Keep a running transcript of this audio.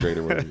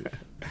Gatorade.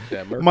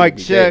 Mic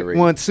check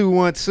 1 2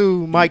 1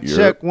 2. Mic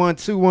check 1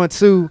 2 1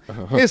 2.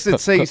 It's the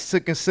Taste to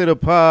Consider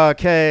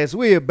podcast.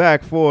 We are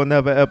back for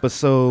another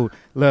episode.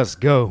 Let's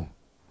go.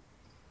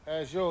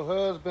 As your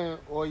husband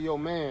or your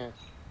man,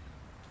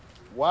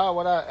 why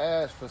would I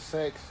ask for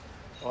sex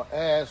or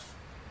ask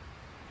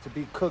to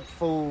be cooked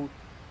food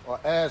or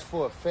ask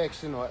for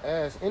affection or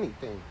ask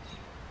anything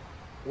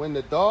when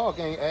the dog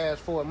ain't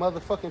asked for a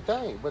motherfucking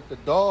thing? But the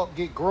dog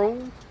get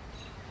groomed,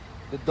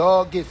 the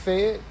dog get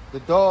fed, the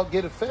dog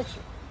get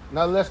affection.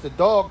 Now, unless the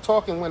dog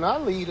talking when I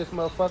leave this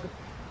motherfucker,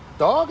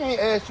 dog ain't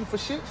asked you for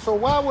shit. So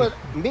why would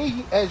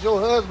me, as your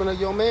husband or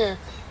your man,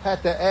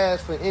 have to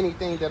ask for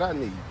anything that I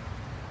need?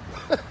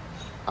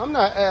 I'm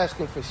not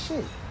asking for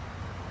shit.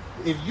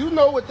 If you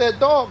know what that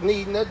dog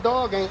needs and that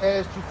dog ain't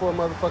asked you for a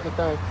motherfucking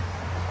thing,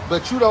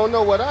 but you don't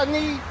know what I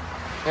need,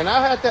 and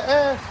I have to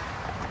ask,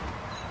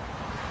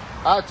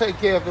 I'll take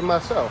care of it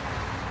myself.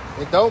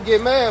 And don't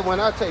get mad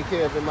when I take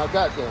care of it my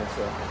goddamn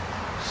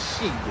self.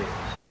 Shit.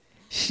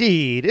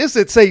 Shit, it's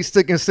a Taste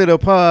to Consider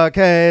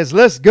podcast.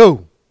 Let's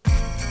go.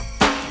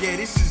 Yeah,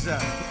 this is an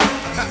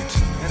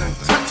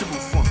untouchable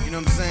funk, you know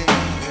what I'm saying?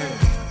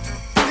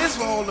 Yeah. This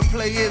for all the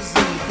players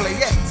and the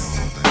playettes,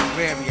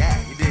 wherever you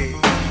at, you dig?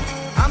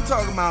 I'm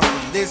talking about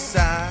from this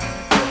side,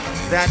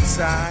 that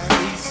side,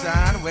 east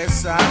side,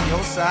 west side,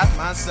 your side,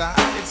 my side.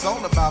 It's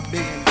all about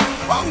being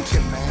funky,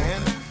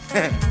 man.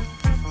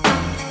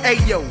 Hey,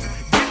 yo.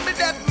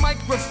 That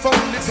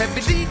microphone is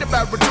heavy, need a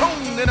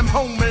baritone, and I'm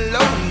home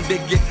alone,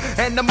 dig it.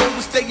 And I'm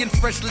always staying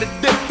freshly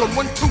dipped on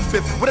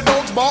 1/2 with a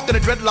dog's bark and a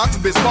dreadlocks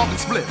and bismarck and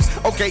spliffs.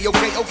 Okay,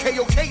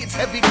 it's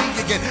heavy D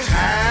again.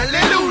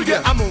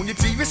 Hallelujah, I'm on your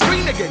TV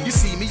screen again. You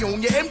see me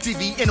on your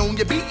MTV and on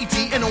your BET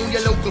and on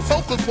your local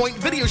focal point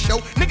video show.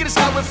 Nigga, this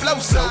how it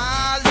flows, so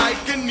I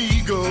like an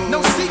eagle.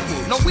 No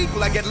sequel, no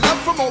equal. I get love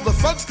from all the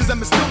thugs cause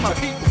I'm still my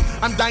people.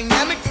 I'm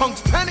dynamic,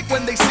 punks panic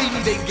when they see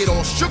me. They get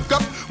all shook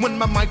up when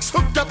my mic's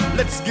hooked up.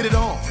 Let's get it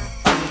on.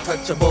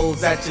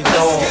 Untouchables at your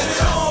door.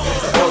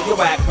 All your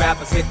whack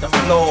rappers hit the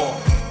floor.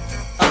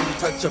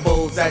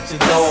 Untouchables at your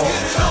door.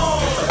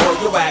 All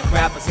your whack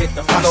rappers hit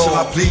the floor. How shall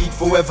I plead?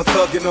 Forever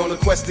thugging on a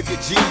quest to get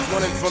G's,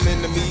 running from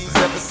enemies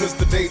ever since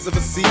the days of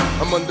a sea.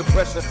 I'm under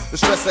pressure. The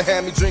stress I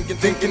had me drinking,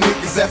 thinking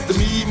niggas after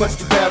me. Much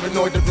too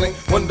paranoid to blink.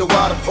 Wonder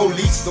why the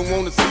police don't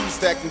wanna see me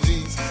stacking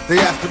G's. They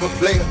after a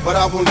player, but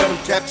I won't let them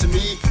capture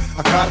me.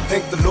 I gotta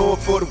thank the Lord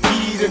for the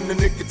weed and the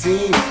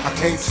nicotine. I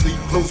can't sleep,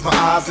 close my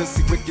eyes and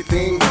see wicked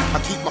things. I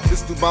keep my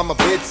pistol by my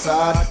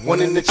bedside,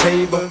 one in the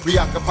chamber,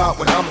 preoccupied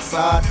with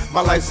homicide. My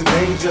life's in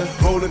danger,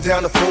 rolling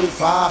down the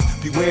 4-5.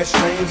 Beware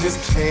strangers,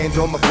 hand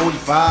on my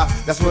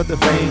 45. That's what the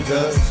vein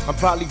does. I'm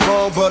probably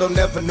wrong, but I'll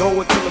never know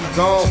until I'm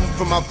gone.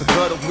 From out the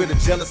gutter where the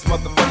jealous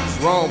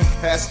motherfuckers roam.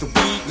 Pass the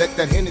weed, let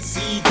that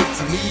Hennessy get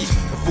to me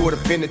before the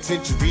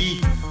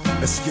penitentiary.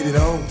 Let's get it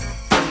on.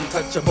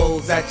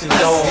 Untouchables at your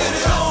door.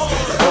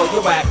 All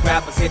your whack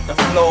rappers hit the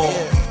floor.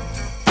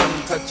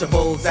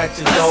 Untouchables at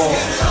your door.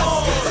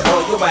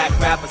 All your whack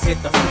rappers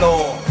hit the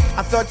floor.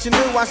 I thought you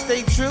knew I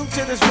stay true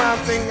to this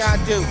round thing I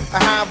do.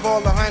 I have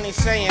all the honey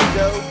saying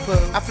go poo.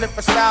 I flip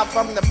a style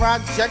from the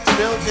project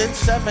building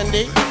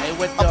 70. Hey,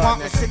 with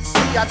apartment 6C,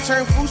 I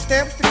turn food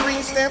stamps to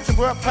green stamps and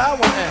brought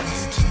power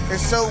amps. And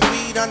so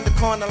weed under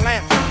corner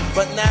lamps.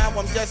 But now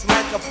I'm just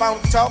microphone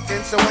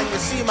talking. So when you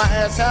see my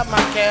ass, have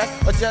my cash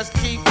or just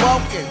keep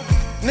walking.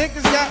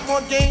 Niggas got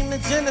more game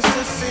than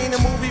Genesis. Seen a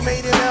movie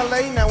made in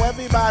LA, now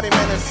everybody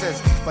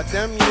menaces. But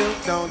them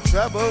youth don't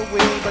trouble we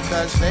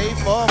because they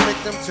fall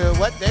victim to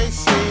what they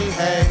see.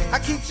 Hey, I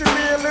keep it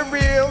real and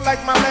real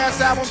like my last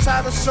album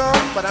title song.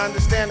 But I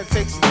understand it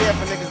takes a year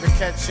for niggas to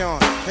catch on.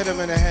 Hit them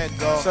in the head,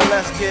 go. So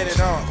let's get it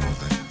on.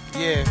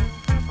 Yeah.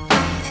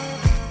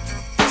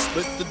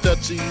 Split the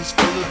Dutchies,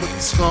 fill it with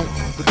the skunk.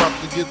 We're about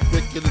to get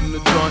wicked in the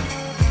joint.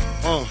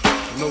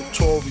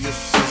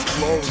 Notorious is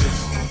glorious.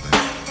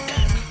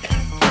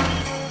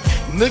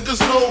 Niggas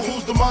know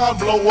who's the mind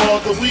blower,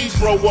 the weed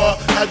grower.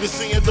 Have you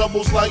seen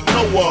doubles like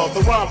Noah?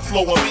 The rhyme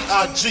flower,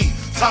 B.I.G.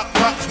 Top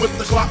box with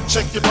the Glock,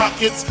 check your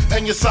pockets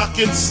and your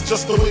sockets.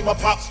 Just the way my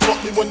pops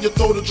taught me when you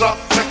throw the drop,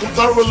 check them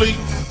thoroughly.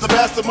 The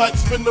bastard might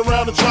spin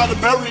around and try to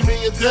bury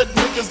me, and dead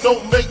niggas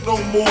don't make no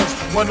moves.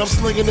 When I'm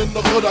slinging in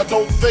the hood, I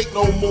don't fake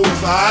no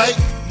moves, alright?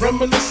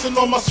 Reminiscing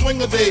on my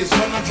swinger days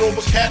when I drove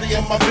a caddy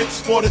and my bitch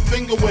sported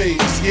finger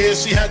waves. Yeah,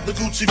 she had the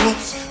Gucci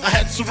boots, I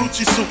had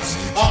Cerucci suits.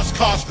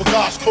 Oshkosh,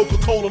 Bagash,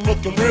 Coca-Cola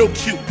looking real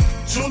cute.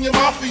 Junior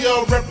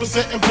Mafia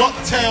representing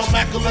Bucktown.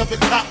 Mac 11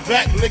 cop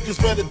back, niggas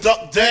better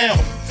duck down.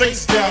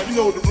 Face down, you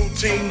know the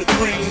routine, the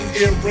cream,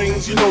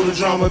 earrings, you know the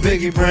drama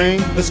Biggie bring.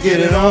 Let's get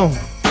it on.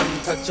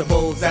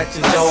 Untouchables at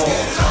your door.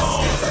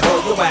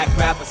 All your whack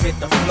rappers hit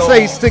the floor.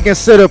 Taste to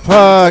Consider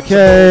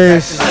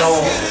podcast.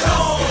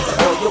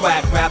 All your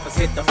whack rappers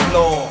hit the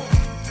floor.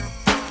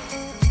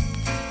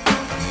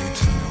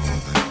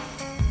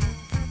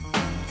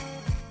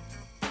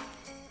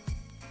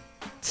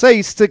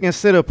 Taste to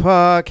Consider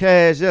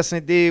podcast. Yes,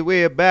 indeed.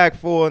 We're back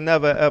for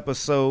another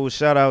episode.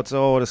 Shout out to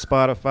all the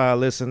Spotify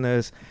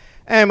listeners,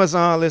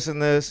 Amazon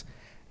listeners,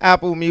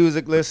 Apple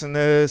Music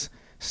listeners,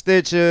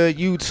 Stitcher,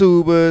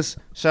 YouTubers.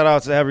 Shout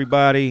out to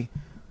everybody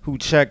who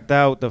checked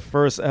out the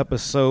first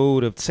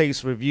episode of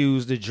Taste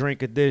Reviews, the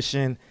Drink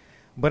Edition.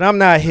 But I'm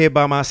not here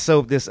by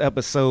myself this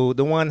episode.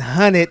 The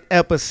 100th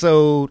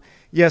episode.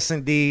 Yes,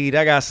 indeed.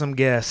 I got some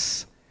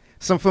guests.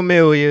 Some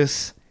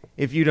familiars,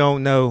 if you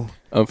don't know.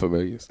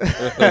 Unfamiliars.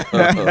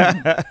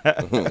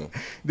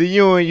 The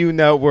UNU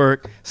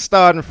Network.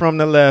 Starting from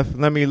the left,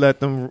 let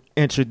them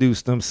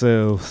introduce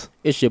themselves.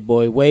 It's your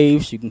boy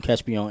Waves. You can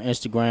catch me on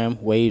Instagram,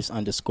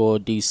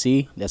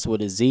 Waves_DC. That's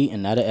with a Z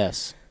and not a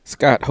S.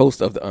 Scott,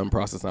 host of the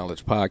Unprocessed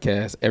Knowledge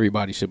podcast.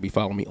 Everybody should be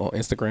following me on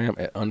Instagram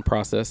at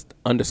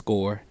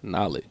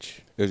unprocessed_knowledge.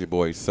 There's your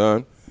boy,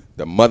 son.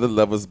 The mother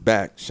lover's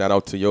back. Shout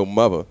out to your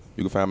mother.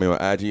 You can find me on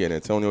IG at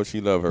Antonio. She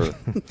love her.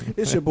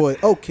 It's your boy,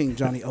 King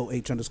Johnny,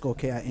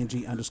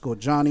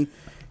 OH_KING_Johnny.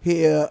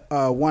 Here,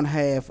 one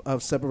half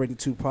of Separated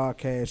Two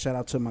podcast. Shout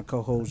out to my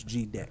co-host,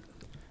 G-Deck.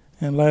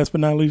 And last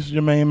but not least,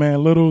 your main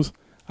man, Littles.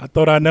 I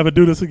thought I'd never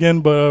do this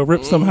again, but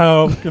Rip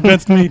somehow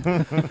convinced me. You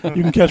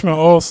can catch me on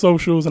all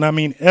socials, and I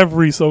mean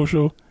every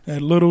social,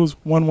 at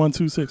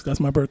Littles1126. That's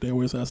my birthday.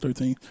 Where's size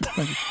 13?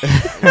 Thank you.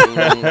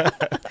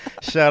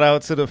 Shout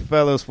out to the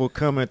fellas for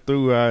coming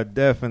through. I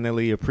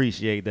definitely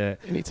appreciate that.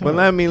 Anytime.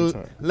 But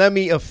let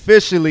me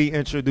officially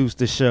introduce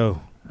the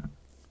show.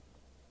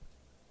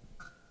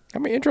 How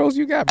many intros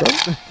you got, bro?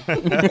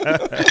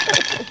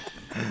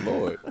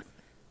 Lord.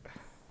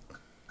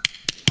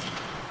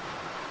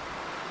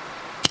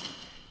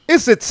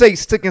 It's a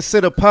Taste to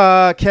Consider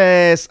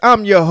podcast.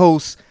 I'm your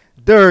host,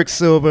 Derek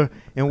Silver,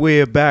 and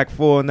we're back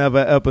for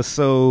another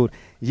episode.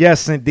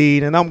 Yes,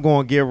 indeed, and I'm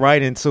going to get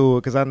right into it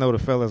because I know the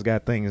fellas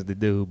got things to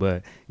do,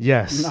 but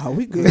yes. No,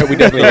 we good. Yeah, we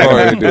definitely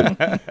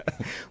are.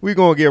 We're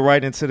going to get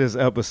right into this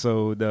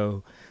episode,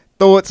 though.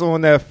 Thoughts on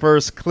that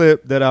first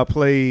clip that I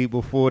played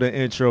before the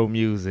intro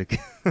music?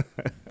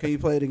 Can you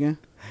play it again?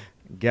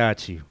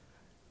 Got you.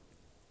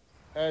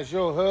 As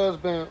your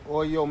husband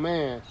or your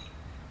man,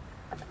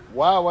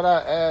 why would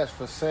I ask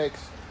for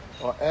sex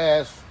or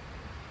ask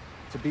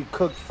to be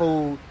cooked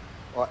food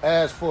or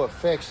ask for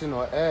affection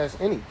or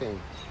ask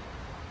anything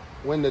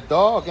when the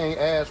dog ain't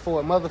asked for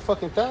a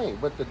motherfucking thing?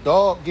 But the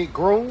dog get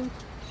groomed,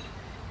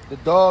 the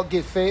dog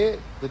get fed,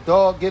 the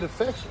dog get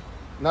affection.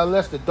 Now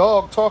unless the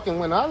dog talking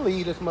when I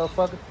leave this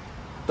motherfucker,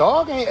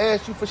 dog ain't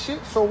asked you for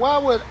shit. So why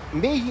would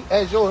me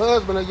as your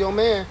husband or your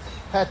man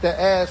have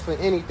to ask for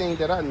anything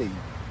that I need?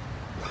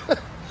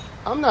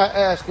 I'm not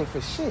asking for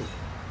shit.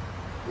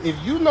 If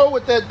you know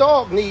what that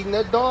dog needs and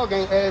that dog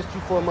ain't asked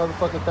you for a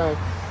motherfucking thing,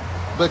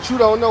 but you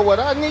don't know what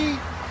I need,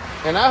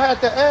 and I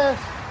have to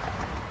ask,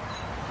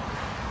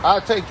 I'll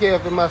take care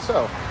of it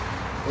myself.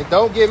 And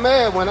don't get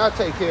mad when I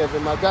take care of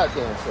it my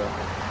goddamn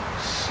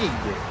self. Shit.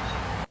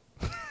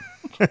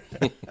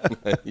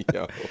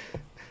 Yo.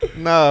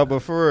 Nah, but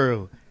for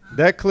real,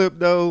 that clip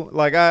though,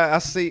 like I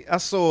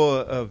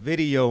saw a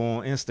video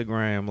on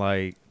Instagram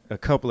like a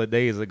couple of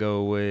days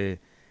ago where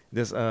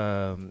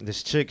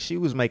this chick, she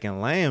was making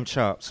lamb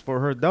chops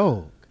for her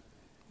dog.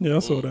 Yeah, I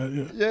saw that,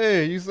 yeah.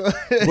 Yeah, you saw.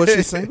 Was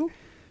she single?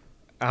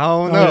 I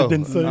don't know. I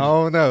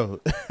don't know.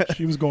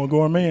 She was going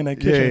gourmet in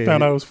that kitchen and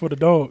found out it was for the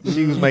dog.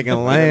 She was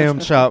making lamb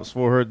chops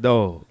for her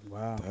dog.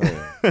 Wow.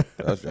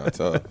 That's y'all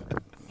tough.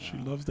 She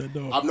loves that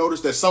dog. I've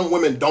noticed that some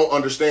women don't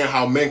understand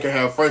how men can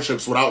have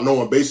friendships without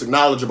knowing basic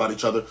knowledge about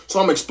each other.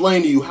 So I'm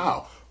explaining to you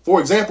how. For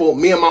example,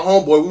 me and my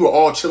homeboy, we were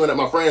all chilling at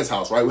my friend's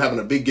house, right? We were having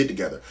a big get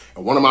together.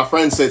 And one of my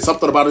friends said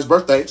something about his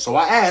birthday. So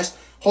I asked,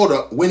 hold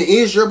up, when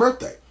is your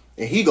birthday?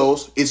 And he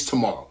goes, it's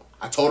tomorrow.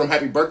 I told him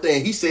happy birthday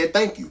and he said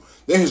thank you.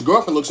 Then his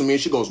girlfriend looks at me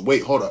and she goes,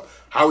 wait, hold up.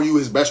 How are you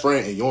his best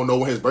friend and you don't know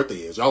when his birthday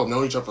is? Y'all have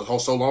known each other for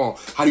so long.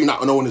 How do you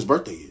not know when his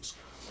birthday is?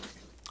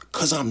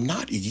 Because I'm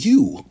not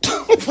you.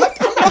 What?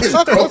 I'm not his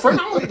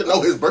girlfriend. I don't need to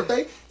know his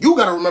birthday. You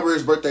got to remember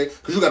his birthday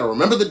because you got to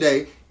remember the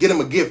day, get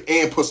him a gift,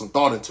 and put some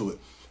thought into it.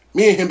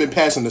 Me and him been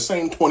passing the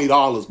same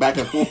 $20 back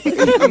and forth.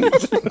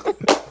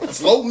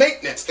 It's low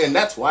maintenance, and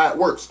that's why it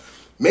works.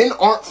 Men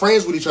aren't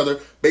friends with each other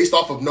based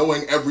off of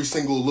knowing every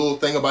single little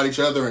thing about each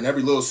other and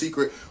every little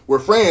secret. We're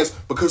friends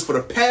because for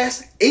the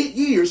past 8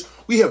 years,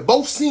 we have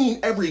both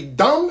seen every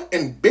dumb,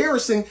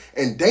 embarrassing,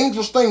 and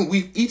dangerous thing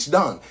we've each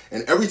done.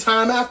 And every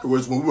time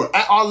afterwards, when we were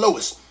at our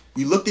lowest,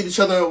 we looked at each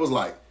other and it was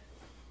like,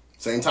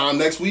 same time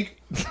next week,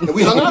 and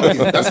we hung out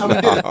again. That's how we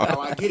did it. Now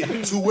I get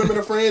it. 2 women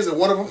are friends and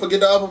one of them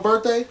forget the other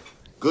birthday.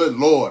 Good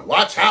Lord,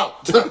 watch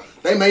out.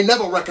 They may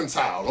never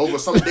reconcile over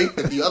some date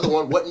that the other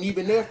one wasn't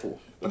even there for.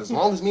 But as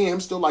long as me and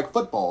him still like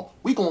football,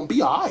 we gonna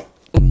be all right.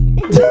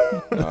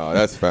 Oh,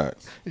 that's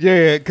facts.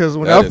 Yeah, because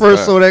when I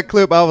first saw that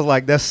clip, I was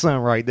like, that's son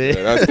right there.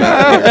 Yeah, that's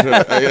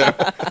facts. Yeah.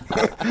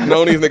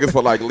 Known these niggas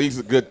for like at least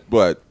a good,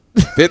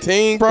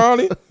 15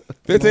 probably?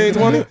 15,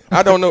 20?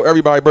 I don't know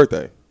everybody's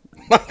birthday.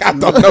 Like, I don't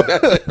know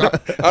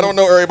that. I don't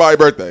know everybody's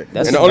birthday.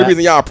 And the only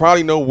reason y'all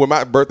probably know what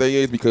my birthday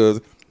is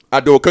because I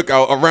do a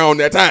cookout around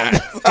that time.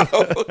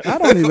 I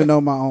don't even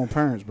know my own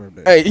parents'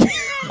 birthday. Hey,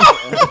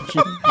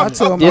 I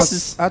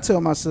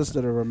tell my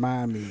sister to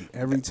remind me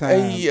every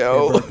time. Hey,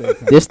 yo. their birthday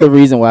comes. This the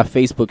reason why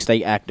Facebook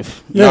stay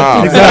active.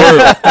 Yeah,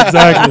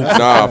 exactly.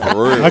 Nah,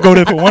 for real. I go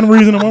there for one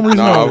reason and one reason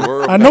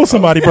only. I know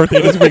somebody's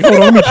birthday this week. Hold on,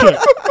 let me check.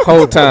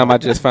 Whole time I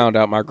just found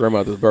out my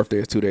grandmother's birthday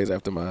is 2 days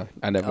after mine.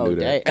 I never knew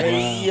that.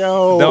 Hey,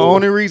 yo. The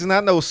only reason I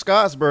know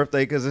Scott's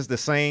birthday because it's the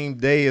same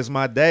day as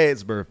my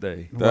dad's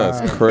birthday.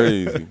 That's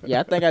crazy.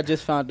 Yeah, I think I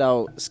just found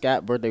out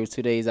Scott's birthday was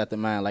 2 days after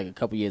mine, like a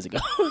couple years ago.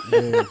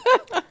 Yeah.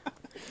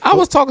 I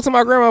was talking to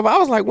my grandma. I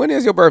was like, "When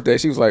is your birthday?"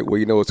 She was like, "Well,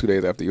 you know, it's 2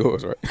 days after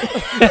yours, right?"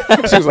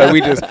 She was like,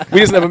 "We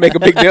just never make a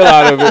big deal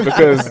out of it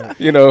because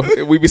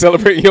we be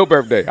celebrating your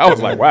birthday." I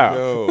was like,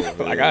 "Wow,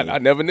 like I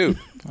never knew."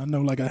 I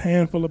know like a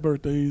handful of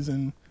birthdays,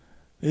 and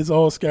it's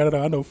all scattered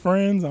out. I know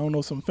friends. I don't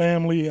know some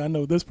family. I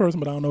know this person,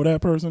 but I don't know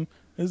that person.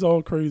 It's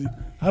all crazy.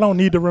 I don't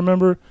need to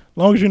remember. As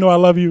long as you know I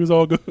love you, it's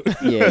all good.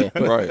 Yeah,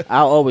 Right.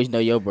 I'll always know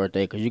your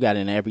birthday because you got it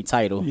in every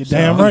title. You're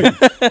damn right.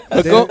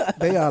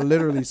 They are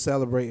literally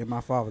celebrating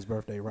my father's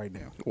birthday right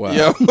now. Wow.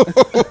 Yeah.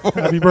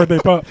 Happy birthday,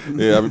 Pop.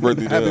 Yeah, happy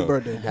birthday. Happy Dad.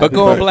 birthday. Dad. But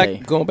birthday.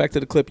 going back to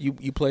the clip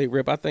you played,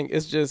 Rip. I think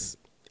it's just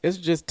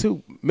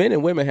two men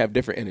and women have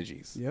different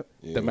energies. Yep.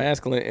 Yeah. The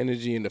masculine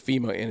energy and the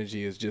female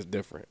energy is just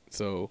different.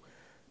 So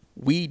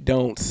we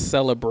don't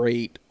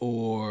celebrate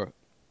or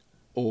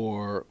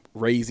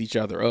raise each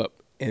other up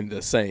in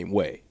the same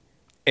way.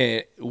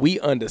 And we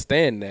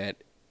understand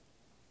that,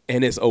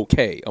 and it's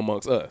okay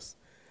amongst us.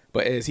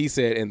 But as he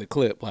said in the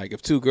clip, like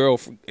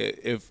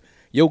if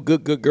your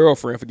good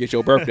girlfriend forgets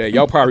your birthday,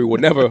 y'all probably will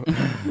never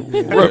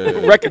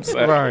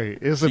reconcile. Right.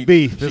 It's a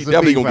beef. She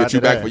definitely going to get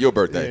you back for your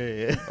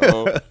birthday.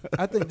 Yeah.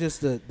 I think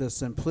just the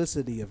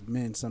simplicity of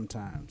men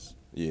sometimes.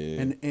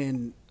 Yeah.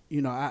 And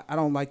I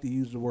don't like to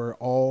use the word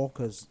all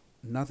because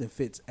nothing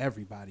fits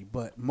everybody.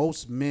 But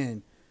most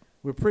men,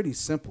 we're pretty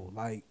simple.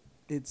 Like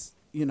it's,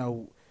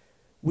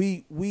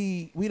 we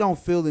don't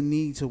feel the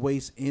need to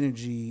waste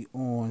energy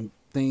on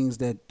things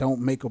that don't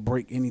make or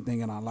break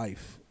anything in our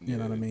life. You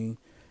know what I mean?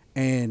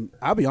 And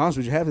I'll be honest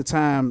with you, half the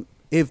time,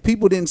 if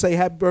people didn't say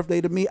happy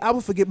birthday to me, I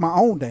would forget my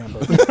own damn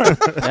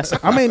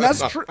birthday.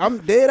 That's true. I'm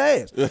dead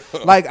ass.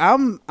 Like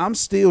I'm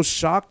still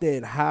shocked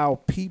at how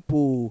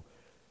people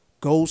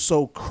go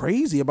so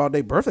crazy about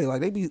their birthday.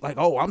 Like they be like,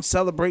 "Oh, I'm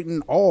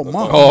celebrating all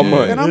month." All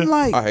month. And I'm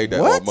like, I hate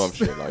that what? all month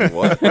shit. Like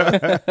what?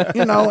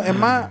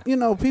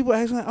 And people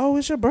asking, like, "Oh,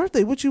 it's your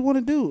birthday. What you want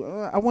to do?"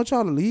 I want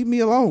y'all to leave me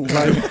alone.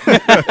 Like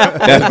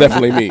That's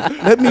definitely me.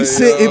 let me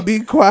sit and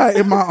be quiet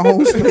in my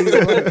own space.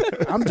 Like,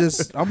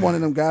 I'm one of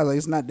them guys. Like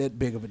it's not that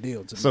big of a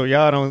deal to me. So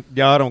y'all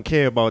don't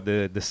care about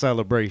the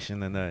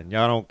celebration and nothing.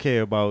 Y'all don't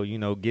care about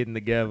getting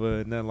together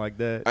and nothing like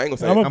that. I ain't gonna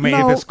say. I'm a- I mean,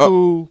 No. if it's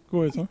cool,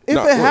 Go ahead, son. If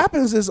No, it go ahead.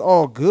 happens, it's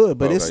all good,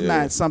 but Okay, it's yeah,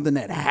 not yeah. something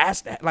that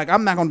has to. Like,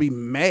 I'm not gonna be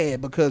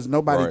mad because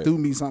nobody Right. threw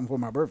me something for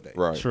my birthday.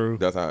 Right. True.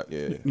 That's how.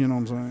 Yeah. You know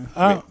what I'm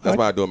saying? That's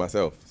why I do it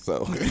myself.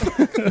 So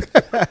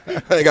I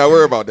ain't got to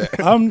worry about that.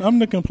 I'm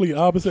the complete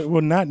opposite.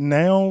 Well, not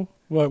now.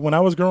 But when I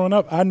was growing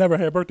up, I never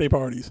had birthday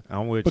parties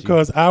I'm with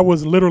because I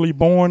was literally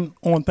born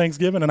on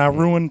Thanksgiving, and I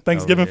ruined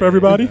Thanksgiving for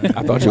everybody.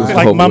 I thought you was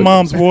Like my Jehovah's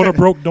mom's water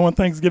broke during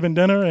Thanksgiving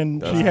dinner,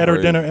 and That's she had her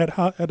crazy. dinner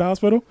at the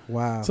hospital.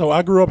 Wow. So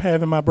I grew up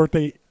having my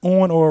birthday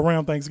on or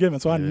around Thanksgiving,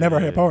 so I never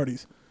had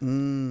parties. I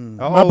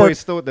My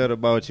always thought that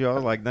about you. I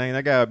was like, dang,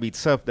 that gotta be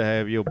tough to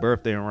have your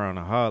birthday around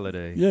a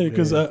holiday. Yeah,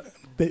 because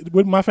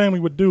what my family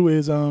would do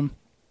is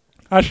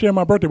I share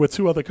my birthday with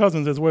two other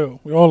cousins as well.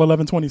 We're all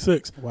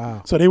 11/26.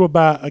 Wow. So they would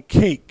buy a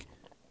cake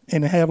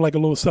and have like a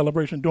little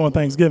celebration during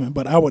Thanksgiving,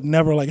 but I would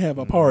never like have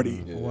a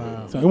party.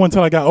 Wow. So it wasn't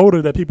until I got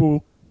older that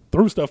people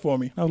threw stuff for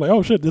me. I was like,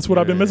 oh shit, this is what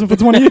I've been missing for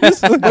 20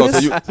 years. Oh, so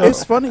you,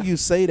 It's funny you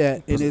say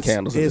that, and some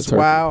candles in the it's turkey.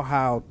 wild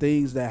how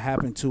things that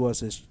happen to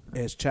us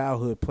as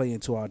childhood play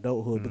into our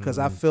adulthood. Because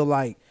I feel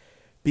like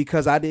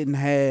because I didn't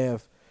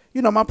have,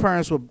 my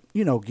parents would,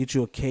 get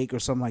you a cake or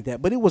something like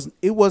that, but it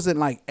wasn't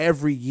like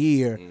every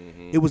year.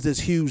 It was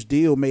this huge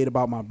deal made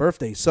about my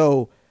birthday.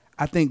 So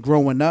I think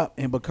growing up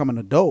and becoming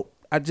an adult,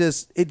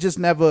 it just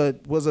never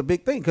was a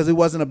big thing because it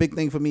wasn't a big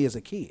thing for me as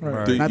a kid.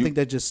 Right. Do And I you- think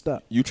that just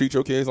stuck. you treat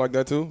your kids like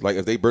that too? Like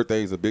if their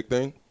birthday is a big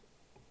thing?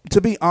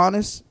 To be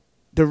honest,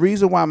 the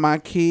reason why my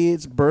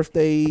kids'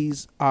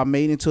 birthdays are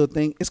made into a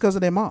thing is because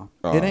of their mom.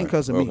 It ain't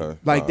because of me. Okay.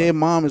 Like their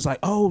mom is like,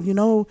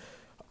 oh,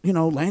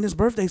 Landon's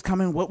birthday's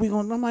coming. What we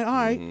gonna? I'm like, all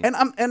right. And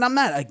I'm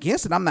not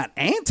against it. I'm not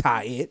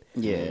anti it.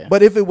 Yeah.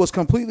 But if it was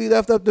completely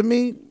left up to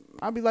me,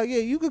 I'd be like, yeah,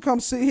 you could come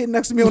sit here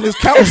next to me on this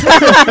couch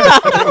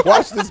and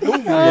watch this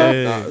movie.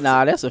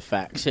 Nah, that's a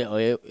fact. Shit,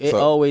 it So-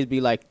 always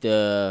be like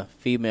the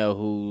female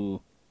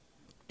who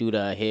do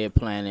the head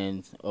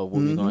planning or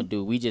what we gonna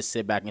do. We just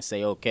sit back and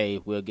say,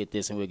 okay, we'll get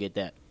this and we'll get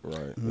that.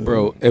 Right.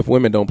 Bro, if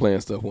women don't plan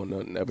stuff, will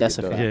nothing ever That's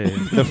get a done. fact.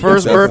 Yeah. The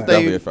first Definitely a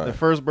birthday, fact. the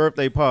first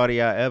birthday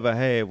party I ever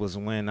had was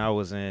when I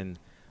was in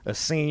a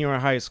senior in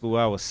high school.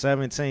 I was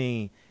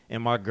 17,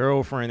 and my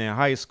girlfriend in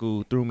high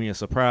school threw me a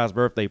surprise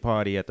birthday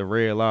party at the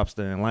Red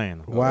Lobster in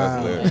Atlanta.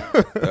 Wow.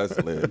 That's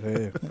lit.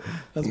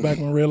 That's back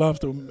when Red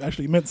Lobster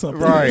actually meant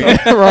something.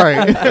 Right,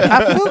 right.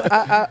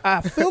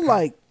 I feel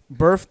like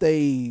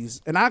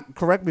birthdays, and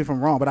correct me if I'm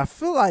wrong, but I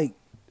feel like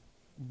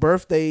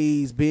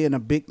birthdays being a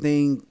big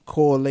thing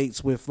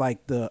correlates with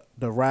like the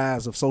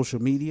rise of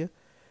social media,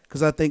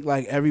 because I think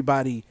like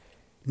everybody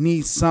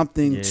needs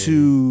something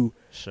to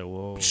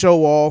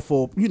show off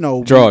or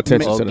draw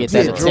attention to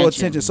draw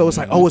attention. So it's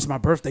like, oh, it's my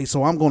birthday,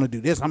 so I'm going to do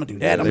this, I'm going to do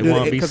that, I'm going to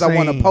do that because I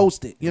want to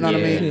post it. You know what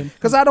I mean?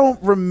 Because I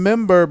don't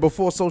remember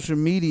before social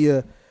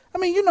media. I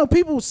mean,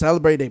 people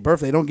celebrate their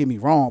birthday. Don't get me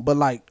wrong, but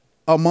like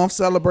a month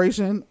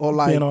celebration or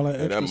like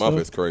that month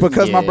is crazy.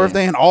 Because my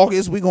birthday in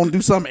August, we gonna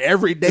do something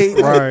every day.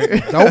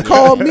 Right? Don't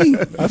call me.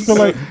 I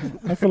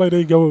feel like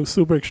they go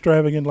super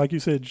extravagant, like you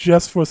said,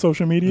 just for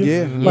social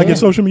media. Yeah. Like if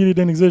social media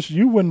didn't exist,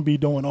 you wouldn't be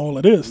doing all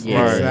of this.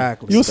 Yeah, right.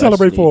 Exactly. You'll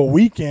celebrate for a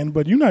weekend,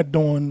 but you're not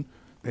doing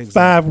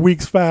 5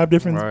 weeks, 5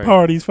 different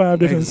parties, 5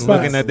 different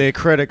spots. Looking at their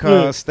credit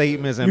card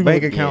statements and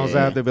bank accounts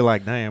out there, be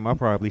like, damn, I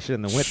probably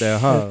shouldn't have went that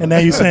hard. And now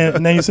you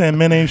saying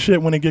men ain't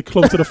shit when they get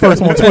close to the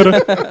first one on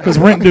Twitter because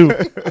rent due.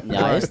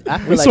 Yeah, I feel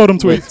we like saw them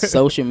tweets. With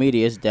social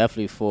media is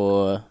definitely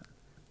for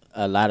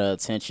a lot of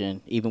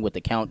attention, even with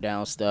the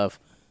countdown stuff.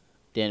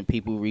 Then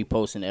people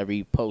reposting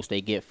every post they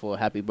get for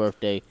happy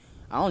birthday.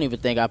 I don't even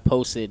think I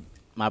posted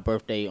my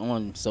birthday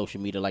on social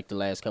media like the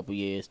last couple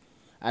years.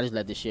 I just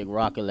let this shit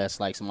rock unless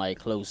like somebody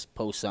close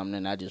post something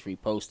and I just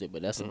repost it,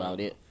 but that's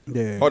about it.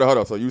 Yeah. Hold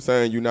on. So you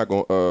saying you're not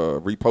gonna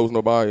repost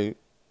nobody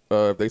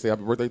if they say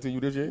happy birthday to you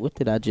this year? What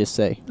did I just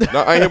say? No,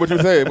 I ain't hear what you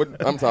said.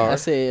 I'm sorry. I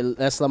said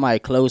unless somebody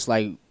close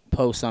like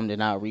post something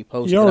and I'll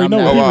repost it. You already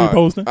know he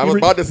reposting. I was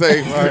about to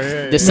say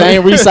the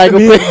same recycle.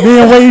 Me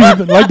and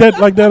Wave like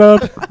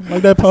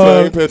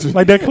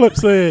that clip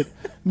said.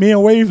 Me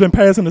and Wave's been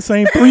passing the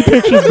same 3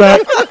 pictures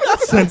back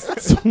since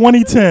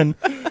 2010.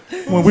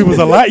 When we was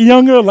a lot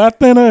younger, a lot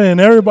thinner,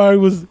 and everybody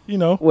was,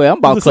 Well, I'm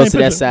about close to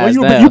that size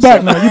now. Well, you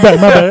back now. You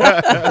back, my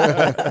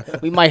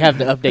bad. We might have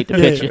to update the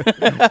picture.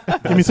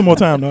 Give me some more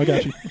time, though. I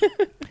got you.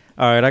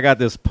 All right, I got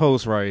this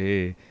post right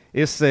here.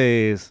 It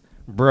says,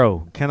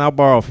 bro, can I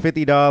borrow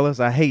 $50?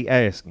 I hate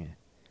asking.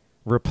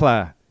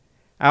 Reply,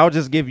 I'll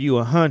just give you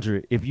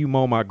 100 if you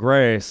mow my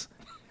grass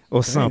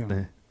or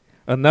something.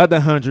 Another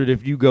 100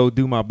 if you go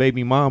do my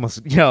baby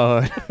mama's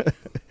yard.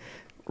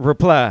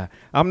 Reply,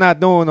 I'm not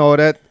doing all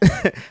that.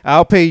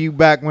 I'll pay you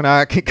back when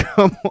I can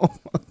come home.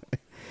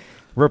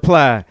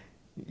 Reply,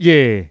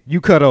 yeah,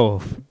 you cut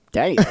off.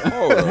 Damn.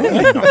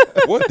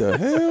 What the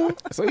hell?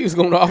 So he was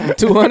going to offer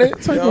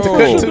 200?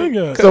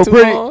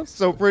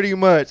 So pretty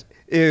much,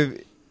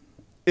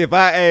 if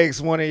I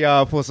ask one of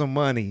y'all for some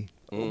money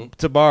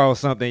to borrow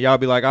something, y'all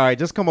be like, all right,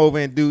 just come over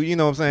and do, you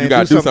know what I'm saying? You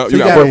got to do something.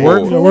 You got to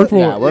work for it. Work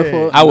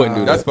for it. I wouldn't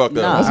do that. That's fucked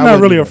up. That's not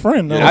really a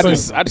friend. Yeah, I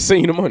just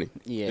send you the money.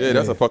 Yeah,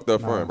 that's a fucked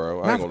up friend,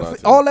 bro. I ain't gonna lie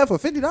to you. All that for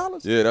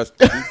 $50? Yeah, that's.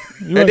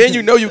 And then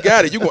you know you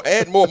got it. You gonna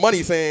add more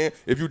money, saying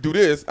if you do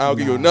this, I'll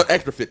give you another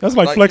extra 50. That's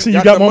like flexing.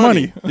 You got more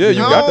money. Yeah, you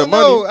got the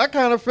money. I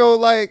kind of feel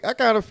like,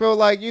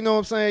 you know what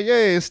I'm saying?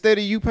 Yeah, instead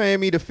of you paying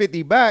me the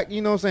 50 back,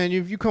 you know what I'm saying?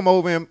 If you come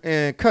over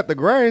and cut the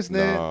grass,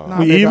 then I'm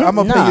gonna pay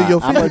you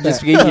your 50 I'm gonna back.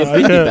 just give you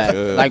 50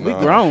 back. Like we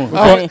grown.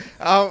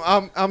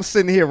 I'm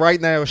sitting here right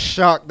now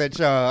shocked at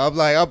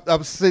y'all.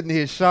 I'm sitting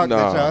here shocked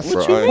at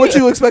y'all. What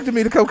you expected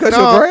me to come cut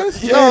your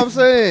grass? You know what I'm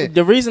saying?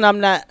 The reason I'm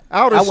not,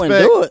 I wouldn't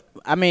do it.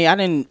 I mean, I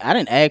didn't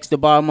ask to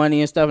borrow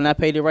money and stuff, and I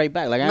paid it right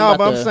back. Like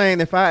I'm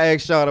saying if I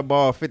asked y'all to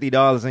borrow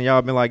 $50 and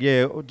y'all been like,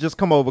 yeah, just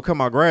come over, cut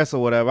my grass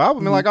or whatever, I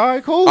would be like, all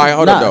right, cool. All right,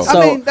 hold on though.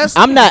 So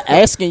I'm not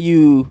asking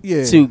you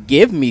to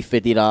give me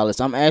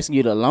 $50. I'm asking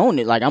you to loan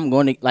it. Like I'm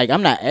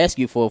not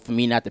asking you for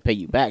me not to pay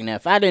you back. Now,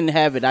 if I didn't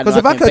have it, because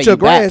if I cut your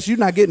grass, you're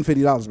not getting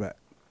 $50 back.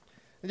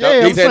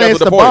 Yeah, I'm saying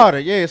it's the barter.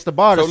 Yeah, it's the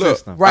barter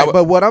system. Right,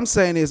 but what I'm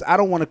saying is I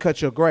don't want to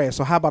cut your grass,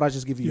 so how about I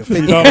just give you your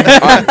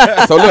 $50?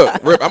 Right, so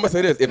look, Rip, I'm going to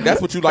say this. If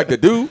that's what you like to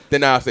do,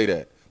 then I'll say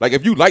that. Like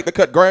if you like to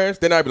cut grass,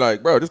 then I'd be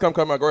like, bro, just come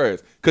cut my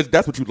grass. Because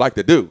that's what you like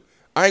to do.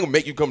 I ain't going to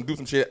make you come do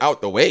some shit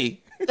out the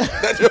way.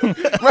 That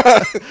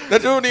you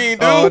don't even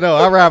do. Oh, no,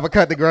 I'd rather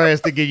cut the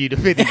grass to give you the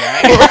 50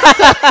 back.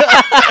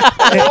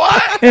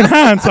 In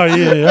hindsight,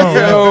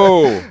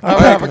 I'd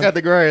rather cut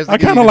the grass. I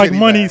kind of like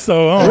money,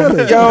 so I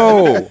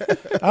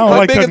don't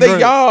like big as their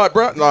yard,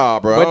 bro. Nah,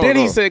 bro. But then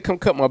he said, "Come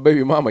cut my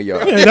baby mama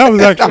yard." Yeah, that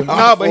was actually.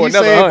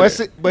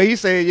 But he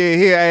said, yeah,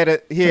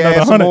 he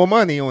add some more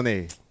money on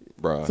there,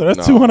 bro. So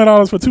that's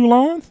 $200 for 2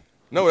 lawns.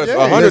 No, that's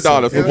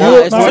 $100 for one.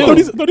 No,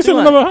 they said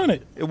another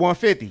 100.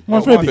 150.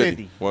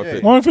 150.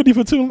 150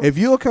 for 2. If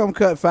you'll come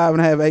cut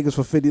 5.5 acres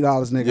for $50,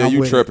 nigga, yeah, I'm you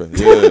with tripping? It.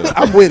 Yeah,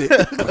 I'm with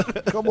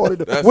it. Come on,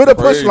 that's with a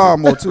crazy. push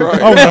lawnmower too.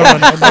 Right. Oh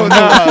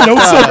no,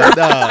 sir.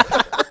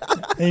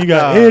 And you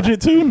got edge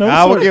it too. No,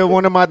 I would get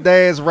one of my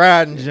dad's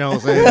riding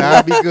Jones, and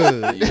I'd be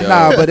good.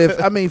 Nah, but if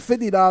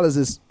 $50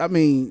 is, I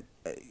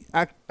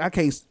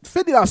can't.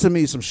 $50 to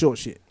me is some short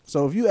shit.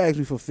 So if you ask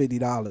me for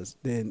 $50,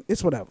 then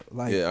it's whatever.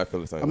 Like, Yeah, I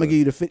feel the same I'm gonna way. give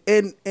you the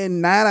 50. And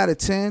 9 out of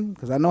 10,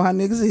 because I know how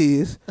niggas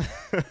is.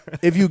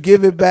 If you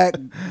give it back,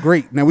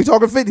 great. Now we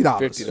talking $50.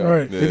 $50.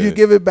 Right. Yeah. If you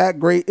give it back,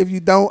 great. If you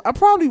don't, I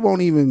probably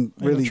won't even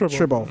gonna really trip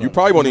trip on off. You of it.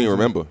 probably won't even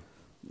remember.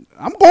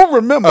 I'm gonna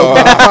remember,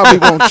 but I probably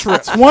won't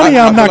trip. 20,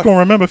 I'm not gonna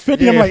remember.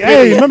 50, I'm like, 50,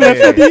 hey, remember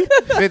that yeah.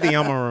 50? 50,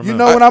 I'm gonna remember. You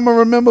know when I'm gonna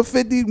remember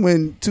 50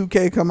 when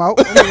 2K come out.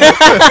 Can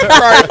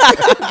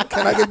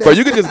I get that? Bro,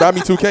 you can just buy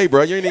me 2K,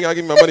 bro. You ain't even gotta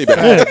give me my money back.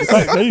 Yeah,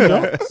 there you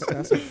go.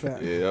 That's a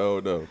fact. Yeah, I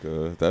don't know,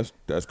 cuz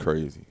that's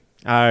crazy.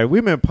 All right,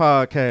 we've been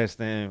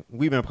podcasting.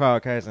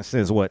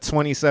 Since what,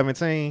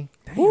 2017?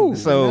 Ooh,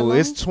 So man,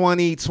 it's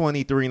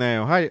 2023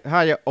 now.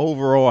 How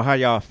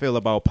y'all feel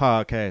about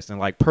podcasting?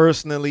 Like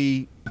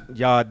personally,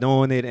 y'all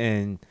doing it,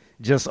 and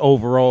just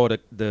overall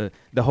the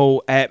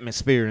whole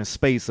atmosphere and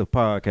space of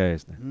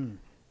podcasting.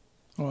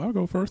 Oh, I'll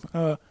go first.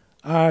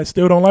 I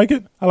still don't like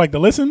it. I like to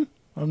listen.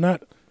 I'm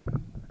not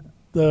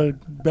the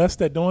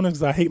best at doing it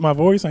because I hate my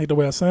voice. I hate the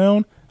way I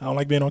sound. I don't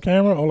like being on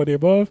camera, all of the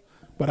above.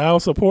 But I'll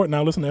support and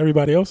I'll listen to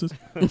everybody else's.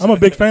 I'm a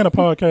big fan of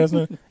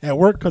podcasting at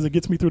work because it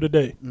gets me through the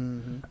day.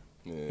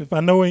 Yeah. If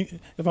I know,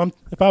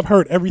 if I've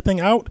heard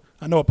everything out,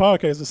 I know a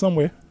podcast is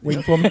somewhere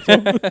waiting for me. So,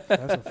 That's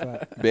a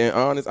fact. Being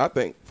honest, I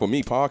think for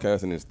me,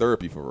 podcasting is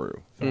therapy for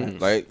real.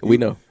 Like We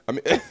know. I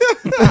mean,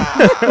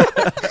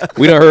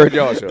 We done heard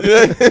y'all show.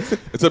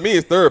 to me,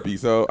 it's therapy.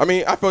 So I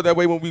mean, I felt that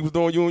way when we was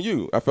doing You and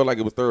You. I felt like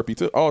it was therapy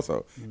too.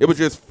 Also, it was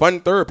just fun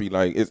therapy.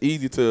 Like it's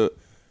easy to.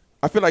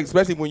 I feel like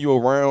especially when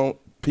you're around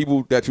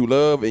people that you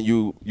love and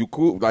you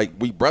cool, like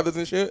we brothers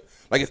and shit.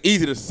 Like it's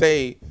easy to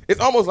say. It's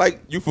almost like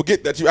you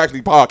forget that you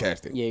actually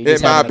podcasting. Yeah, you in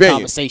just my having a opinion,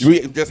 conversation. we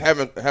just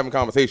having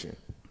conversation.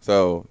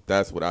 So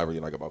that's what I really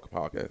like about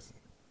podcasts.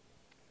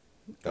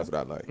 That's what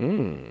I like.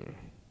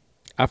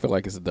 I feel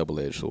like it's a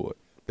double-edged sword.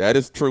 That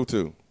is true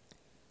too.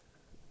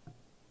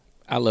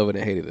 I love it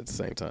and hate it at the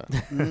same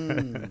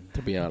time.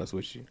 To be honest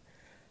with you,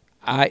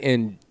 I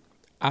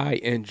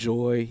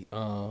enjoy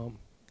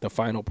the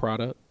final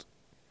product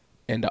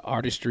and the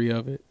artistry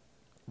of it,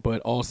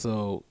 but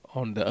also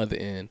on the other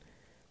end,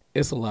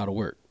 it's a lot of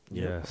work.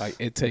 Yes. Like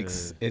it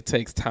takes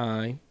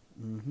time,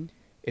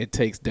 it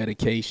takes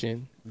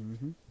dedication,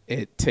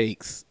 it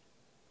takes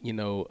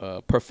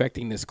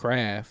perfecting this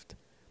craft.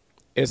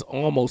 It's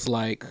almost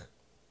like,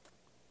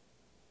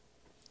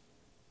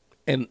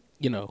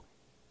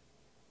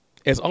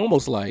 it's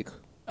almost like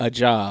a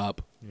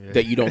job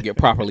that you don't get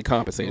properly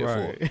compensated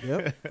for.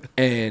 Yep.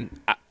 And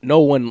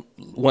no one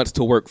wants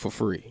to work for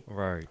free.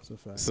 Right. That's a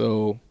fact.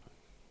 So,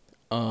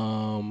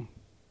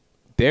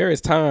 there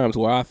is times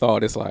where I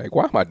thought it's like,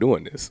 why am I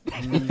doing this?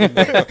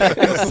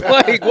 It's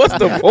like, what's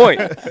the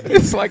point?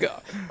 It's like,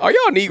 are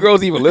y'all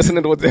Negroes even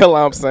listening to what the hell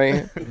I'm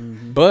saying?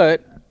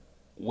 But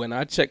when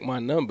I check my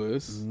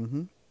numbers,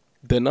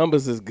 the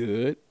numbers is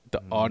good.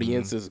 The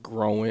audience is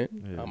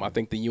growing. I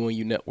thank the You and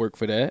You network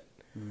for that.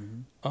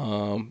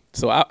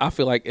 So I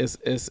feel like it's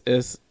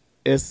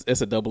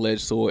a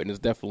double-edged sword, and it's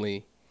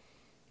definitely,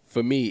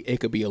 for me, it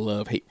could be a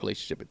love-hate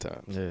relationship at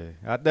times. Yeah,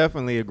 I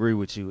definitely agree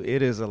with you.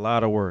 It is a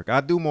lot of work.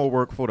 I do more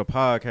work for the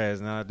podcast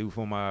than I do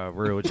for my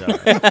real job.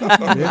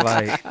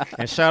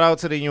 And shout out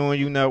to the You and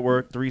You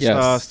network, 3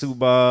 stars, 2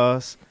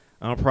 bars,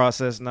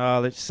 unprocessed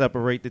knowledge,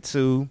 separate the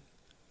 2,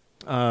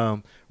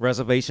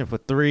 reservation for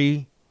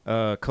 3,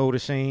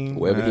 Kodasheen.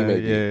 Wherever he may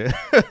be. Yeah.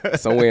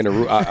 Somewhere in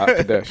the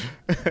Kadesh.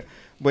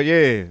 But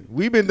yeah,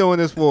 we've been doing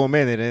this for a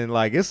minute, and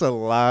like it's a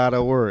lot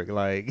of work.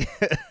 Like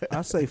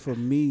I say for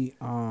me,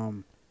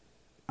 I'm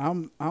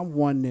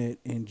one that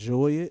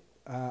enjoy it.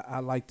 I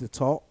like to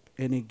talk,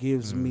 and it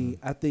gives me.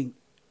 I think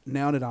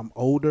now that I'm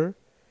older,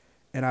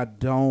 and I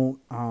don't,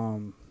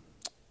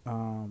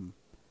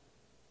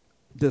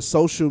 the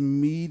social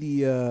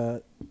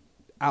media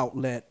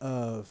outlet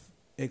of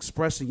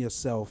expressing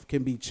yourself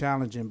can be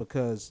challenging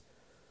because,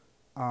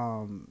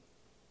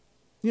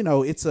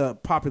 it's a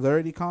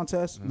popularity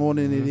contest more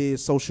than it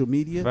is social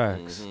media.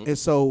 facts. And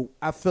so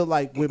I feel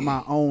like with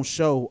my own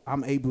show,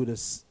 I'm able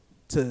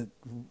to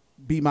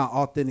be my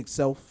authentic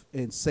self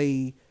and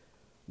say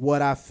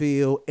what I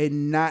feel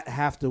and not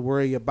have to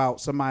worry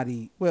about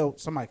somebody. Well,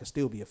 somebody could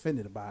still be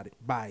offended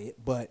by it,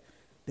 but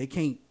they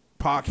can't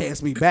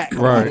podcast me back.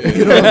 Right.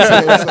 You know what I'm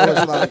saying? So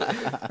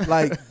it's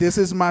like this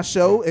is my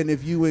show, and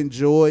if you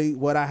enjoy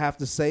what I have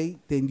to say,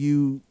 then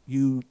you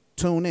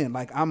tune in.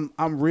 Like I'm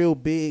real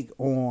big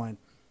on.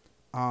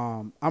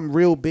 I'm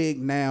real big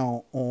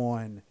now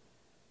on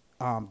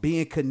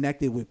being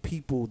connected with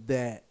people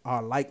that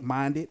are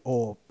like-minded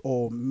or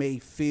may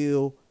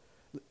feel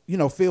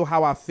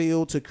how I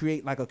feel, to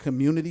create like a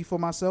community for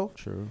myself.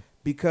 True.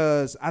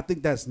 Because I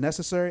think that's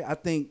necessary. I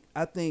think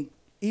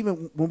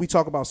even when we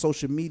talk about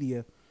social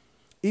media,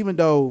 even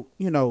though,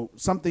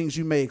 some things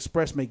you may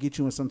express may get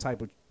you in some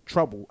type of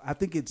trouble, I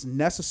think it's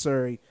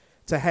necessary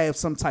to have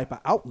some type of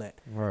outlet.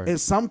 Right. And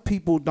some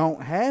people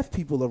don't have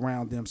people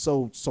around them.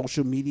 So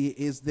social media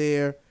is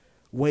their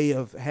way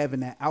of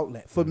having that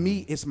outlet. For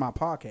me, it's my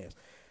podcast.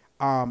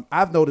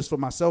 I've noticed for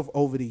myself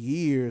over the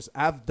years,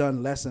 I've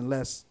done less and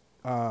less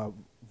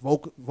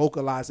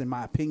vocalizing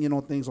my opinion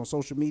on things on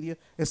social media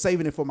and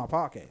saving it for my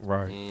podcast.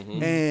 Right.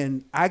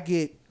 And I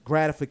get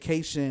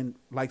gratification,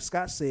 like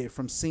Scott said,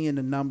 from seeing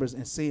the numbers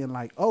and seeing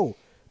like, oh,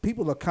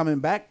 people are coming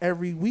back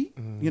every week.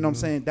 You know what I'm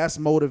saying? That's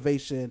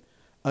motivation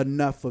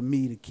enough for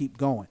me to keep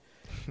going.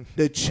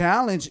 The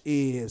challenge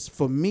is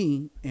for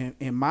me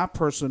in my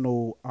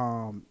personal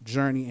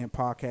journey in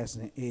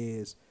podcasting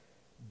is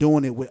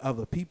doing it with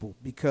other people,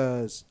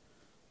 because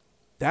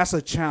that's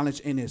a challenge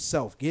in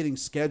itself. Getting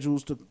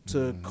schedules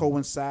to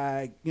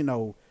coincide, you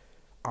know,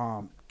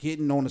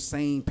 getting on the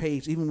same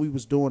page. Even we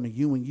was doing the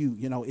you and you,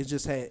 you know, it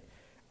just had,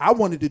 I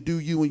wanted to do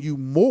you and you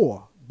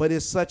more, but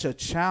it's such a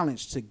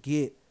challenge to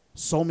get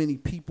so many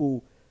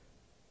people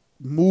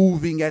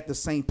moving at the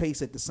same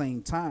pace at the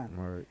same time.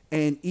 Right.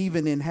 And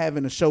even in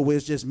having a show where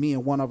it's just me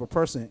and one other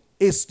person,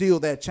 it's still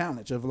that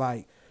challenge of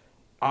like,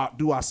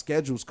 do our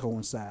schedules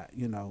coincide,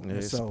 you know? Yeah,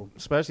 And so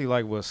especially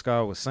like what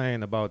Scott was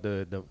saying about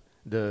the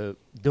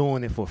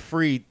doing it for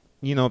free.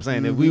 You know what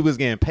I'm saying? If we was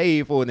getting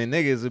paid for it, then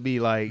niggas would be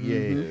like,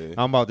 yeah,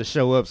 I'm about to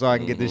show up so I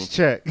can get this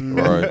check.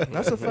 Right.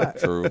 That's a fact.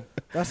 True.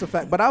 That's a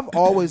fact. But I've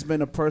always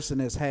been a person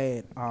that's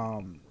had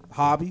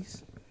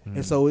hobbies.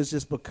 And so it's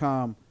just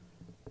become,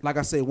 like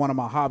I said, one of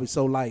my hobbies.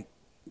 So like,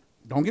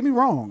 don't get me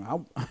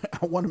wrong.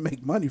 I want to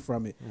make money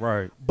from it.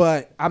 Right.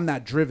 But I'm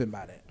not driven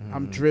by that.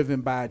 I'm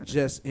driven by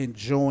just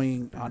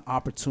enjoying an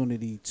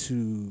opportunity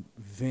to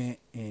vent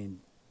and,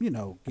 you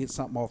know, get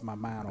something off my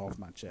mind, off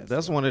my chest.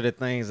 That's one of the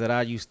things that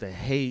I used to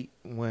hate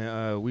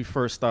when we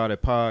first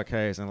started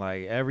podcasting.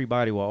 Like,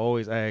 everybody will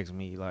always ask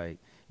me, like,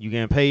 you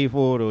getting paid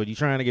for it or you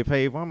trying to get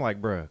paid for it? I'm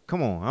like, bruh,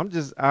 come on.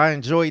 I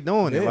enjoy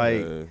doing it.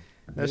 Like,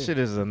 that shit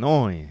is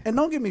annoying. And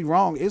don't get me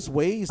wrong, it's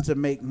ways to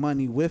make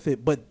money with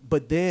it,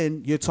 but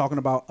then you're talking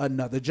about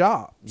another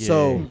job. Yeah.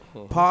 So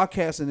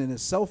podcasting in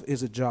itself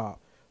is a job.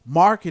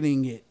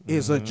 Marketing it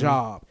is a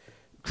job.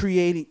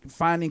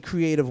 Finding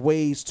creative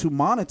ways to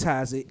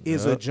monetize it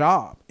is a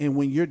job. And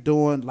when you're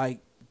doing like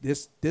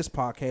this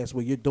podcast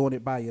where you're doing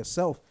it by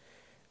yourself,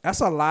 that's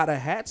a lot of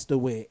hats to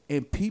wear.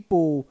 And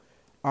people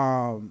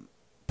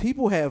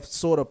have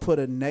sort of put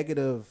a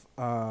negative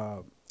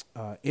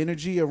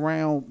energy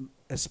around,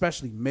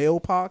 especially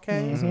male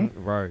podcasts.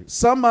 Right.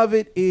 Some of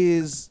it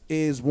is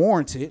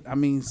warranted. I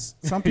mean,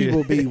 some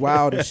people be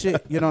wild as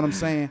shit. You know what I'm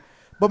saying?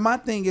 But my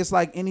thing is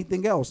like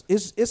anything else.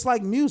 It's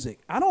like music.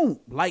 I don't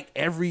like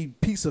every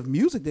piece of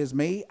music that's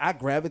made. I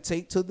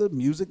gravitate to the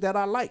music that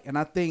I like. And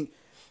I think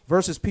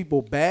versus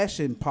people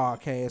bashing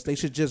podcasts, they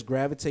should just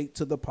gravitate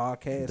to the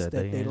podcast that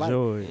they like.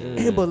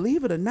 And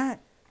believe it or not,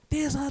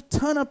 there's a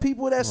ton of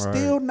people that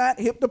still not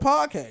hip to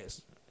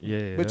podcasts.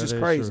 Yeah. Which is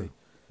crazy.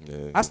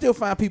 Yeah. I still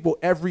find people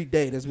every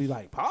day that's be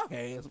like,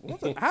 podcast?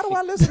 How do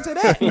I listen to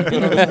that? You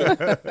know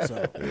what I mean?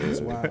 So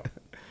it's wild.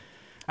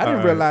 I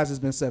didn't realize it's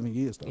been 7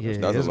 years though. Yeah,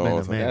 That's a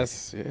long time.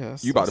 That's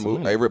You about to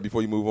move? Hey, Rip,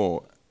 before you move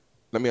on,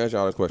 let me ask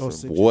y'all this question.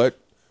 6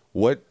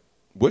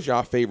 What's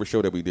y'all favorite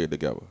show that we did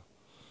together?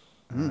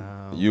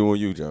 You and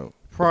you, Joe.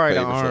 Probably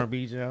the Favorite show?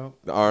 R&B joke.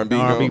 The R&B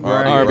R&B joke?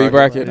 bracket. R&B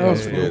bracket. That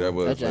was Yeah, that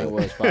was. That joint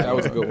was fire. That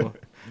was a good one.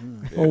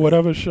 Or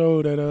whatever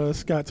show that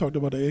Scott talked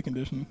about the air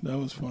conditioning. That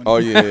was funny. Oh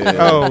yeah.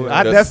 Oh,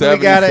 I The definitely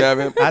got it.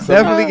 77. I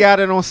definitely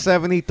got it on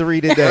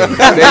 73 today.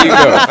 There you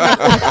go.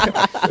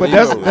 But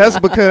that's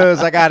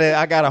because I got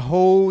a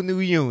whole new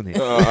unit.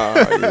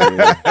 Yeah.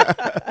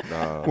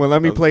 Well,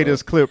 let me That's play tough.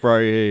 this clip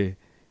right here,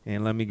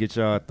 and let me get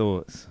y'all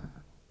thoughts.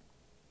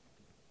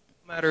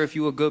 Matter if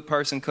you a good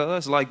person,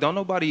 cuz like don't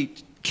nobody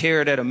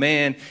care that a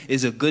man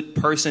is a good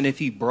person if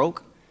he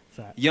broke.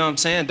 You know what I'm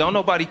saying? Don't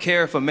nobody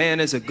care if a man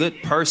is a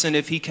good person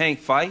if he can't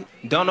fight.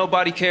 Don't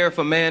nobody care if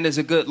a man is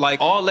a good,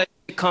 like all that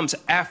comes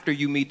after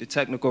you meet the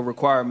technical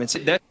requirements.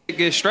 That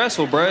gets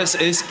stressful, bro.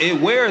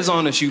 It wears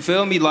on us, you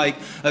feel me? Like,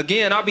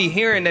 again, I be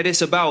hearing that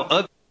it's about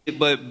other shit,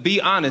 but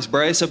be honest,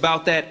 bro. It's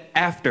about that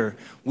after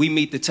we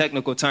meet the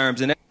technical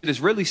terms. And that is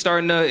really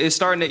starting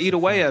to eat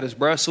away at us,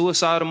 bro.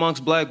 Suicide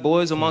amongst black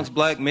boys, amongst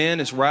black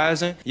men is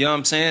rising. You know what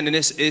I'm saying? And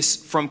it's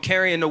from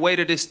carrying the weight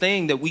of this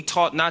thing that we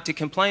taught not to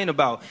complain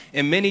about.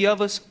 And many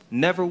of us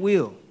never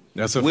will.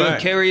 That's a we'll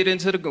fact. carry it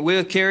to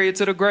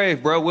the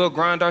grave, bro. We'll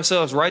grind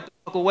ourselves right the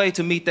fuck away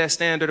to meet that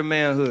standard of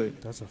manhood.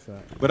 That's a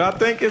fact. But I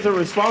think it's a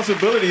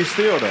responsibility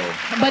still, though.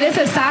 But it's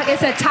a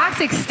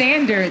toxic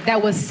standard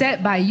that was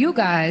set by you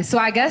guys. So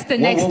I guess the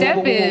next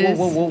step is.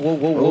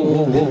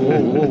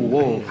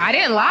 I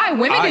didn't lie.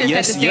 Women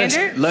didn't set the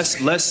standard.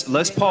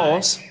 Let's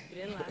pause.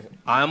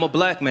 I am a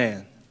black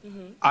man.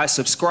 I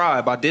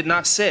subscribe. I did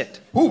not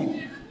set.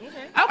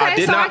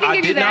 Okay, I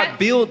did not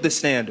build the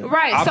standard.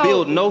 Right, I so-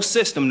 build no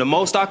system. The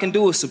most I can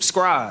do is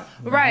subscribe.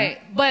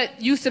 Right,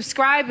 but you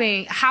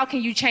subscribing, how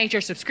can you change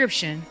your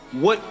subscription?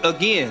 What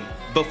again?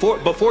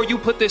 Before you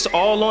put this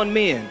all on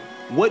men,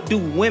 what do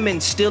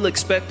women still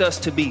expect us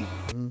to be?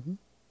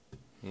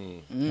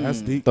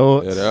 That's deep.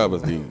 Thoughts? Yeah, that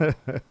was deep.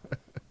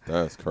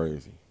 That's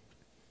crazy.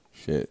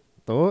 Shit.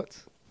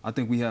 Thoughts? I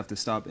think we have to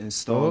stop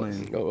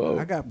installing.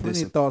 I got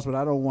plenty of thoughts, but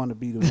I don't want to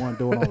be the one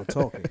doing all the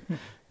talking.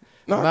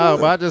 No,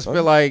 but I just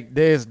feel like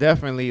there's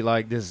definitely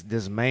like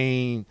this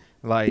main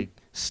like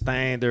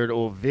standard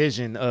or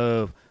vision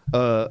of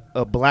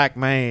a black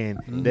man,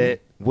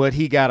 that what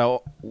he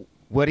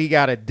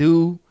gotta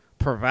do,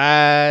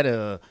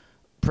 provide,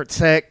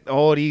 protect,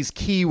 all these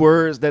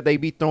keywords that they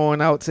be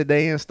throwing out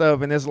today and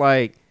stuff. And it's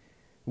like,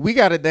 we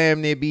gotta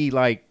damn near be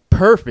like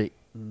perfect.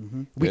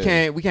 We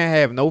can't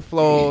have no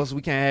flaws.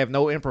 We can't have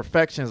no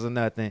imperfections or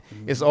nothing.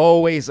 It's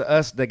always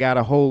us that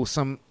gotta hold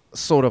some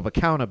sort of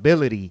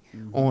accountability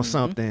on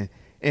something.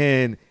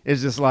 And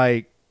it's just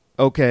like,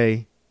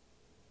 okay,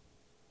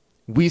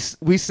 we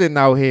sitting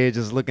out here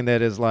just looking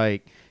at it as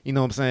like, you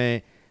know what I'm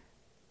saying,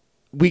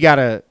 we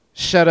gotta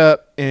shut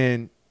up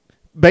and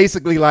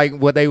basically like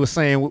what they were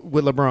saying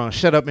with LeBron,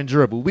 shut up and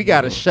dribble. We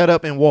gotta shut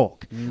up and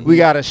walk. We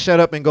gotta shut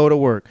up and go to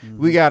work.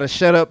 We gotta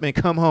shut up and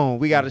come home.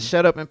 We gotta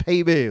shut up and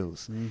pay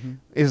bills.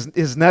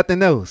 Is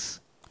nothing else.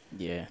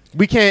 Yeah.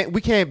 We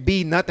can't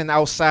be nothing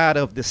outside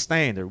of the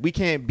standard. We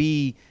can't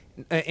be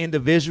an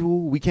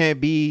individual. We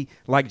can't be,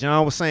 like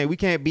John was saying, we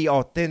can't be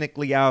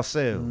authentically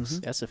ourselves.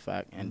 That's a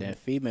fact. And then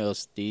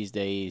females these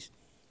days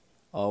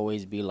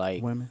always be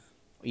like, Women?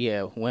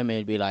 Yeah,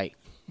 women be like,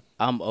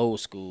 I'm old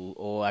school,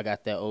 or I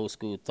got that old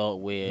school thought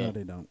where No,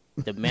 they don't.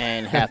 the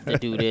man have to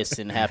do this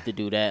and have to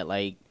do that.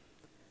 Like,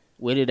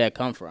 where did that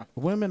come from?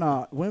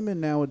 Women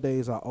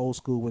nowadays are old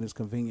school when it's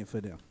convenient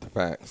for them.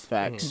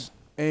 Facts.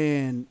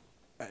 And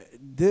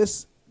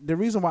the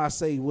reason why I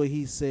say what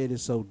he said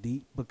is so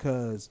deep,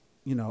 because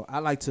you know, I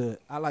like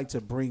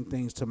to bring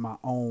things to my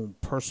own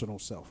personal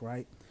self,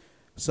 right?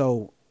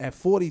 So at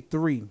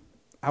 43,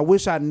 I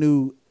wish I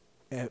knew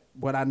at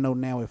what I know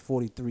now at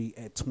 43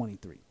 at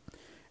 23.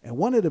 And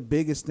one of the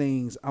biggest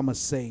things I'm going to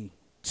say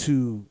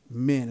to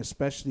men,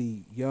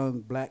 especially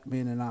young black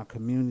men in our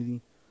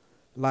community,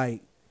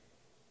 like,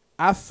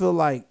 I feel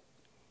like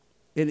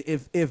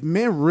if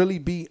men really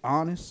be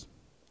honest,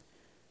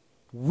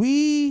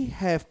 we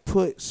have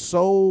put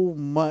so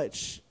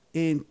much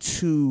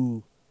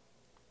into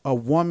a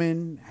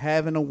woman,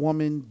 having a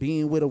woman,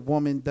 being with a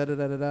woman,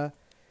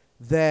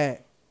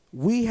 that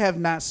we have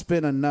not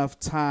spent enough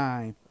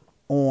time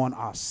on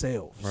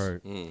ourselves. Right.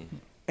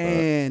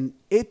 And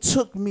it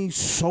took me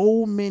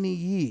so many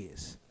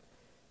years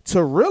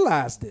to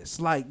realize this.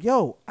 Like,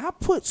 yo, I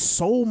put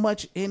so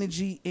much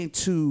energy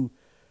into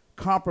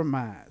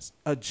compromise,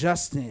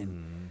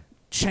 adjusting,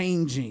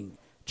 changing,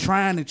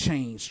 trying to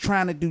change,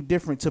 trying to do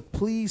different to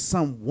please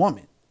some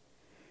woman.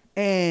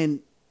 And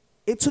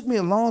it took me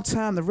a long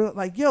time to realize,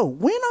 like, yo,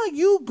 when are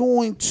you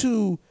going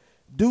to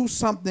do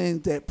something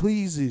that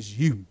pleases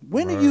you?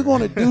 When are you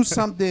going to do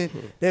something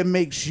that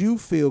makes you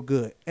feel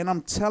good? And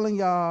I'm telling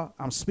y'all,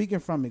 I'm speaking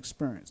from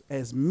experience.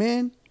 As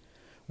men,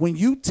 when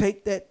you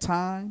take that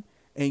time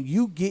and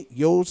you get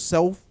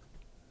yourself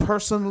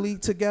personally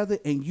together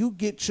and you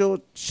get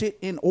your shit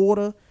in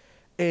order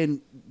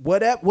and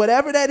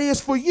whatever that is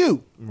for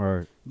you,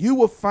 you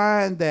will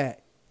find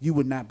that you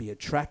would not be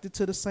attracted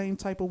to the same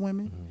type of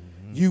women.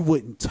 You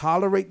wouldn't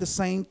tolerate the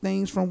same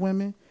things from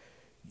women.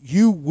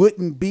 You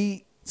wouldn't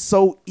be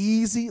so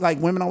easy. Like,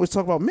 women always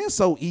talk about men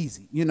so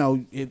easy. You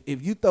know,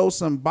 if you throw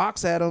some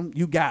box at them,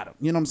 you got them.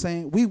 You know what I'm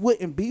saying? We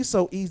wouldn't be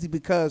so easy,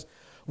 because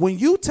when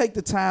you take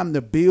the time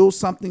to build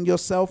something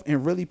yourself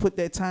and really put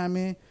that time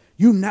in,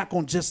 you're not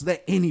going to just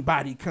let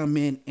anybody come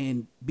in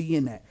and be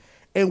in that.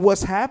 And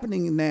what's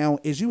happening now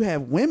is you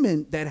have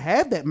women that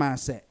have that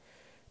mindset.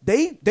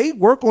 They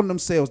work on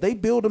themselves. They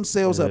build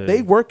themselves up.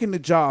 They work in the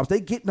jobs. They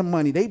get the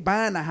money. They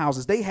buying the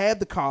houses. They have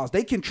the cars.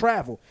 They can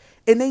travel.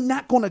 And they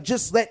not going to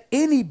just let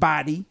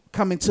anybody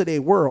come into their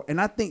world.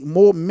 And I think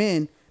more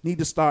men need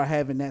to start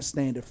having that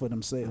standard for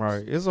themselves.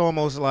 Right. It's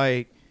almost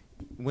like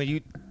when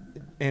you,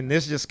 and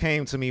this just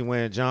came to me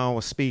when John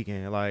was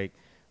speaking, like,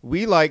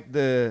 we like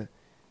the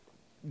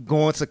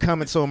going to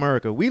Coming to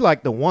America. We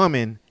like the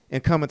woman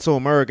in Coming to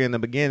America in the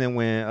beginning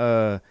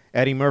when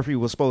Eddie Murphy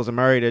was supposed to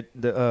marry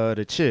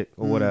the chick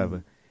or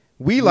whatever.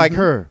 We like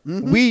her.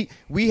 We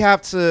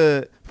have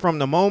to, from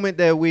the moment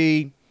that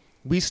we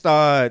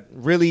start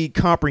really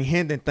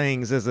comprehending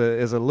things as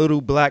a little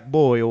black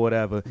boy or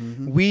whatever,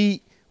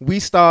 we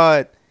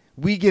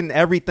getting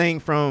everything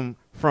from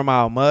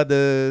our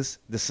mothers,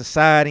 the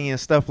society and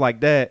stuff like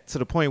that, to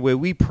the point where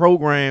we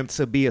programmed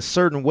to be a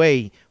certain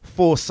way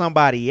for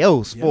somebody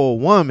else, for a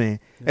woman,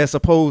 as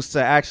opposed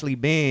to actually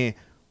being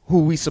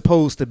who we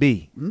supposed to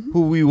be,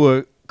 who we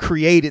were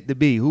created to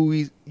be, who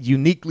we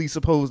uniquely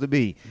supposed to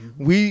be.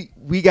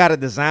 We got to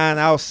design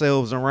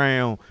ourselves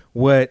around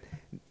what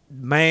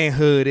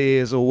manhood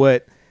is, or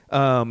what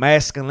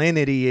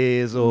masculinity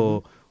is,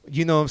 or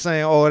you know what I'm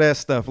saying, all that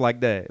stuff like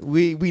that.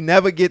 We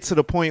never get to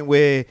the point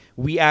where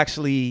we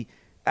actually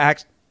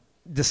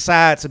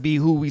decide to be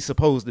who we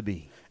supposed to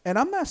be. And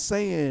I'm not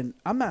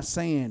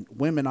saying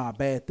women are a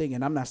bad thing,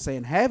 and I'm not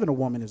saying having a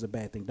woman is a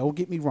bad thing. Don't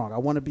get me wrong. I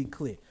want to be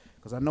clear,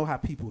 because I know how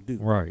people do.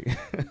 Right.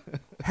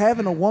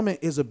 Having a woman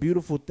is a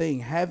beautiful thing.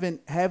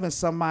 Having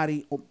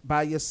somebody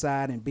by your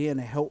side and being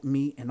a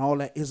helpmeet and all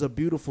that is a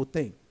beautiful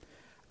thing.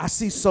 I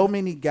see so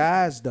many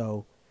guys,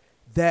 though,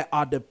 that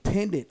are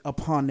dependent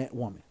upon that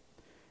woman.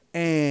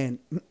 And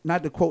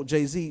not to quote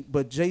Jay-Z,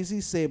 but Jay-Z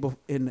said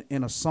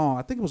in a song,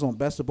 I think it was on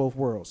Best of Both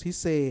Worlds, he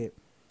said,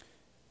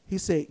 He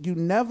said, you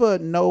never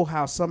know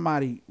how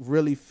somebody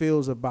really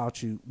feels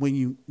about you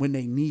when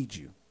they need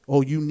you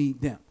or you need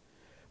them.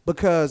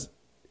 Because,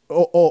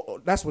 or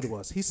that's what it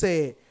was. He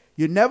said,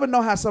 you never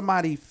know how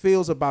somebody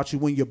feels about you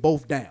when you're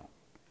both down.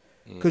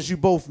 Because you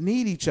both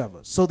need each other.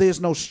 So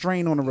there's no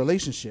strain on the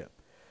relationship.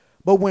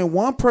 But when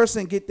one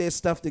person get their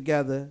stuff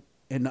together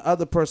and the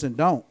other person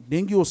don't,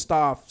 then you'll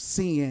start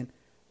seeing,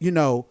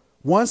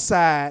 one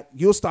side,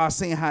 you'll start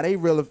seeing how they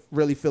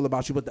really feel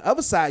about you. But the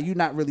other side, you're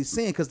not really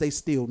seeing because they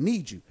still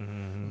need you.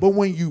 Mm-hmm. But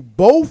when you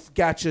both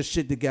got your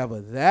shit together,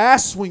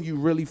 that's when you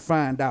really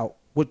find out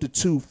what the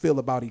two feel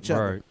about each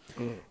other.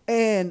 Right.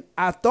 And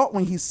I thought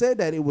when he said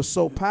that, it was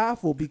so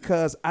powerful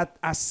because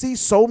I see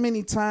so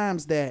many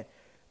times that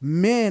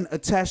men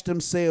attach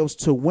themselves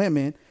to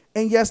women.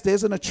 And yes,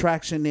 there's an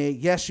attraction there.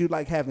 Yes, you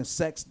like having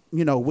sex,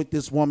 with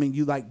this woman.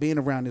 You like being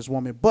around this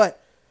woman.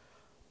 But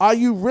are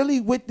you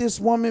really with this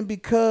woman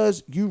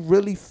because you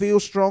really feel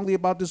strongly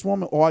about this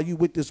woman? Or are you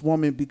with this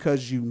woman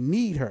because you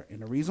need her?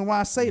 And the reason why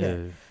I say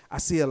that, I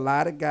see a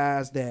lot of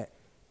guys that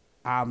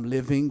I'm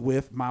living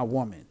with my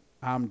woman.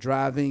 I'm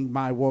driving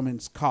my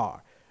woman's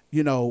car.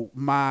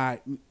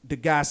 The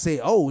guy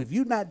say, oh, if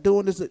you're not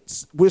doing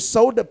this, we're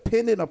so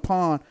dependent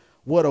upon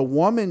what a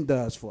woman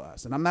does for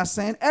us. And I'm not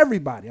saying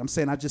everybody. I'm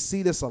saying I just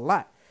see this a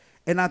lot.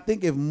 And I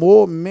think if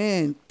more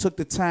men took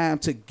the time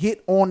to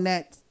get on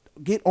that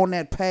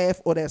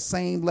path or that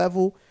same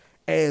level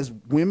as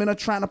women are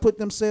trying to put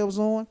themselves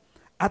on,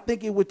 I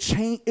think it would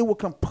change. It would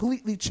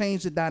completely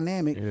change the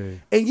dynamic. Yeah.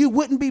 And you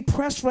wouldn't be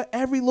pressed for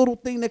every little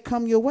thing that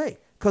come your way.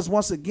 Because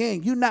once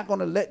again, you're not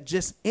going to let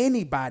just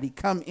anybody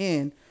come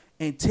in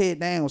and tear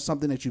down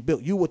something that you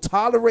built. You will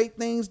tolerate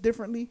things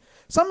differently.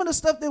 Some of the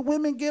stuff that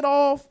women get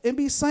off and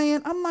be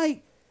saying, I'm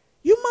like,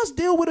 you must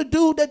deal with a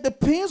dude that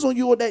depends on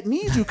you or that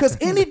needs you. Because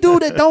any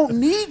dude that don't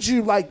need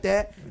you like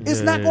that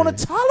is not going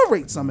to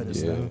tolerate some of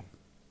this stuff.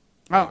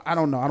 I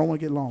don't know. I don't want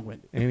to get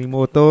long-winded. Any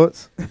more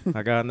thoughts?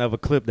 I got another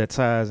clip that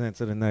ties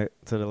into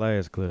the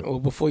last clip. Well,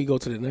 before you go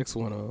to the next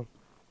one,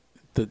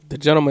 the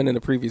gentleman in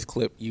the previous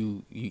clip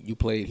you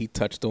played, he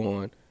touched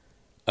on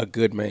a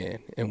good man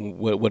and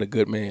what a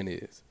good man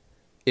is.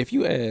 If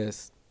you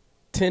ask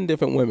 10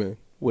 different women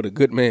what a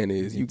good man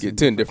is, you get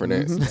 10 different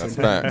answers. That's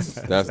facts.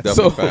 That's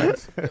definitely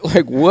facts.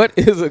 Like, what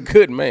is a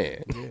good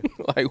man? Yeah.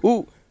 Like,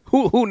 who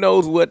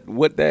knows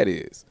what that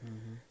is?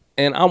 Mm-hmm.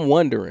 And I'm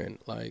wondering,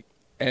 like,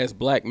 as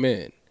black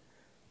men,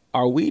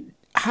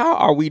 how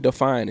are we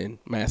defining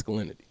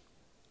masculinity?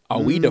 Are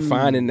we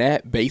defining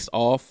that based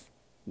off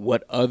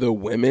what other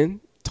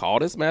women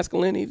taught us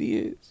masculinity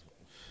is?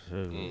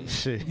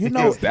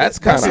 That's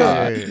kind of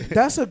odd.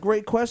 That's a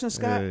great question,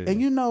 Scott. Yeah.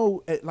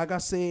 And like I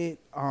said,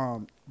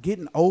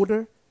 getting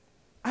older,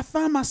 I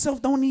find myself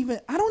I don't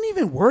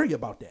even worry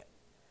about that.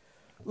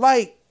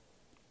 Like,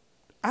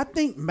 I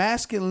think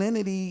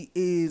masculinity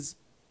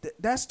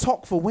that's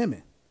talk for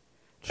women.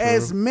 True.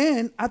 As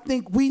men, I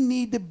think you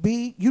need to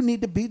be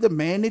the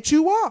man that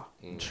you are.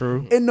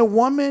 True. And the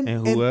woman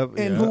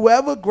and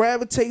whoever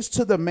gravitates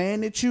to the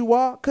man that you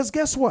are, because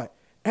guess what?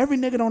 Every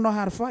nigga don't know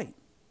how to fight.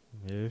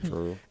 Yeah,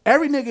 true.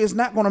 Every nigga is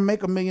not going to make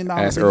 $1 million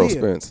Ask a Earl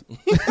year. Spence.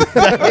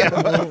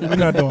 We're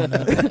not doing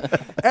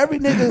that. Every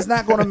nigga is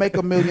not going to make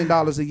 $1 million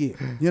a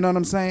year. You know what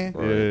I'm saying?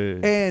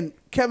 Right. And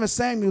Kevin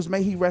Samuels,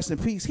 may he rest in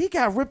peace, he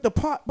got ripped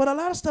apart, but a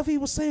lot of stuff he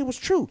was saying was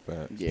true.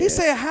 Yeah. He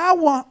said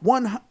how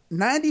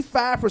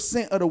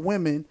 95% of the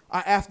women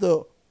are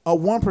after a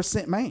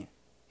 1% man.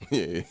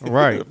 Yeah.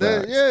 Right.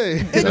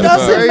 It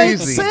doesn't make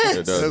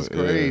sense. That's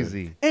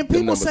crazy. Yeah. And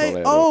people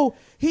say, oh,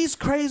 he's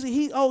crazy.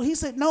 He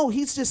said, no,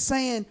 he's just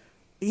saying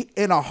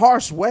in a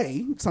harsh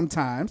way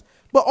sometimes.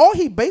 But all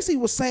he basically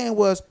was saying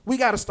was, we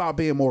got to start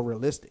being more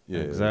realistic.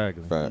 Yeah,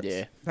 exactly. Facts.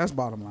 Yeah. That's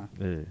bottom line.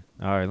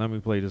 Yeah. All right, let me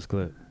play this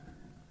clip.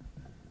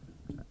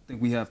 I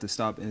think we have to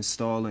stop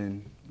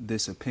installing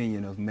this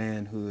opinion of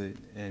manhood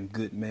and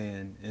good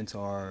man into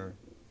our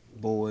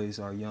boys,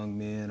 our young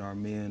men, our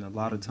men. A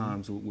lot of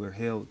times what we're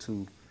held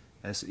to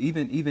as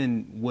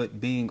even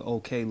what being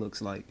okay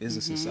looks like is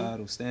a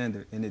societal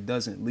standard, and it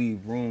doesn't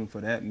leave room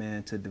for that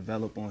man to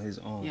develop on his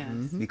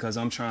own. Because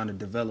I'm trying to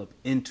develop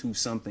into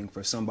something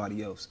for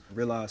somebody else.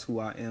 Realize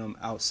who I am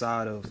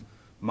outside of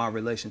my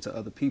relation to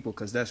other people,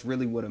 because that's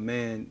really what a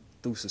man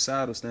through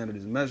societal standard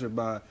is measured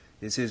by,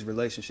 is his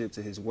relationship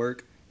to his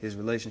work, his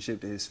relationship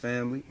to his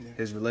family,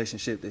 his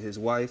relationship to his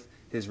wife,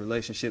 his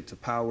relationship to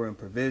power and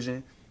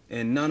provision.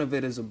 And none of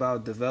it is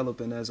about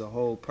developing as a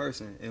whole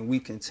person. And we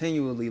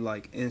continually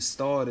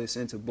install this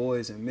into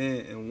boys and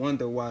men and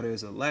wonder why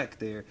there's a lack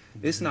there.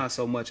 It's not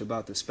so much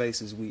about the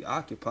spaces we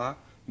occupy.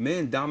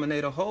 Men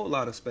dominate a whole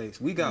lot of space.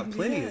 We got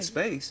plenty of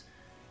space.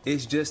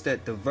 It's just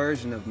that the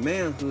version of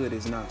manhood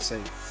is not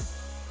safe.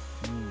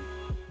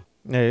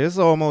 Yeah, it's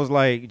almost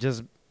like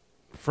just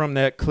from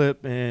that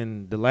clip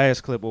and the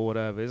last clip or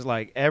whatever, it's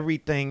like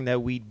everything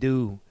that we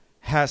do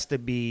has to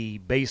be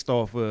based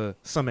off of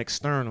some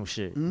external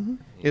shit.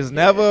 It's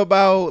never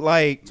about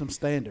some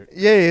standard.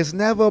 Yeah, it's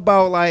never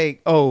about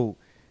oh,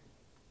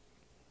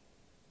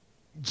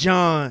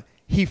 John,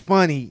 he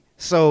funny.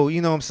 So,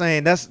 you know what I'm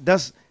saying?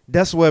 That's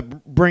that's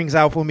what brings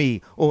out for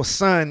me. Or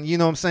son, you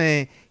know what I'm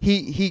saying?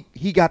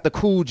 He got the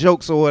cool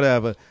jokes or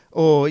whatever.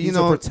 Or he's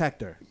a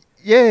protector.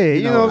 Yeah,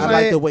 you know what I'm I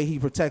saying? like the way he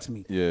protects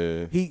me.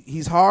 Yeah.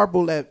 He's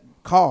horrible at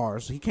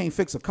cars. He can't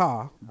fix a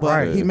car, but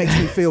Right. he makes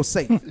me feel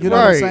safe. You know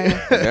what I'm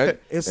saying?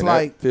 It's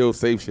like that feel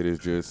safe shit is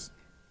just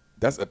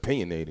that's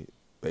opinionated.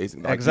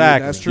 Basically. Like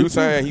Exactly. That's true. You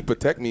saying he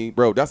protect me,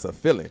 bro? That's a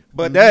feeling.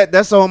 But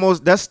that's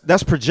almost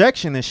that's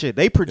projection and shit.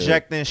 They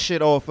projecting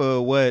shit off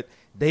of what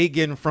they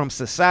getting from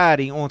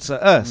society onto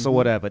us or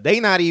whatever. They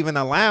not even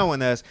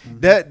allowing us.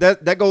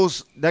 That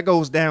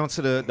goes down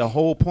to the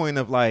whole point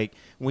of like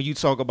when you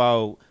talk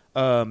about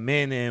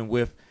men and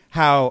with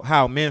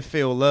how men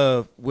feel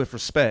love with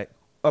respect.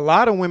 A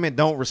lot of women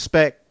don't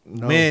respect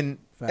men.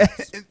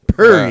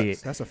 Period.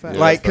 That's a fact.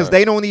 Like, because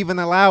they don't even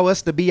allow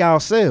us to be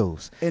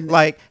ourselves. And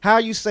like, how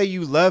you say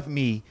you love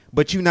me,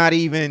 but you're not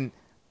even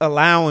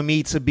allowing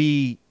me to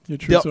be your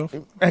true self.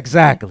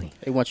 Exactly.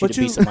 They want you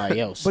to be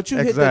somebody else. But you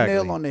hit the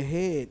nail on the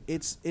head.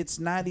 It's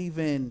not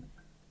even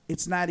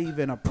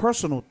a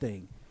personal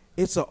thing.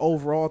 It's an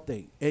overall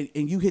thing.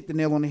 And you hit the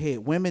nail on the head.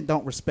 Women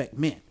don't respect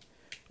men,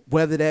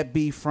 whether that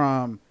be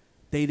from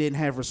they didn't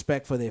have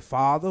respect for their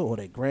father or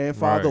their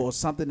grandfather or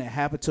something that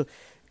happened to.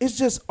 It's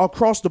just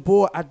across the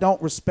board, I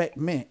don't respect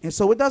men. And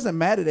so it doesn't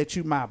matter that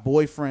you my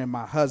boyfriend,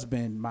 my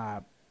husband, my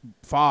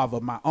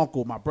father, my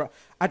uncle, my brother.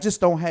 I just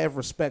don't have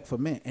respect for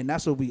men. And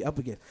that's what we up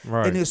against.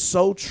 Right. And it's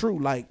so true.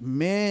 Like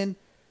men,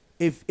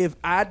 if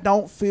I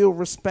don't feel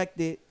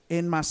respected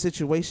in my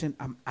situation,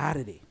 I'm out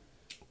of there.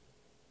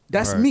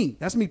 That's me.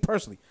 That's me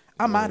personally.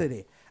 I'm out of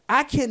there.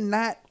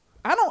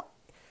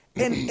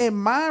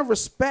 And my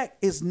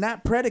respect is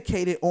not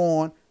predicated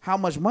on how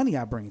much money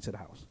I bring to the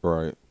house.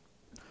 Right.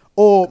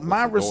 Or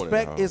my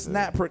respect is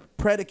not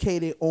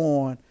predicated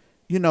on,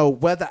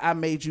 whether I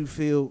made you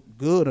feel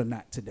good or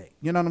not today.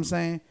 You know what I'm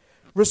saying?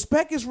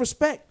 Respect is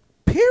respect,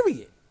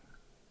 period.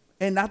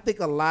 And I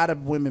think a lot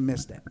of women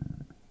miss that.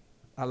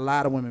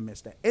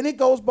 And it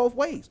goes both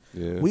ways.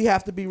 Yeah. We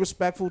have to be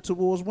respectful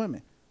towards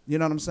women. You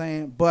know what I'm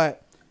saying?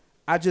 But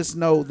I just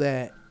know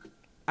that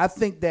I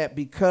think that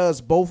because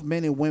both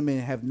men and women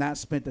have not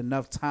spent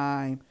enough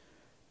time,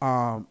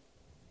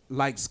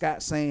 like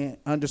Scott saying,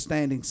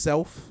 understanding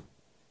self,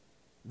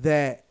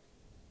 that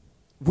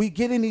we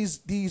get in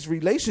these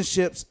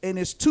relationships and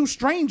it's two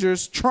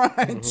strangers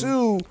trying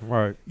to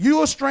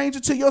you're a stranger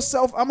to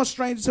yourself, I'm a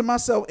stranger to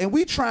myself, and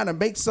we trying to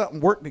make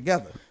something work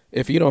together.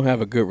 If you don't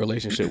have a good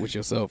relationship with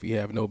yourself, you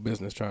have no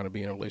business trying to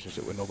be in a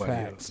relationship with nobody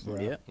else.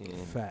 Bro. Yeah.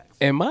 Facts.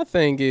 And my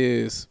thing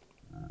is,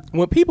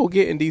 when people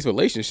get in these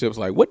relationships,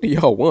 like, what do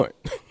y'all want?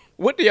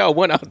 What do y'all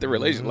want out the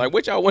relationship? Like,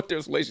 what y'all want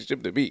this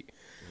relationship to be?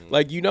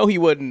 Like, he not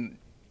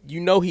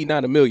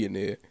a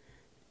millionaire.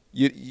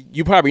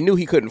 You probably knew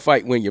he couldn't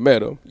fight when you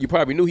met him. You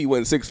probably knew he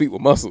wasn't 6 feet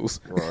with muscles.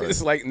 Right.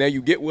 It's like now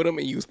you get with him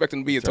and you expect him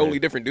to be a totally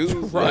different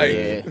dude.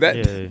 Like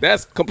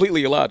that's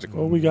completely illogical.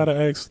 Well, we gotta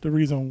ask the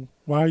reason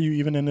why are you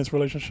even in this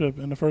relationship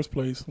in the first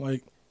place.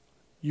 Like,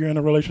 you're in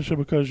a relationship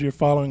because you're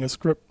following a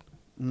script.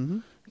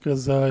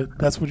 Because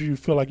that's what you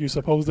feel like you're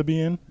supposed to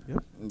be in.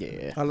 Yep.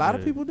 Yeah, a lot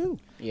of people do.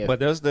 Yeah, but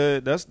that's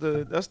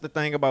the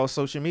thing about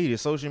social media.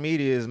 Social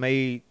media has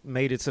made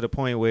it to the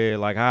point where,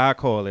 like, how I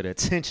call it,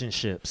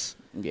 attentionships.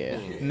 Yeah.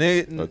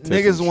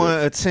 Niggas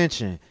want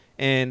attention,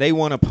 and they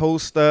want to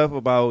post stuff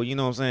about, going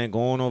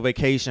on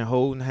vacation,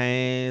 holding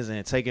hands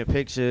and taking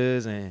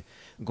pictures and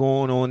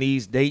going on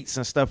these dates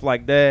and stuff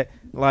like that.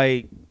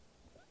 Like,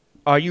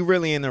 are you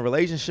really in a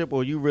relationship,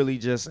 or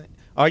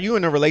are you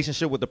in a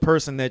relationship with the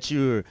person that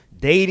you're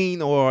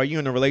dating, or are you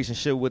in a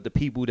relationship with the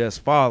people that's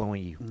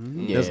following you,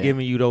 that's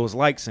giving you those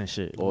likes and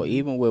shit? Or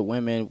even with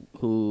women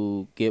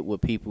who get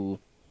with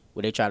people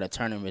where they try to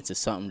turn them into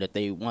something that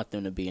they want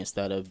them to be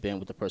instead of being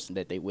with the person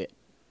that they with.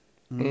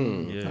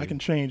 Yeah. I can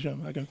change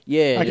him. I can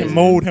can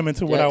mold him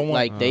into what I want.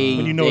 Like they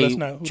that's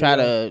not who try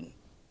they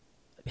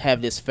to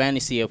have this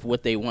fantasy of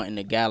what they want in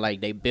a guy,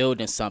 like they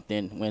building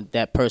something when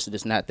that person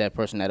is not that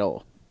person at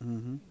all.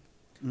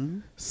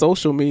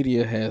 Social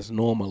media has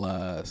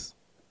normalized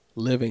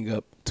living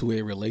up to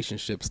a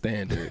relationship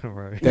standard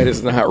that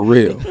is not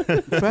real,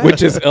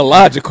 which is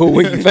illogical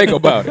when you think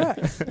about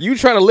it. You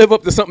trying to live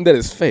up to something that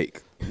is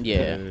fake.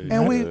 Yeah,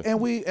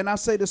 and I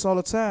say this all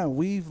the time.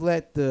 We've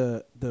let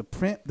the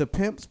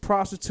pimps,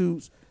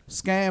 prostitutes,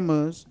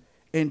 scammers,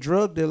 and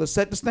drug dealers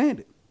set the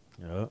standard.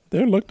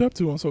 They're looked up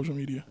to on social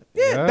media.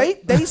 Yeah,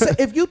 they say,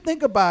 if you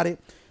think about it,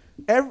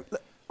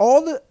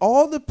 all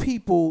the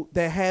people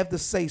that have the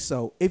say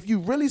so, if you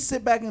really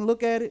sit back and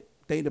look at it,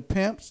 they the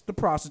pimps, the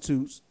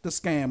prostitutes, the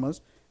scammers,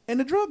 and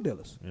the drug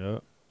dealers. Yeah.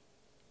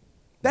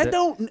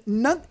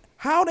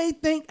 How they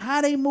think,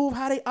 how they move,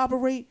 how they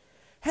operate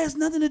has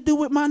nothing to do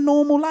with my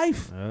normal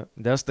life.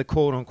 That's the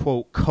quote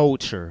unquote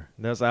culture.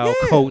 That's our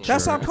culture.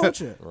 That's our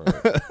culture.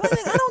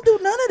 I don't do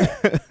none of that.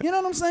 You know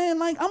what I'm saying?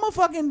 Like, I'm a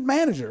fucking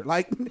manager.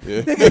 Like,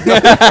 Yeah.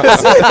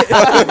 that's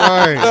it.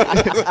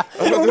 Right.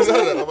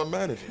 I'm a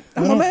manager.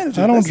 I'm a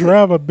manager. I don't That's it.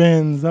 drive a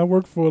Benz. I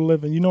work for a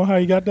living. You know how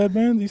he got that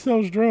Benz? He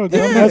sells drugs.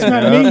 That's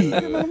not me. You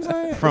know what I'm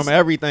saying? From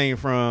everything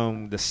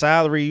from the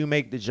salary you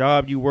make, the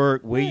job you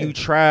work, where you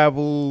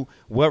travel,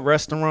 what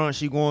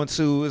restaurants you going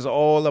to, is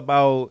all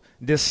about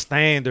this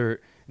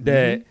standard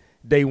that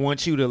they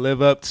want you to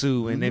live up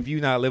to. And if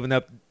you're not living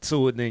up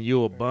to it, then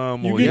you're a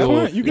bum You or get you're,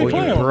 clowned. You get or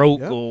you're clowned. broke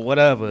Yep. or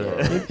whatever.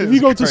 If you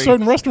go to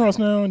certain restaurants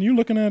now and you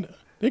looking at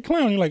they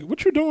clown, you're like,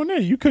 what you doing there?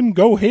 You couldn't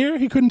go here.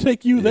 He couldn't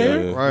take you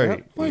there. Yeah.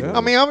 Right. Like,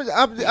 I mean,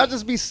 I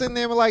just be sitting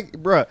there like,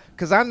 bruh,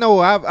 because I know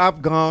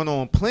I've gone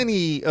on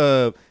plenty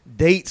of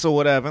dates or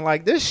whatever, and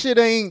like, this shit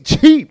ain't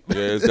cheap. Yeah,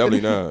 it's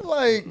definitely not.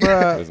 Like,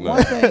 It's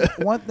not.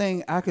 One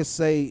thing I could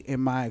say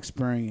in my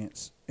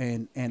experience,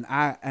 and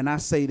I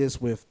say this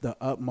with the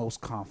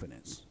utmost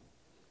confidence.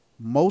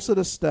 Most of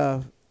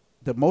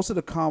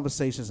the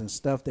conversations and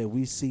stuff that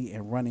we see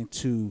and run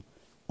into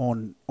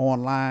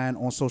online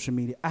on social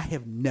media, I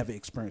have never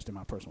experienced in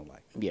my personal life.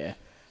 Yeah.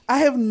 I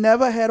have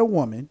never had a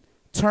woman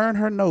turn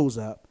her nose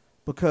up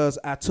because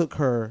I took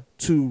her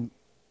to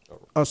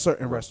a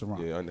certain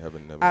restaurant. Yeah, never.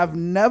 I've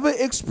never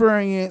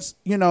experienced,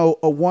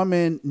 a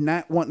woman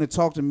not wanting to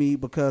talk to me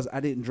because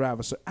I didn't drive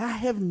a certain. I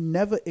have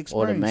never experienced.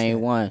 Or the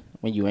main one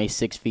when you ain't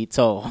 6 feet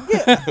tall.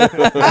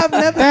 I've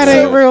never. That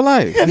ain't real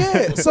life.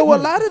 Yeah. So a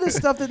lot of the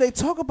stuff that they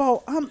talk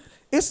about,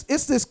 it's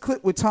this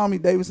clip with Tommy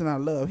Davidson I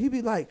love. He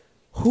be like,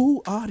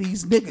 who are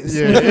these niggas?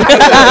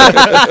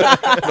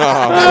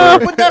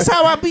 But that's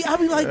how I be. I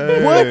be like,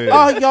 what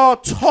are y'all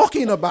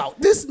talking about?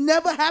 This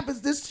never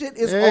happens. This shit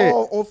is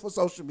all over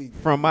social media.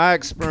 from my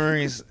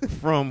experience,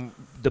 from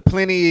the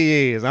plenty of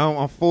years,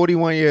 I'm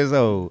 41 years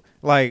old.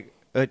 Like,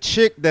 a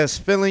chick that's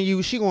feeling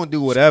you, she gonna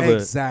do whatever,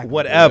 Exactly.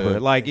 Yeah.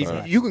 Like,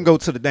 if you can go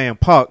to the damn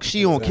park,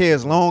 she don't care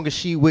as long as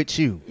she with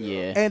you.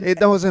 Yeah. And It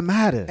doesn't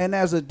matter. And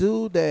as a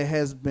dude that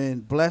has been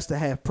blessed to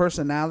have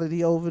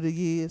personality over the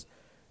years,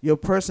 your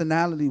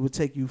personality will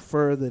take you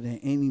further than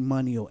any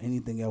money or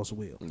anything else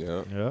will.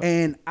 Yeah.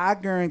 And I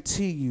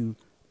guarantee you,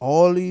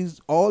 all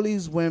these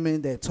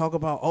women that talk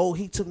about, oh,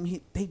 he took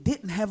me, they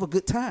didn't have a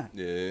good time.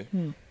 Yeah.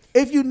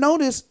 If you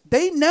notice,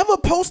 they never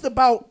post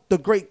about the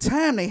great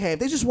time they had.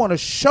 They just want to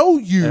show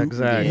you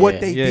what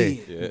they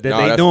did. Yeah. That No,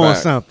 they that's doing fact.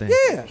 something.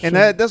 Yeah. And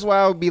that's why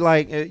I would be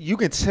like, you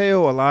can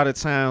tell a lot of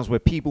times where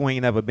people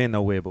ain't never been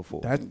nowhere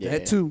before.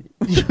 That too.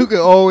 You can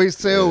always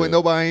tell when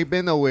nobody ain't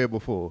been nowhere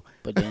before.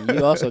 But then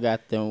you also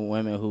got them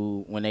women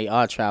who, when they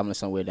are traveling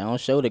somewhere, they don't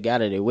show the guy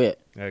that they with.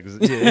 Because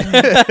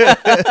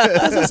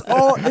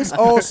it's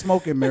all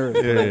smoke and mirrors.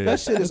 Yeah. That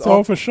shit is It's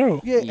all for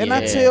show. Yeah, and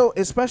I Yeah. tell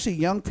especially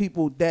young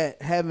people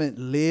that haven't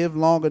lived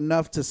long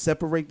enough to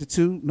separate the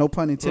two. No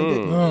pun intended.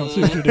 Oh,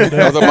 see what you did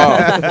there. That was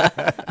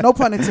a bomb. No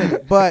pun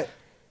intended. But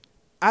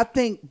I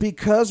think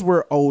because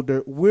we're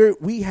older,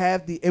 we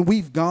have and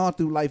we've gone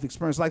through life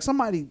experience. Like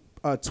somebody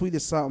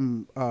tweeted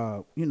something,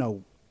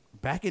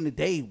 back in the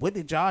day, what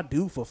did y'all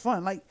do for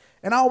fun? Like,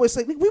 and I always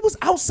say, nigga, we was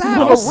outside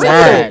for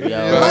Outside, real.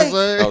 yo. Like,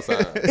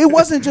 Outside. it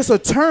wasn't just a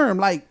term.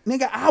 Like,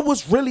 nigga, I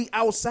was really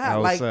outside.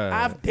 Like, Outside.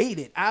 I've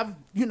dated,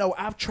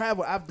 I've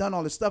traveled, I've done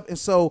all this stuff, and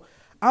so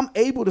I'm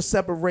able to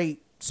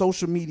separate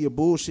social media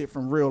bullshit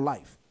from real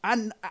life.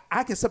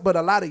 I can say, but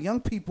a lot of young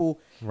people,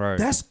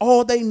 that's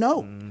all they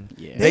know.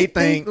 Yeah. They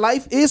think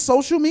life is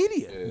social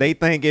media. They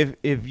think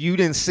if you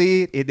didn't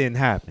see it, it didn't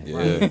happen.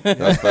 Yeah,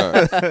 that's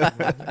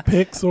fact.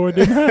 Pics or it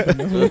didn't happen.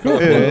 That's what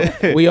it's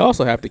called. We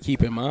also have to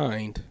keep in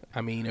mind,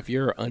 I mean, if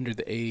you're under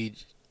the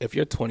age, if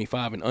you're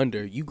 25 and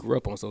under, you grew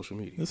up on social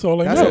media. That's all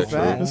they That's know. a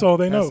fact. That's all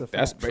they That's know. a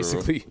That's fact.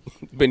 basically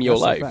been your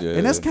That's a life. fact. Yeah.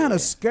 And that's kind of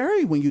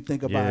scary when you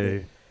think about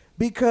it,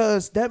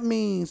 because that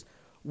means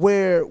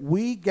where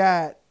we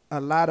got a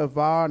lot of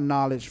our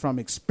knowledge from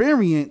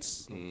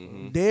experience,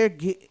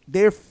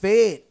 they're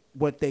fed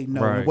what they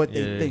know and what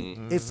they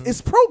think.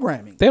 It's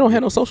programming. They don't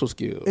have no social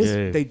skills.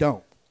 They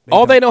don't.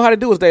 All they know how to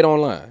do is date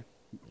online.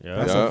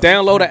 Yeah.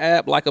 Download an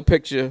app, like a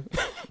picture.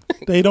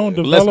 They don't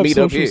Let's develop meet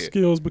up social here.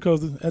 skills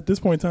because at this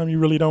point in time, you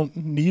really don't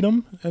need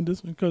them.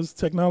 Because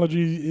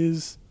technology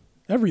is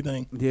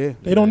everything. Yeah.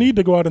 They don't need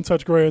to go out and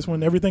touch grass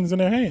when everything's in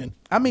their hand.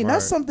 I mean,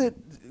 that's something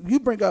you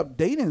bring up,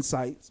 dating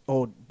sites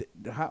or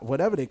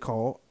whatever they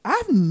call.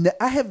 I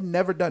have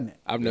never done that.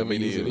 I've never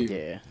used it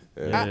either.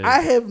 Yeah. I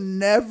have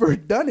never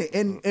done it,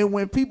 and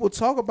when people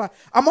talk about,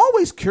 I'm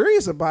always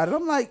curious about it.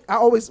 I'm like,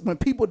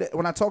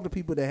 when I talk to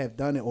people that have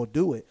done it or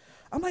do it,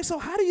 I'm like, so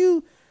how do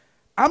you?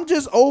 I'm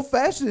just old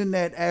fashioned in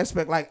that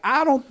aspect. Like,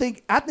 I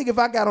think if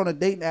I got on a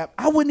dating app,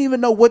 I wouldn't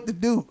even know what to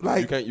do.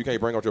 Like, you can't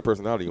bring out your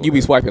personality. You be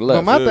swiping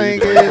left. But my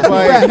thing is,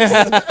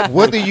 like,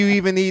 what do you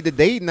even need the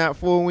dating app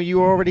for when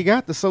you already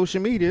got the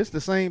social media? It's the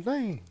same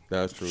thing.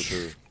 That's true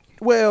too.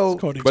 well,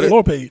 It's called the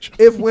explore page.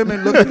 if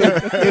women look at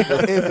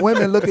if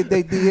women look at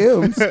their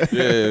DMs,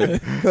 Yeah.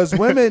 because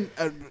women,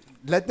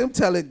 let them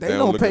tell it. They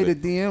don't pay the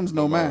DMs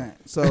no mind.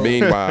 So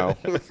meanwhile,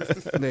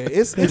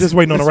 it's just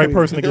waiting on the right weird.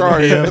 person to get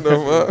the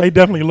DM. They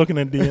definitely looking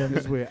at DMs.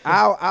 It's weird.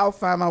 I'll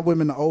find my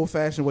women the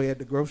old-fashioned way at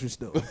the grocery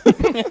store.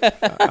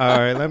 All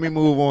right, let me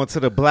move on to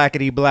the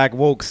Blackety Black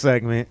Woke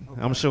segment.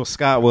 Okay. I'm sure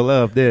Scott will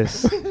love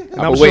this.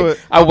 I'm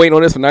waiting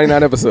on this for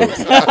 99 episodes.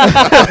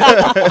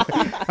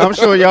 I'm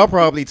sure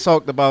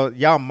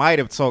y'all might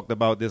have talked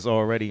about this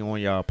already on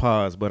y'all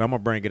pods, but I'm gonna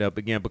bring it up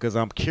again because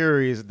I'm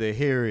curious to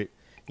hear it,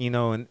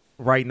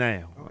 right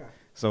now. Okay.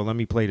 So let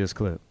me play this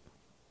clip.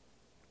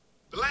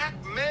 Black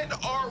men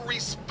are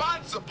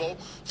responsible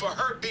for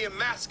her being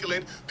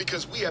masculine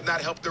because we have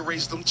not helped her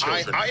raise them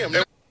children. I am.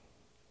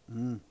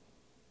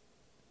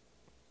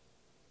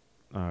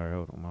 All right,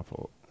 hold on, my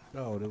fault.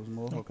 Oh, there was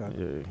more? Okay.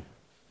 Yeah.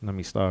 Let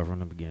me start from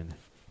the beginning.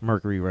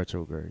 Mercury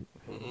retrograde.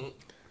 Mm-hmm.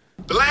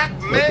 Black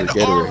men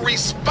are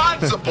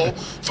responsible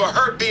for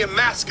her being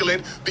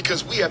masculine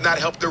because we have not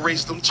helped her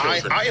raise them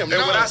children. I am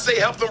and when I say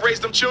help them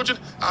raise them children,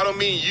 I don't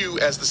mean you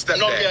as the stepdad.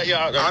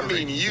 No, I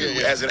mean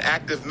you as an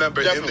active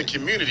member in the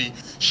community.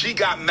 She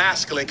got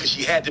masculine because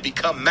she had to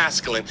become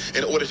masculine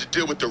in order to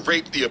deal with the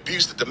rape, the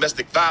abuse, the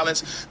domestic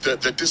violence,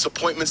 the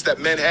disappointments that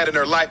men had in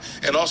her life,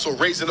 and also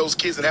raising those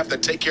kids and having to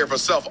take care of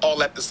herself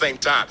all at the same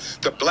time.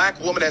 The black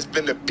woman has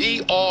been the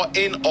be-all,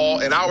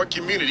 end-all in our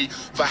community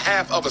for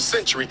half of a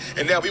century,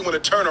 and now we want to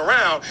turn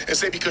around and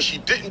say because she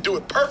didn't do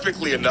it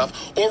perfectly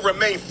enough or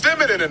remain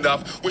feminine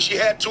enough when she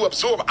had to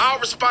absorb our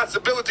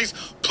responsibilities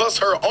plus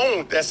her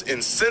own, that's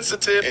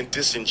insensitive and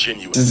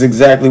disingenuous. This is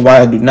exactly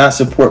why I do not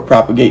support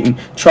propagating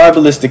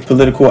tribalistic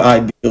political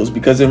ideals,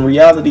 because in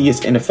reality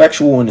it's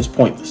ineffectual and it's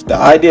pointless. The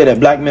idea that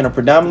black men are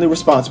predominantly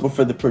responsible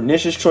for the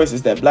pernicious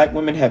choices that black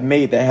women have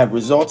made that have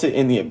resulted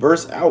in the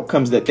adverse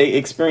outcomes that they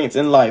experience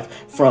in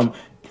life, from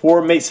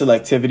poor mate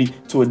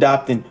selectivity to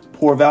adopting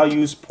poor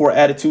values, poor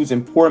attitudes,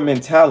 and poor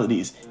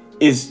mentalities,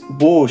 is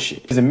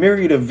bullshit. There's a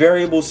myriad of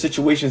variable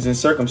situations and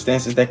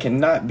circumstances that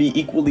cannot be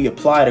equally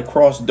applied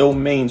across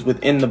domains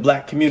within the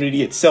black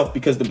community itself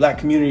because the black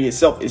community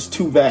itself is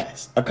too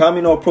vast. A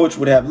communal approach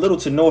would have little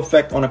to no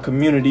effect on a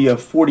community of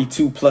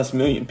 42 plus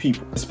million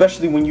people,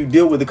 especially when you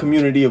deal with a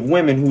community of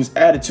women whose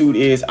attitude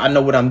is, I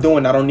know what I'm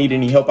doing, I don't need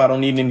any help, I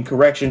don't need any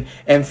correction,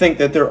 and think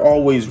that they're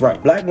always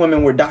right. Black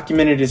women were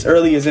documented as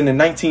early as in the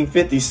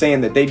 1950s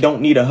saying that they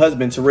don't need a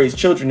husband to raise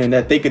children and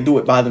that they could do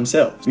it by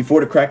themselves. Before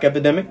the crack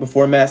epidemic,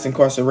 before mass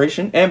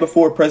incarceration, and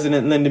before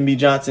President Lyndon B.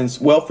 Johnson's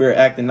Welfare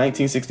Act in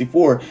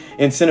 1964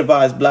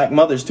 incentivized black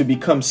mothers to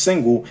become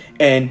single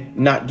and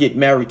not get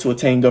married to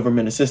attain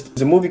government assistance.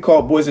 There's a movie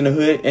called Boys in the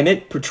Hood, and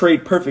it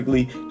portrayed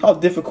perfectly how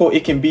difficult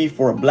it can be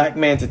for a black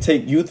man to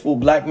take youthful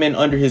black men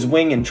under his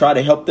wing and try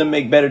to help them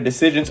make better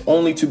decisions,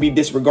 only to be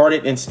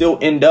disregarded and still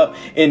end up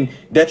in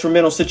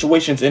detrimental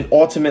situations and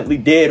ultimately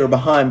dead or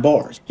behind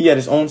bars. He had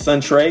his own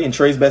son Trey, and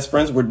Trey's best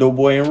friends were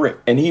Doughboy and Rick,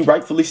 and he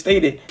rightfully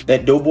stated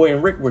that Doughboy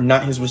and Rick were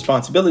not his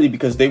responsibility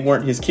because they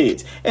weren't his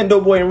kids, and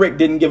Doughboy and Rick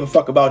didn't give a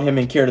fuck about him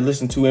and care to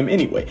listen to him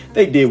anyway.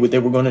 They did what they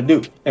were going to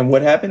do, and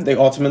what happened? They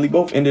ultimately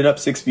both ended up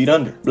 6 feet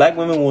under. Black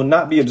women will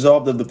not be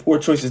absolved of the poor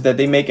choices that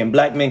they make, and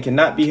black men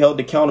cannot be held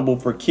accountable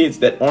for kids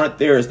that aren't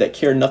theirs, that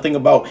care nothing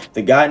about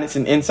the guidance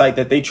and insight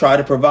that they try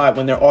to provide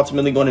when they're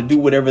ultimately going to do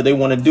whatever they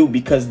want to do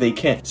because they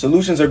can.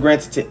 Solutions are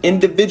granted to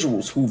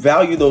individuals who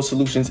value those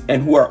solutions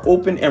and who are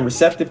open and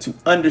receptive to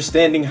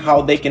understanding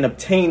how they can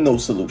obtain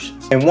those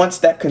solutions. And once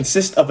that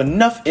consists of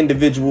enough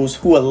individuals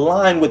who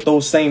align with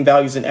those same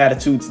values and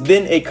attitudes,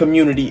 then a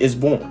community is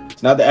born.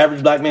 It's not the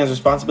average black man's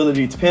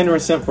responsibility to pander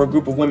and simp for a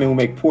group of women who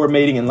make poor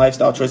mating and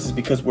lifestyle choices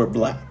because we're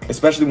black,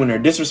 especially when they're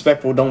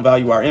disrespectful, don't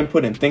value our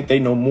input, and think they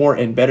know more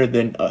and better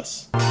than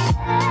us.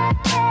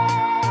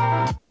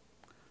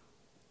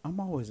 I'm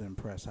always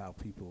impressed how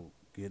people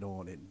get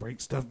on and break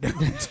stuff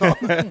down and talk.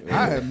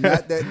 I am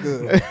not that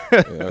good.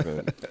 Yeah,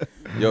 okay.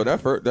 Yo,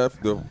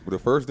 the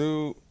first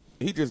dude,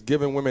 he just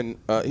giving women,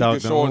 he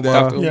just showing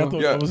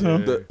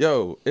that.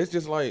 Yo, it's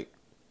just like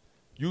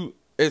you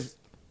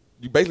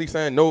basically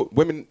saying no,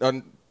 women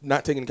are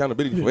not taking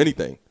accountability for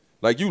anything.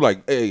 Like you,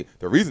 like, hey,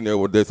 the reason they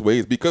were this way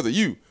is because of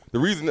you. The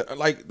reason,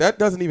 like, that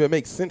doesn't even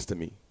make sense to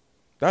me.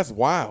 That's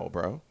wild,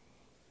 bro.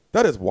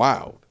 That is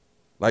wild.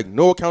 Like,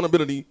 no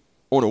accountability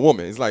on a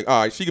woman. It's like,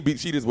 all right, she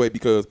this way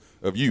because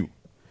of you.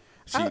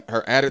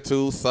 Her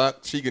attitude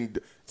sucks. She can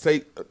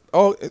say,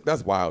 oh,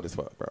 that's wild as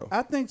fuck, bro.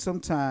 I think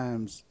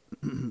sometimes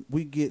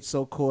we get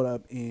so caught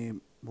up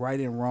in right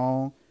and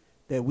wrong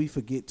that we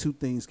forget two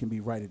things can be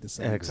right at the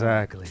same time.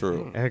 Exactly.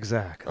 True.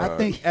 Exactly. I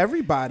think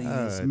everybody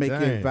is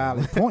making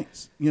valid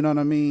points. You know what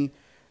I mean?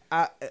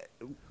 I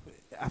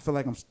feel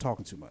like I'm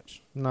talking too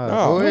much. No,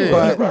 go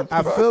ahead. But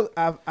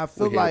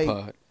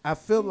I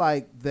feel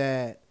like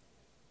that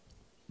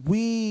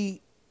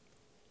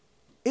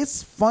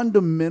it's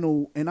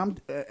fundamental, and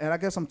I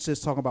guess I'm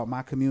just talking about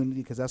my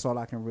community because that's all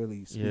I can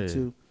really speak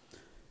to.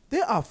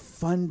 There are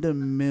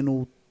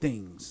fundamental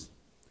things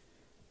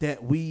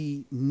that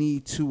we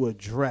need to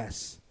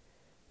address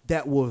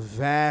that will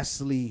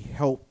vastly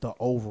help the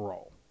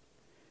overall.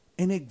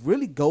 And it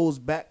really goes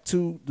back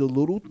to the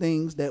little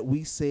things that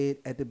we said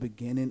at the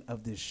beginning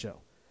of this show.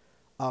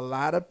 a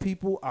lot of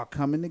people are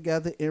coming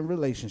together in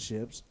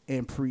relationships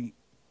and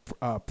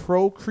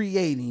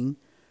procreating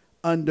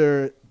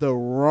under the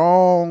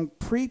wrong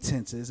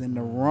pretenses and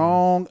the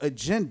wrong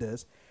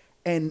agendas,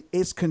 and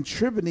it's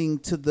contributing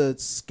to the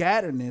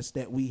scatteredness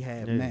that we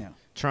have now.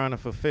 Trying to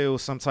fulfill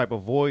some type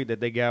of void that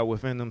they got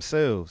within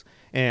themselves.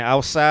 And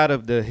outside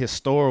of the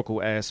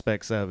historical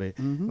aspects of it,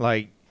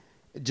 like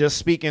just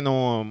speaking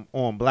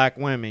on black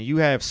women, you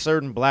have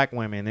certain black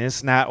women, and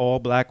it's not all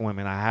black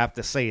women, I have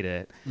to say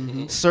that.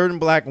 Certain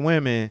black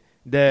women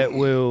that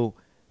will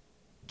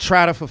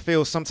try to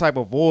fulfill some type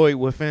of void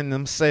within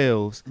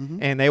themselves,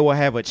 and they will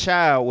have a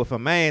child with a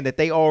man that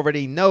they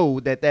already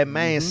know that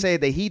man said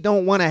that he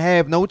don't want to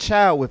have no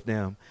child with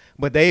them,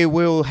 but they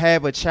will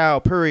have a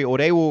child, period, or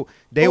they will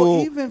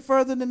even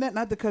further than that,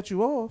 not to cut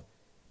you off,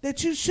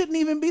 that you shouldn't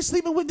even be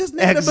sleeping with this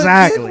nigga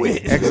to begin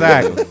with.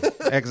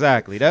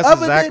 Exactly. That's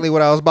exactly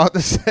what I was about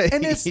to say.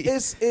 And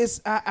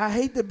it's I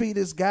hate to be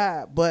this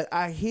guy, but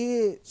I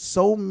hear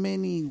so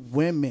many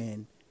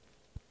women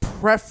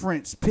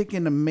preference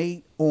picking a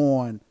mate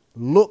on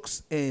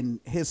looks and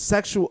his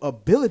sexual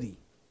ability.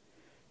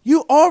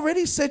 You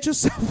already set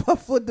yourself up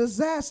for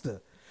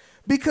disaster,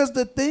 because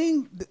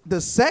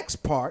the sex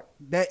part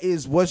that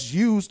is what's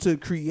used to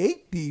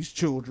create these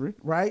children,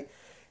 right?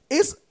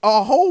 It's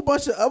a whole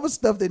bunch of other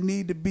stuff that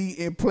need to be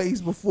in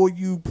place before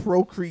you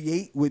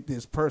procreate with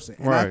this person.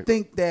 And I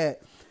think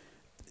that,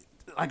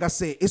 like I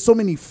said, it's so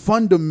many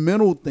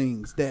fundamental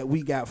things that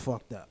we got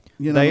fucked up.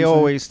 You know, they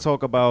always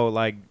talk about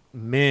like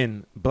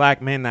black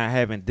men not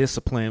having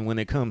discipline when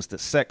it comes to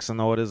sex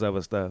and all this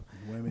other stuff.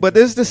 But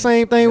it's the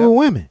same thing with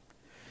women.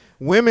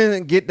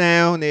 Women get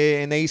down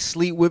there and they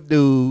sleep with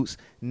dudes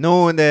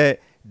knowing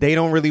that they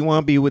don't really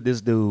want to be with this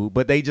dude,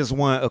 but they just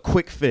want a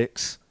quick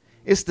fix.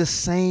 It's the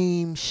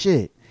same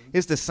shit.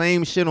 It's the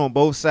same shit on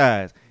both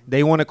sides.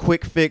 They want a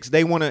quick fix.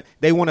 They want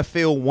to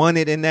feel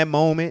wanted in that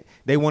moment.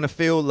 They want to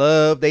feel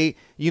love. They,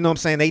 you know what I'm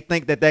saying? They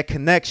think that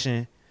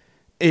connection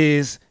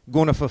is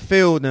going to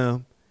fulfill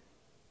them,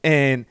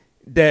 and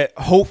that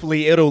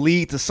hopefully it'll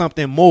lead to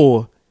something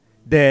more,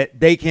 that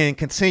they can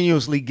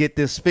continuously get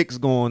this fix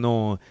going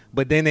on.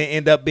 But then it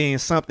end up being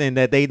something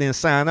that they didn't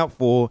sign up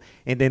for,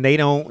 and then they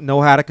don't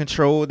know how to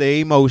control their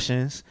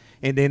emotions,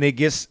 and then it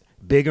gets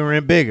bigger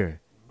and bigger.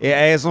 It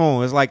adds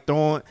on. It's like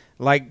throwing,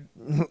 like,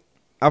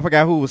 I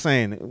forgot who was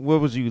saying it. What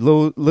was you,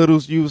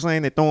 Littles, you were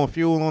saying that throwing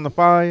fuel on the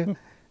fire?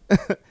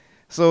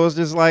 So it's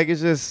just like,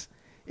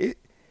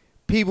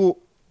 people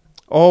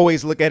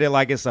always look at it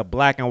like it's a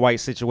black and white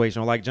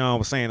situation, or like John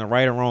was saying, a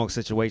right and wrong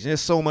situation. There's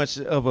so much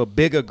of a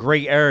bigger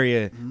gray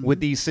area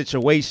with these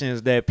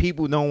situations that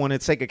people don't want to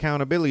take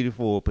accountability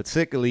for,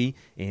 particularly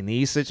in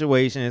these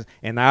situations.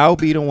 And I'll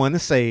be the one to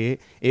say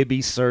it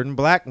be certain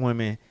black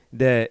women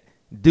that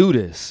do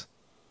this.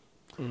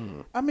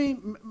 I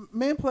mean,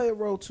 men play a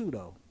role too,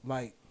 though.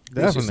 Like,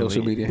 definitely,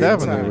 social media,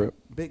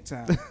 big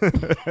time.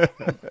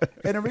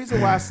 And the reason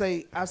why I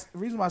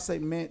say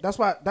men, that's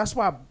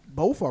why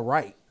both are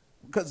right,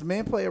 because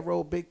men play a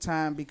role big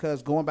time.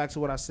 Because going back to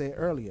what I said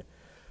earlier,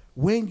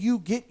 when you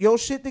get your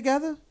shit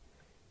together,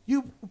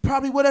 you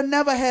probably would have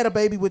never had a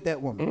baby with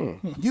that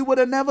woman. You would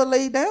have never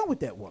laid down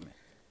with that woman.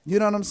 You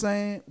know what I'm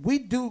saying? We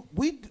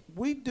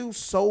do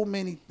so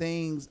many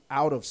things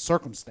out of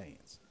circumstance.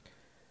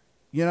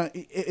 You know,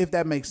 if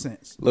that makes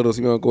sense. Littles,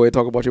 you want to go ahead and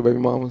talk about your baby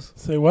mamas?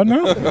 Say what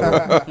now?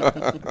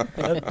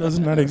 That does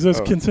not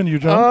exist. Continue,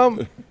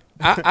 John.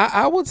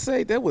 I would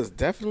say there was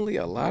definitely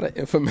a lot of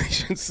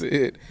information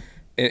said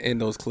in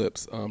those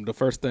clips. The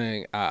first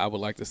thing I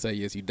would like to say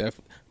is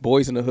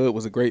Boys in the Hood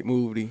was a great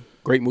movie.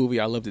 Great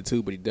movie. I loved it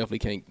too, but you definitely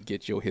can't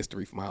get your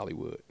history from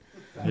Hollywood.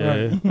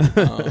 Yeah.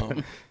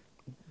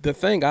 The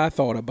thing I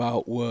thought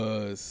about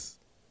was,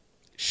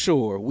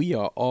 sure, we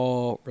are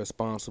all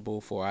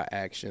responsible for our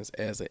actions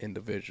as an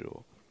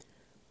individual.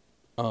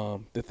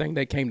 The thing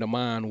that came to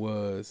mind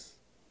was,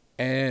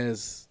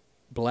 as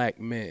black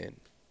men,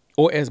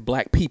 or as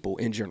black people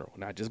in general,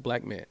 not just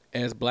black men,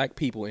 as black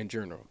people in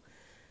general,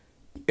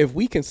 if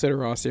we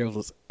consider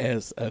ourselves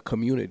as a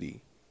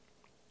community,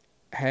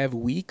 have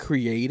we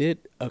created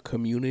a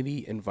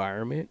community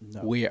environment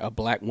where a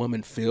black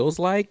woman feels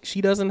like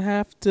she doesn't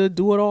have to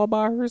do it all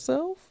by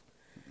herself?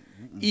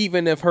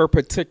 Even if her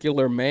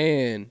particular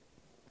man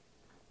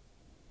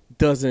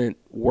doesn't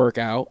work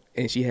out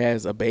and she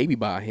has a baby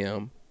by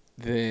him,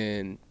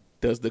 then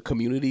does the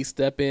community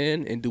step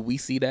in, and do we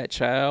see that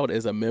child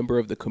as a member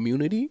of the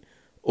community,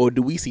 or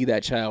do we see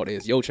that child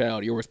as your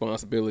child, your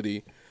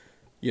responsibility?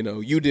 You know,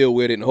 you deal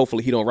with it, and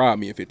hopefully he don't rob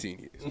me in 15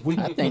 years.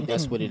 I think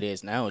that's what it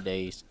is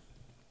nowadays.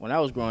 When I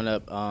was growing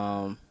up,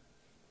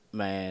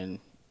 man,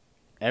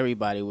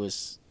 everybody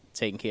was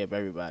taking care of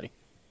everybody.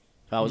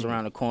 If I was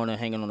around the corner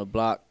hanging on the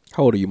block.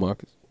 How old are you,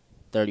 Marcus?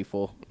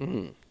 34.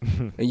 And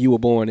you were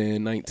born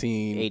in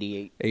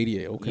 1988.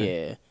 88,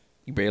 okay. Yeah.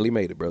 You barely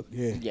made it, brother.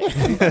 Yeah.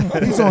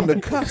 He's on the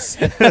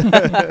cusp.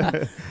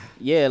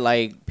 Yeah,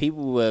 like,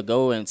 people would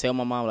go and tell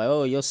my mom, like,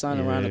 oh, your son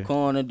around the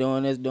corner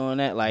doing this, doing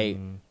that. Like,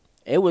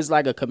 it was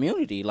like a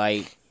community.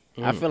 Like,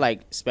 I feel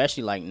like,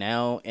 especially like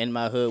now in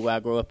my hood where I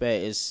grew up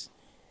at, it's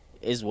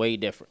way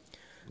different.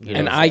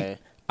 And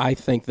I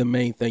think the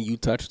main thing you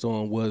touched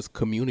on was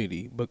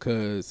community,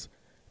 because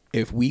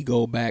if we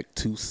go back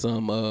to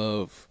some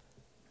of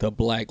the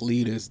black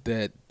leaders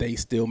that they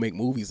still make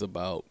movies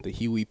about, the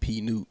Huey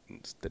P.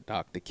 Newtons, the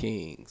Dr.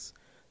 Kings,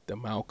 the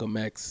Malcolm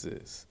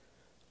X's,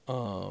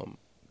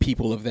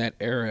 people of that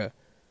era,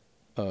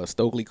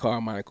 Stokely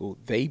Carmichael,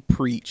 they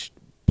preached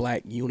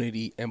black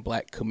unity and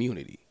black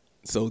community.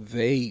 So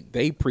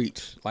they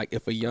preach, like,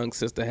 if a young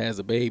sister has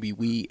a baby,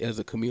 we as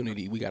a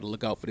community, we got to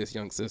look out for this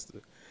young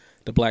sister.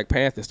 The Black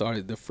Panther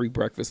started the Free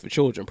Breakfast for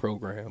Children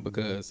program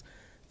because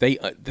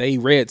they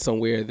read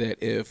somewhere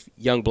that if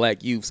young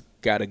black youths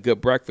got a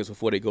good breakfast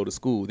before they go to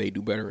school, they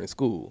do better in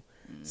school.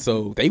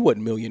 So they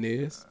wasn't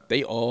millionaires.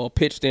 They all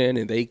pitched in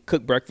and they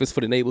cooked breakfast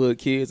for the neighborhood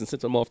kids and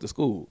sent them off to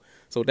school.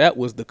 So that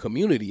was the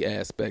community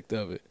aspect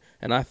of it.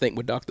 And I think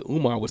what Dr.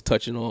 Umar was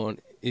touching on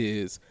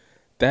is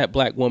that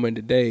black woman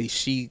today,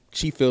 she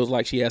feels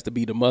like she has to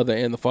be the mother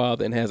and the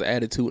father and has an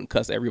attitude and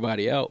cuss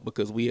everybody out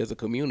because we as a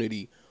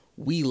community,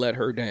 we let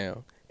her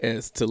down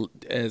as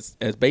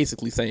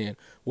basically saying,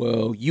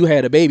 well, you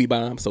had a baby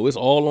by him, so it's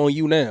all on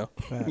you now.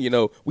 You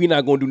know, we're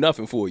not going to do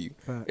nothing for you.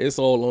 It's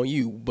all on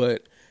you.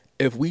 But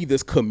if we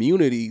this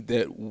community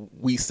that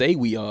we say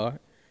we are,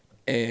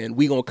 and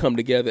we going to come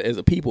together as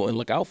a people and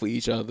look out for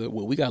each other,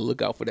 well, we got to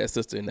look out for that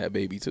sister and that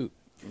baby too.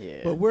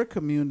 Yeah. But we're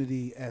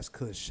community as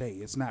cliche.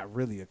 It's not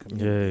really a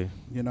community.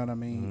 Yeah. You know what I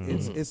mean?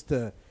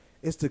 Mm-hmm.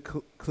 It's the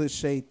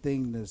cliche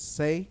thing to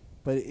say,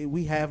 but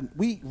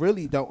we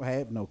really don't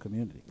have no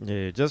community.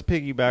 Yeah, just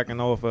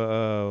piggybacking off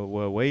of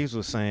what Waves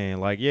was saying,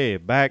 like, yeah,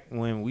 back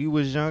when we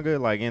was younger,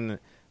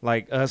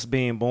 like us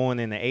being born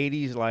in the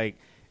 80s, like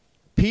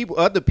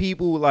other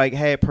people like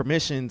had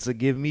permission to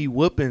give me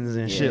whoopings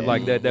and shit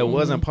like that. That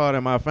wasn't part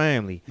of my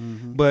family.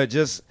 Mm-hmm. But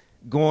just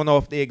going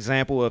off the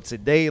example of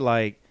today,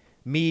 like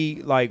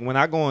me, like when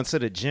I go into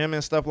the gym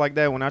and stuff like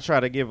that, when I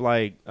try to give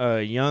like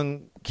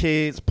young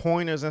kids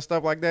pointers and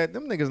stuff like that,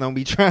 them niggas don't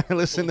be trying to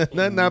listen to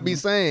nothing I be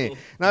saying.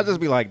 And I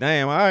just be like,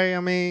 damn, all right, I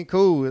mean,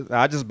 cool.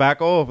 I just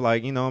back off,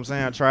 like, you know what I'm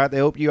saying? I tried to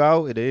help you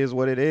out. It is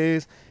what it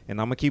is,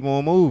 and I'm going to keep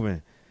on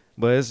moving.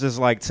 But it's just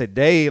like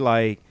today,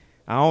 like,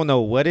 I don't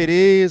know what it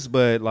is,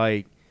 but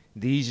like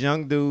these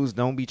young dudes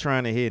don't be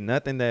trying to hear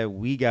nothing that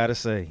we got to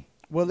say.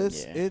 Well,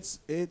 it's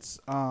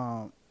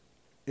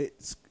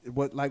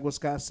what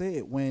Scott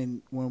said,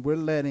 when we're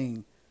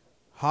letting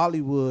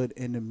Hollywood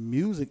and the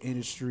music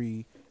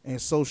industry and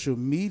social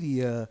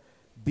media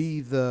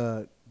be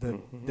the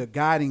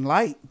guiding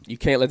light. You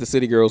can't let the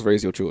city girls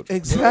raise your children.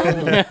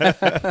 Exactly.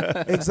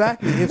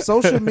 Exactly. If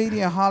social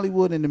media and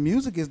Hollywood and the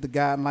music is the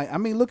guiding light, I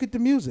mean, look at the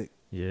music.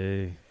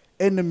 Yeah.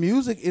 And the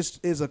music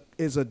is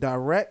a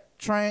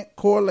direct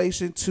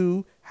correlation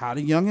to how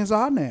the youngins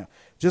are now.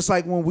 Just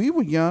like when we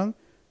were young,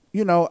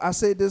 you know, I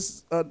said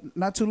this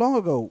not too long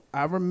ago.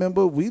 I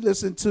remember we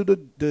listened to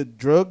the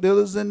drug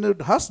dealers and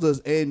the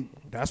hustlers, and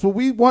that's what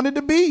we wanted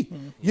to be.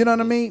 Mm-hmm. You know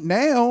what I mean?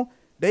 Now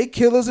they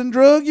killers and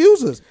drug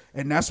users,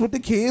 and that's what the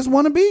kids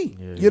want to be.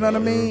 Yeah, you know what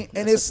I mean?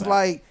 And it's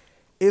like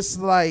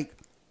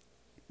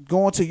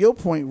going to your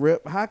point,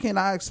 Rip. How can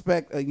I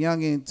expect a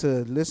youngin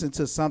to listen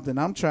to something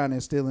I'm trying to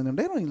instill in them?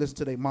 They don't even listen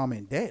to their mom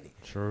and daddy.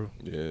 True.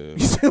 Yeah. You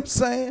see what I'm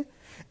saying?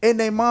 And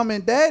they mom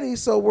and daddy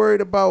so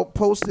worried about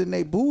posting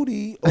their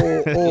booty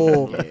or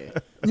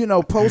you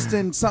know,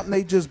 posting something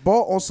they just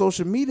bought on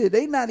social media.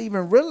 They not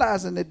even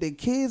realizing that their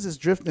kids is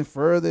drifting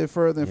further and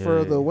further and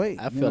further away.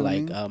 I feel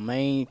like a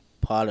main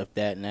part of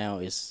that now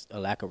is a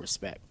lack of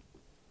respect.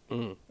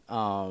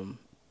 Growing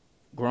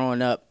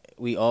up,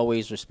 we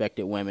always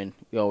respected women.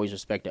 We always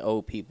respected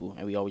old people,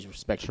 and we always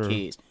respected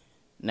kids.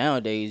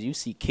 Nowadays, you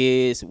see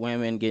kids,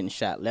 women getting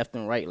shot left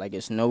and right. Like,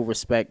 it's no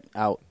respect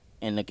out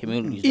in the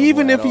communities.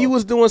 Even if you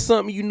was doing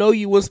something you know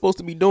you wasn't supposed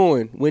to be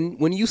doing,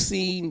 when you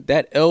seen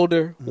that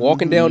elder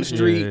walking down the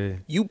street,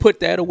 you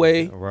put that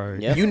away. Right.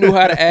 Yeah. You knew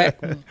how to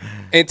act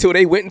until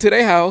they went into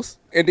their house,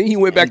 and then he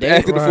went back to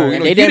acting the fool. You And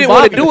know, they didn't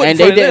want to do it, and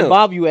they didn't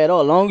bob you at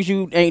all. As long as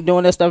you ain't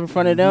doing that stuff in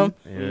front of them,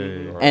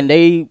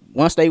 and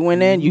once they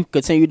went in, you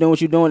continue doing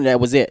what you're doing. That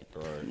was it.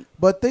 Right.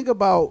 But think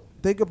about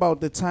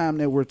the time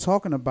that we're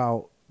talking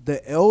about.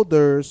 The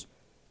elders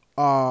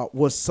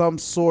was some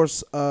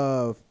source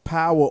of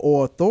power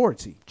or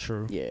authority.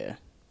 True. Yeah.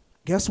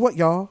 Guess what,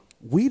 y'all?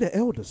 We the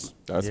elders.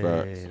 That's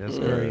facts. That's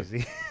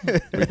crazy.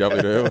 We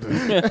definitely the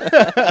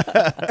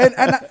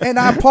elders. and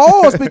I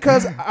pause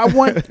because I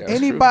want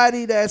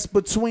anybody that's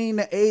between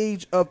the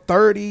age of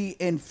 30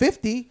 and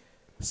 50,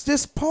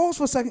 just pause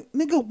for a second.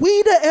 Nigga,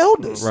 we the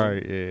elders.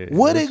 Right, yeah.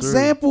 What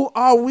example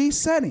are we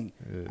setting?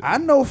 Yeah. I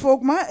know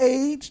folk my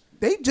age,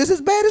 they just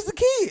as bad as the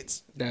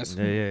kids. That's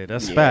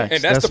facts.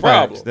 And that's the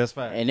problem. That's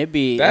facts. And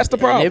that's the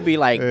problem. And it'd be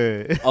like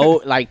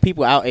like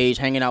people our age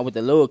hanging out with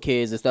the little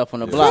kids and stuff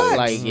on the block.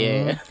 Like,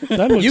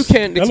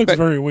 That looks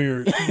very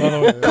weird.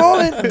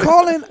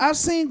 calling. I've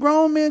seen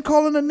grown men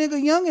calling a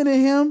nigga younger than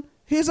him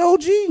his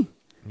OG.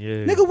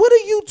 Yeah. Nigga, what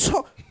are you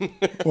talking?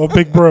 Or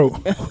big bro.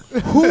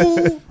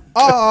 Who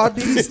are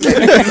these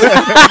niggas?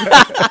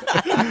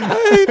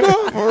 Hey,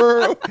 no, for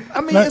world.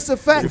 I mean, it's a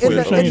fact.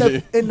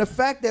 And the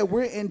fact that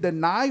we're in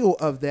denial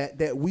of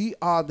that we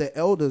are the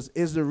elders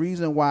is the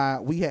reason why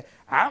we have.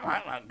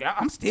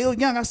 I'm still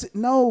young. I said,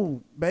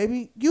 no,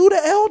 baby, you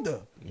the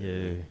elder.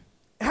 Yeah.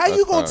 How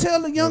you gonna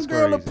tell a young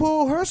girl to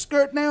pull her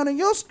skirt down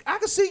and I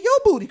can see your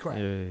booty crack?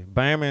 Yeah.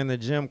 Bama in the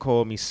gym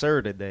called me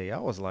sir today. I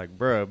was like,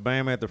 bruh,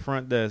 Bama at the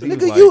front desk.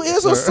 Nigga, like, you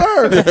is a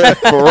sir.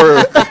 For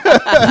real.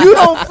 You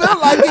don't feel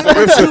like it,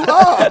 but you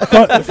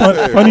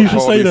are. Funny you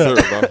should say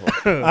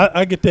that.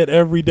 I get that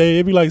every day.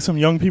 It'd be like some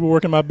young people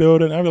working my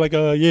building. I'd be like,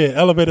 yeah,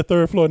 elevator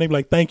third floor. And they'd be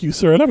like, thank you,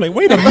 sir. And I'm like,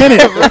 wait a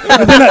minute.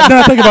 And then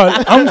I think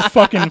about it. I'm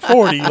fucking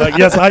 40. Like,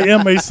 yes, I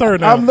am a sir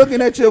now. I'm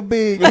looking at your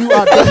big. You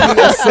are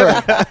definitely a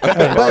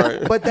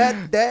sir. But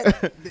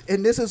that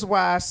and this is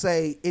why I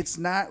say it's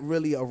not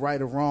really a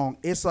right or wrong.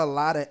 It's a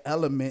lot of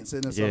elements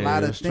and it's a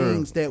lot of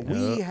things that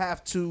we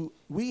have to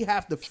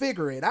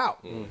figure it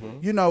out. Mm-hmm.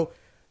 You know,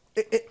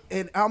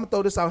 and I'm gonna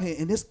throw this out here,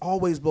 and this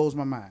always blows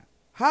my mind.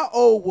 How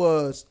old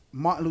was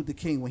Martin Luther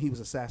King when he was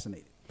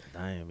assassinated?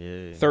 Damn,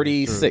 yeah.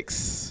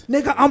 36.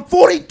 Nigga, I'm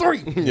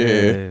 43.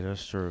 Yeah,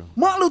 that's true.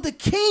 Martin Luther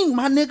King,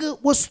 my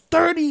nigga, was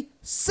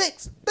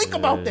 36. Think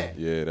about that.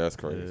 Yeah, that's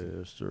crazy. Yeah,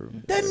 that's true.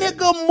 That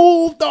nigga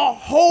moved the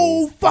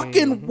whole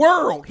fucking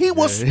world. He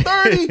was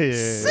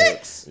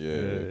 36.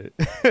 Yeah.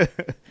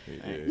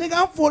 Nigga,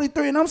 I'm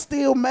 43 and I'm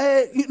still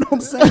mad. You know what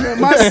I'm saying?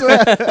 My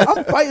son,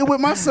 I'm fighting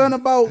with my son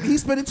about he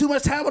spending too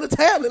much time on the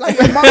tablet.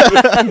 Like,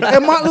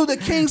 and Martin Luther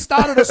King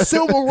started a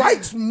civil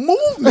rights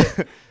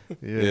movement.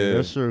 Yeah,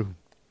 that's true.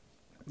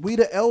 We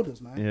the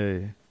elders, man.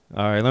 Yeah.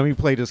 All right, let me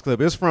play this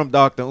clip. It's from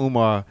Dr.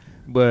 Umar,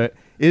 but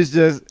it's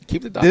just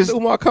keep the Dr.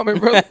 Umar coming,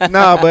 bro.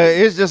 Nah, but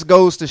it just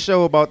goes to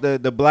show about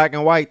the black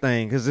and white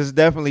thing, because it's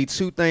definitely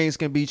two things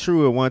can be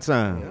true at one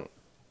time. Yep.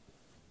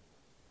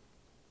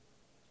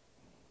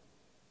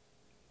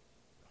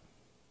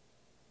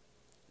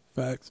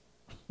 Facts.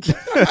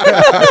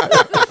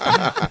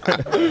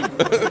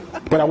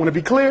 But I want to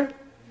be clear.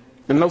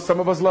 I know some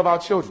of us love our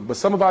children, but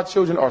some of our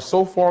children are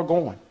so far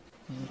gone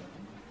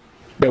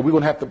that we're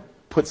going to have to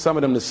put some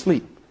of them to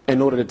sleep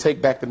in order to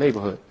take back the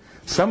neighborhood.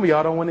 Some of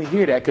y'all don't want to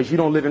hear that because you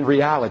don't live in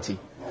reality.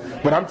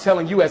 But I'm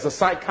telling you, as a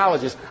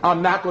psychologist,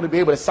 I'm not going to be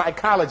able to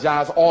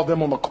psychologize all of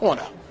them on the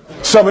corner.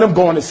 Some of them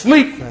going to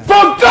sleep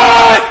from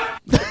God!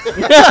 Now,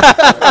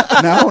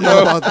 I don't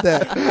know about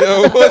that.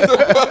 Yo, what the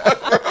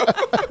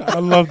fuck, bro? I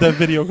love that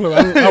video clip.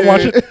 I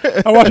watch it.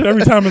 I watch it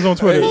every time it's on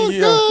Twitter.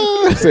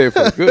 Say it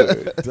for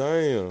good.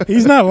 Damn.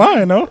 He's not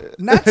lying though.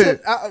 Not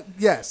to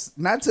yes,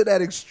 not to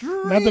that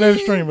extreme. Not to that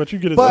extreme, but you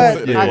get his But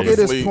point. I get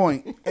his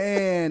point,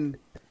 and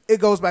it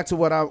goes back to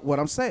what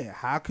I'm saying.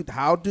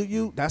 How do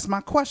you? That's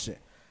my question.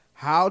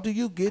 How do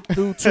you get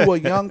through to a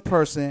young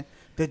person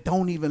that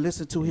don't even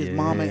listen to his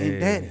mama and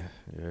daddy?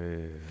 Yeah.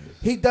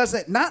 He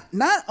doesn't.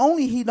 Not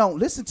only he don't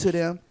listen to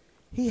them,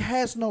 he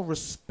has no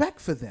respect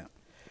for them,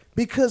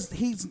 because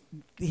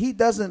he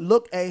doesn't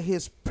look at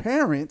his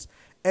parents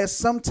as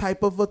some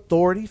type of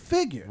authority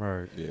figure.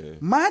 Right. Yeah.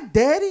 My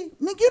daddy,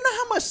 nigga, you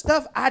know how much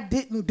stuff I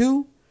didn't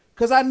do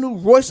because I knew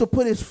Royce would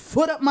put his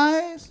foot up my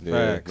ass?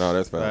 Yeah. Facts. No,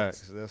 that's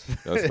facts.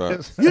 That's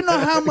facts. You know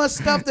how much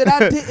stuff that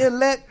I didn't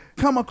let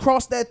come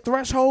across that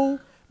threshold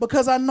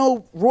because I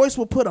know Royce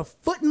would put a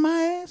foot in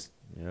my ass?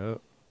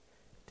 Yep.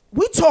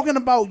 We talking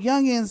about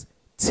youngins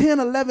 10,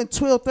 11,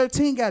 12,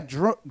 13 got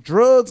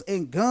drugs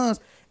and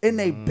guns in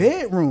their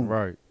bedroom.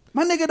 Right.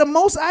 My nigga, the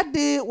most I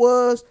did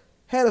was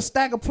had a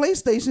stack of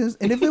PlayStations,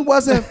 and if it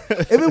wasn't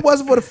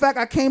for the fact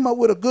I came up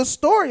with a good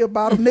story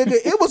about them, nigga,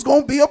 it was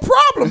gonna be a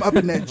problem up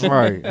in that joint.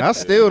 Right. I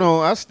still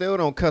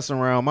don't cuss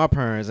around my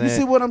parents. And You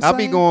see what I'm saying?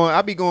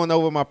 I be going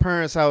over my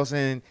parents' house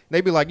and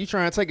they be like, "You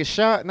trying to take a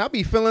shot?" And I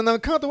be feeling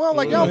uncomfortable. I'm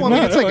like, "Y'all want me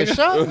to take a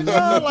shot?"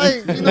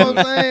 Like, you know what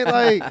I'm saying?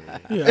 Like,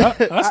 yeah,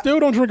 I still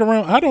don't drink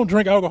around. I don't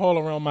drink alcohol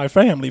around my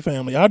family.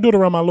 I do it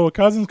around my little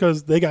cousins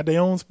because they got their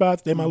own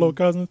spots. They my little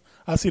cousins.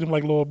 I see them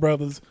like little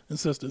brothers and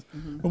sisters.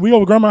 When we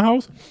over grandma's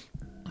house,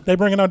 they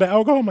bringing out the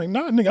alcohol. I'm like,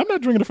 nah, nigga, I'm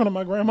not drinking in front of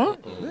my grandma.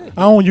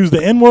 I don't use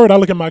the N-word. I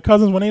look at my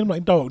cousins when I'm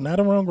like, dog, not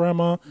around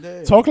grandma.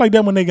 Yeah. Talk like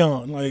that when they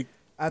gone. Like,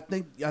 I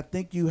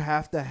think you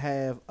have to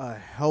have a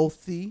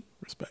healthy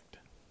respect,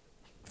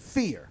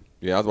 fear.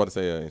 Yeah, I was about to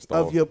say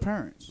install of your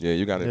parents. Yeah,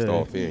 you got to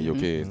install fear in your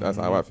kids. That's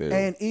how I feel.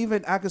 And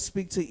even I could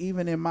speak to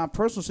even in my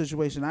personal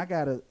situation. I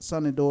got a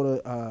son and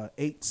daughter,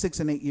 6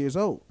 and 8 years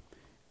old,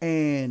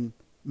 and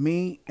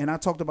I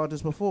talked about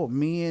this before.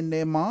 Me and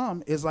their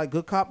mom is like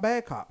good cop,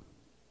 bad cop.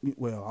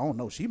 Well, I don't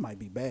know. She might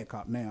be bad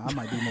cop now. I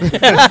might be more.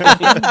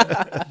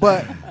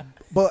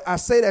 But I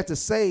say that to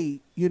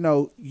say, you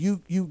know,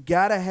 you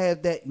gotta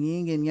have that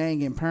yin and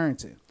yang in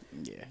parenting.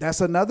 Yeah.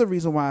 That's another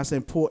reason why it's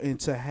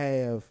important to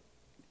have.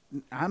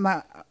 I'm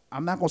not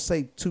gonna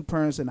say two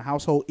parents in the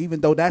household,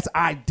 even though that's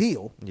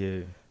ideal.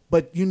 Yeah.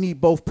 But you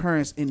need both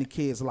parents in the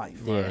kid's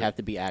life. Yeah, you have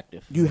to be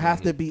active. You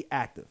have to be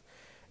active.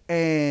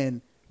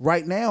 And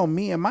right now,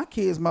 me and my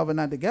kids' mother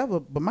not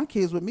together, but my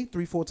kids with me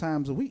 3-4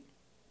 times a week.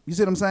 You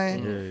see what I'm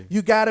saying? Yeah.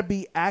 You got to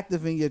be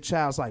active in your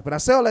child's life. But I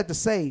say all that to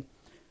say,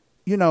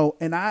 you know,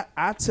 and I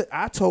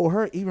told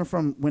her even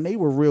from when they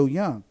were real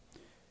young,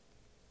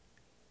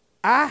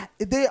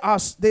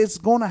 there's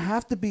gonna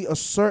have to be a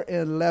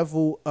certain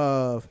level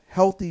of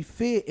healthy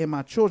fear in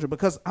my children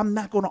because I'm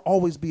not gonna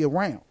always be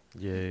around.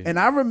 Yeah. And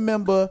I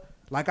remember,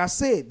 like I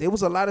said, there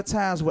was a lot of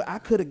times where I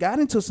could have got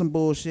into some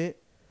bullshit,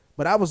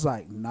 but I was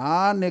like,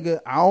 nah, nigga,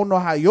 I don't know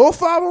how your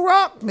father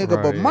rock,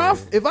 nigga, but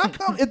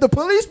if the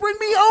police bring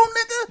me home,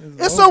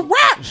 nigga, it's a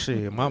wrap.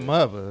 Shit, my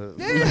mother.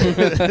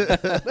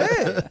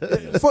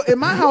 In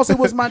my house, it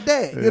was my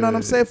dad. You know what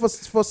I'm saying?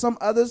 For some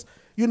others,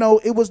 you know,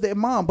 it was their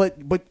mom. But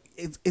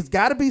it's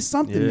got to be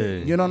something there.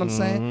 You know what I'm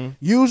saying?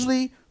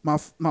 Usually, my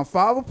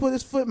father put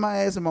his foot in my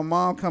ass, and my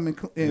mom come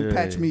and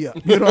patch me up.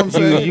 You know what I'm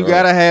saying? You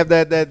gotta have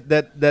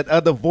that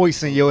other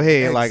voice in your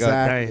head, like,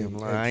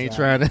 damn, I ain't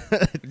trying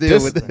to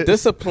deal with this.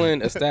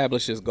 Discipline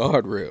establishes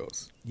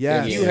guardrails.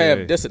 Yes. If you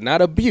have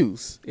not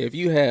abuse, if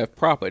you have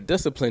proper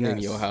discipline in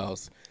your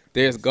house,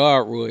 there's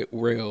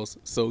guardrails,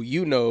 so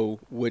you know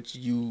what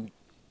you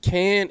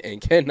can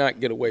and cannot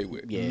get away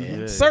with.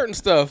 Certain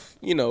stuff,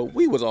 you know,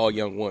 we was all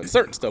young ones.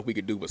 Certain stuff we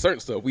could do, but certain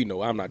stuff we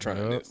know I'm not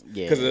trying this.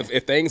 Because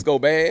if things go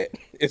bad,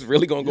 it's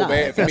really gonna go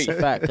bad for me. That's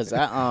a fact. Because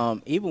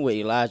I even with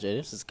Elijah,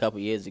 this is a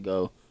couple years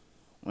ago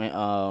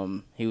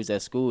when he was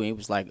at school and he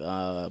was like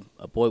a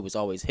boy was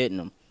always hitting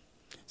him.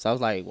 So I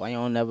was like, why you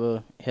don't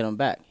never hit him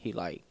back? He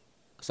like,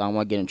 because I don't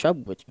want to get in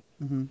trouble with you.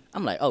 Mm-hmm.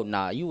 I'm like, oh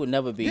nah, you would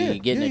never be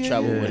getting in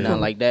trouble with nothing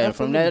like that. And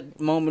from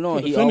that moment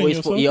on, he always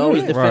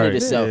defended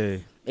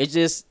himself. It's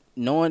just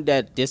knowing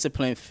that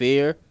discipline,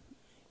 fear,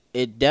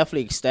 it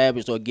definitely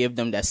established or give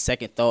them that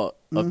second thought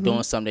of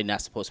doing something they're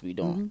not supposed to be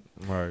doing.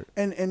 Right.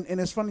 And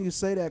it's funny you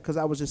say that because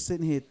I was just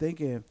sitting here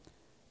thinking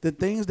the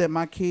things that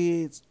my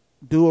kids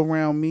do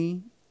around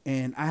me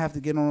and I have to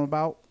get on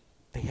about,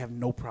 they have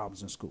no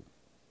problems in school.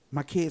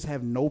 My kids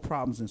have no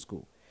problems in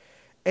school.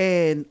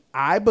 And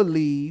I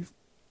believe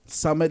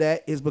some of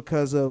that is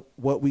because of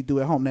what we do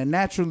at home. Now,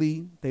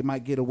 naturally, they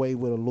might get away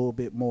with a little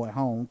bit more at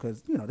home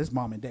because, you know, this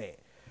mom and dad.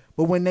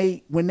 But when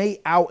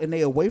they out and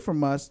they away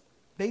from us,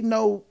 they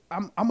know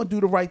I'm going to do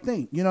the right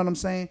thing. You know what I'm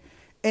saying?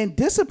 And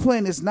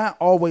discipline is not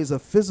always a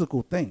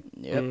physical thing.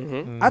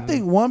 Yep. I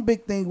think one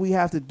big thing we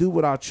have to do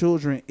with our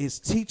children is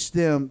teach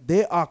them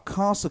there are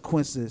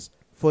consequences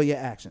for your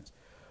actions.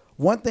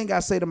 One thing I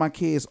say to my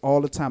kids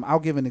all the time, I'll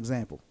give an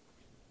example.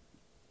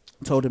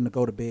 I told them to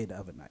go to bed the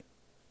other night.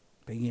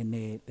 They in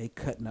there, they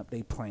cutting up,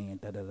 they playing,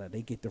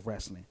 they get to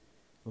wrestling.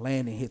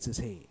 Landon hits his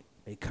head.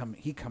 He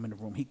come in the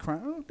room, he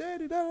crying, oh,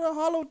 daddy,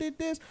 Hollow did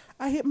this.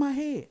 I hit my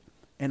head.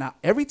 And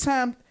every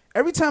time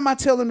I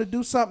tell them to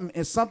do something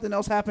and something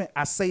else happened,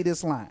 I say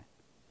this line.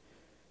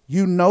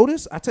 You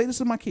notice, I tell this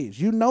to my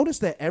kids, you notice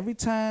that every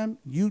time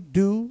you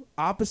do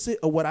opposite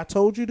of what I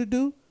told you to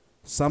do,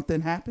 something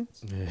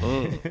happens.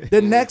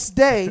 The next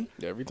day,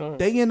 every time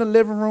they in the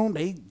living room,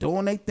 they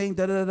doing their thing,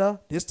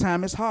 This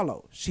time it's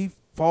Hollow. She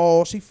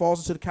falls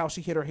into the couch,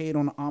 she hit her head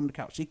on the arm of the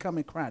couch. She come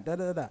and crying,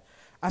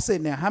 I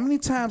said, now, how many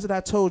times did I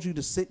told you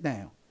to sit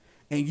down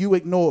and you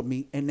ignored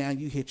me and now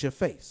you hit your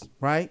face,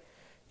 right?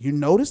 You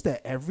notice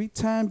that every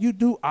time you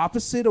do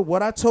opposite of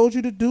what I told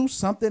you to do,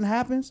 something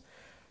happens.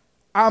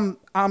 I'm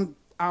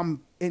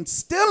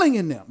instilling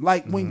in them.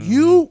 Like when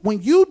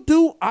you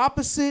do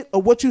opposite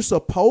of what you're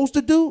supposed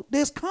to do,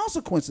 there's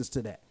consequences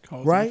to that.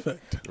 Right?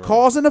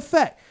 Cause and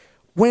effect.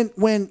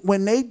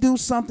 When they do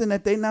something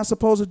that they're not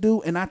supposed to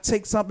do and I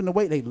take something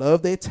away, they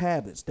love their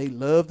tablets, they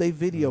love their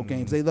video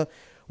games,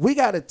 we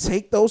got to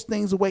take those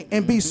things away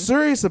and be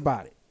serious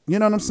about it. You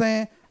know what I'm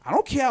saying? I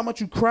don't care how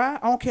much you cry.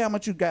 I don't care how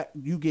much you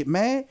get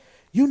mad.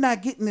 You're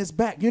not getting this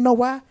back. You know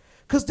why?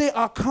 Because there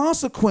are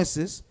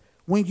consequences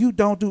when you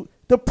don't do.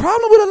 The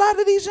problem with a lot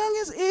of these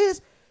youngins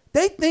is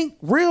they think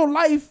real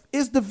life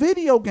is the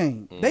video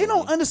game. They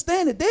don't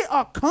understand that there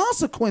are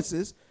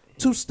consequences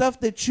to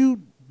stuff that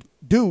you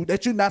do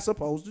that you're not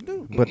supposed to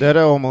do. But that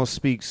almost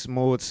speaks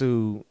more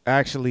to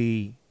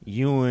actually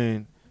you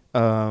and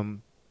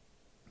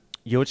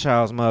your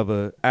child's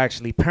mother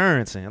actually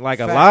parenting. Like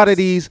Facts.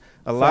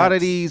 a lot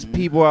of these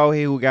people out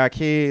here who got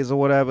kids or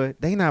whatever,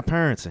 they not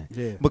parenting.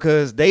 Yeah.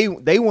 Because they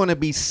want to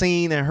be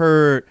seen and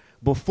heard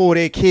before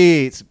their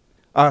kids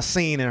are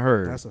seen and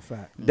heard. That's a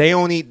fact.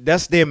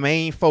 That's their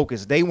main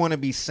focus. They want to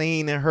be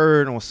seen and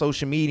heard on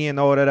social media and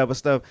all that other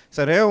stuff.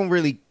 So they don't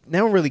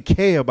really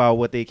care about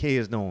what their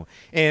kids doing.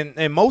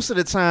 And most of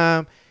the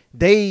time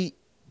they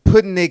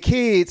putting their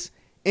kids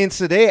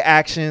into their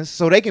actions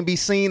so they can be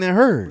seen and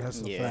heard.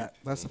 That's a fact.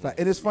 That's a fact.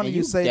 And it's funny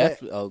you say that.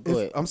 Oh, go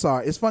ahead. I'm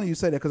sorry. It's funny you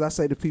say that because I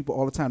say to people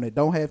all the time that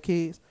don't have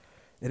kids,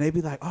 and they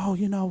be like, oh,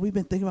 you know, we've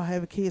been thinking about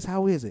having kids.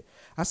 How is it?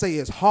 I say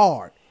it's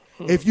hard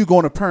if you're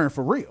going to parent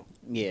for real.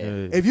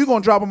 Yeah. If you're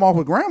going to drop them off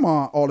with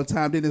grandma all the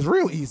time, then it's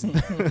real easy.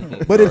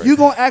 But if you're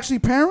going to actually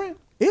parent,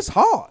 it's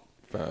hard.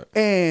 Fact.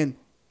 And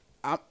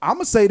I'm going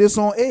to say this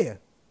on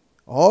air.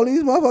 All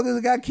these motherfuckers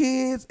that got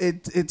kids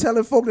and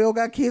telling folk they don't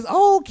got kids.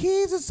 Oh,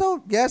 kids are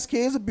so... Yes,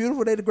 kids are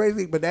beautiful. They the greatest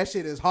thing. But that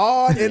shit is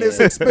hard and it's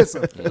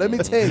expensive. Let me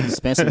tell you.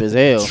 Expensive as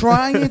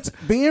hell.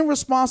 Being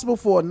responsible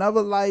for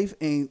another life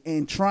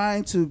and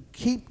trying to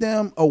keep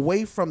them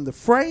away from the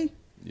fray,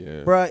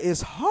 bruh,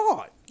 it's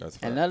hard.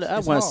 And I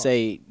want to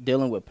say,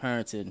 dealing with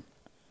parenting,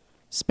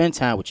 spend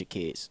time with your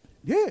kids.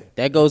 Yeah.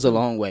 That goes a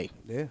long way.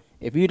 Yeah.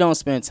 If you don't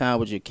spend time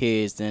with your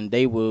kids, then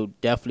they will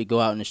definitely go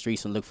out in the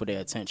streets and look for their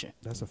attention.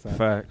 That's a fact.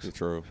 Facts. It's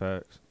true.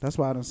 Facts. That's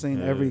why I done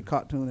seen every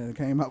cartoon that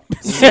came out.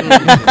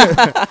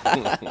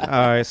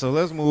 All right, so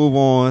let's move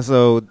on.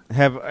 So,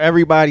 have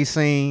everybody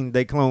seen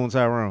They Clone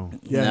Tyrone?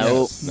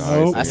 Yes.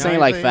 Nope. I seen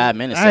like 5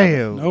 minutes of it.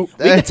 Damn. Nope.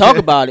 We can talk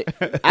about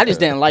it. I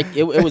just didn't like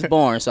it. It was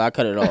boring, so I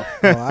cut it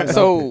off.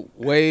 So,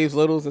 Waves,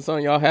 Littles, and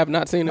son, y'all have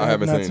not seen it? I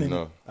haven't not seen it. seen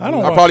No. it. I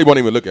don't watch probably won't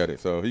even look at it,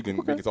 so we can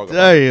talk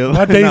about it. Damn.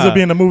 My days of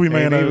being a movie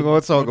man Ain't are- even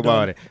going to talk are about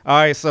done. it. All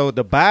right, so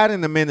the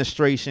Biden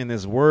administration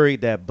is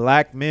worried that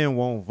black men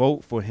won't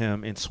vote for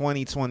him in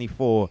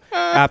 2024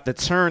 after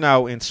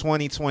turnout in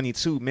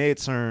 2022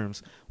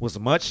 midterms was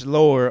much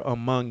lower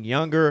among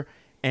younger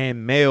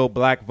and male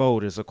black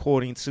voters,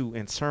 according to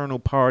internal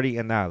party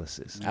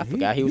analysis. I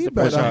forgot he was the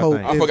better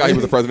president. hope I forgot he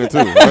was the president too.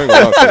 I ain't gonna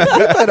lie to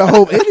you. You better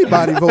hope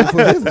anybody vote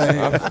for his I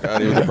ass.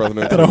 forgot he was the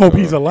president Better too. hope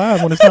he's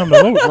alive when it's time to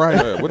vote. Right.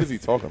 Yeah, what is he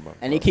talking about?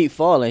 And he keep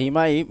falling. He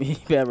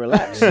better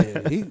relax.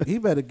 Yeah, he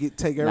better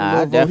take every Nah, I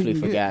little vote definitely he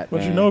can forgot. But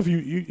man. you know,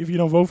 if you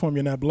don't vote for him,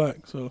 you're not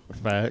black. So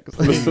Facts.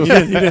 he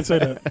did say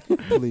that. get.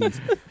 Please.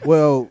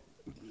 Well,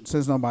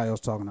 since nobody else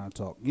talking, I'll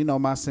talk. You know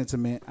my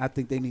sentiment. I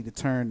think they need to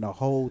turn the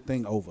whole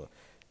thing over.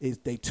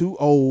 They too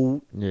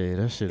old. Yeah,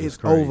 that shit is It's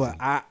crazy. over.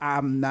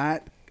 I'm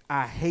not.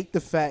 I hate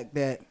the fact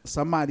that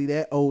somebody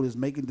that old is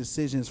making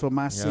decisions for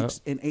my 6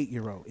 and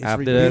 8-year-old. It's After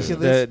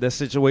ridiculous. that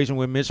situation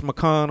with Mitch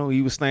McConnell,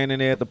 he was standing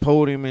there at the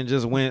podium and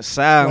just went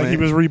silent. Like he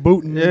was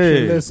rebooting.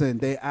 Yeah. Listen,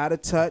 they out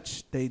of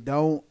touch. They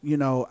don't.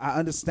 I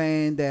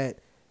understand that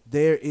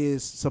there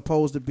is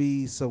supposed to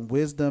be some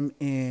wisdom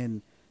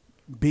in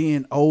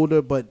being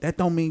older, but that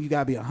don't mean you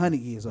gotta be 100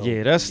 years old.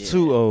 Yeah, that's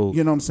too old.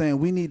 You know what I'm saying?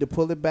 We need to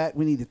pull it back.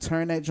 We need to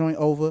turn that joint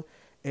over.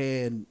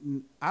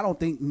 And I don't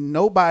think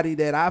nobody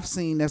that I've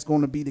seen that's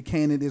going to be the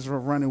candidates for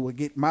running will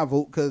get my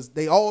vote because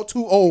they all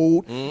too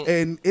old,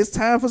 and it's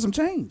time for some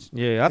change.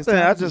 Yeah,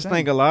 I just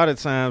think a lot of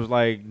times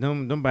like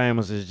them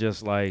Bammers is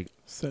just like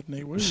Setting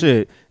their ways.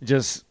 shit,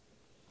 just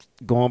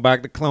going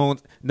back to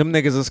clones. Them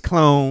niggas is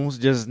clones,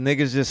 just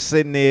niggas just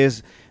sitting there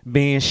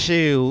being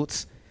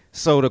shields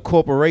so the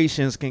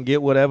corporations can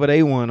get whatever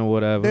they want or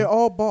whatever. They're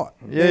all bought.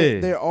 Yeah.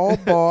 They're all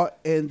bought,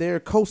 and they're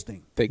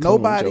coasting. They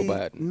clone Joe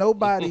Biden.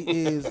 Nobody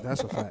is.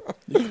 That's a fact.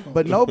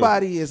 But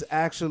nobody is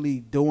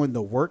actually doing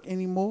the work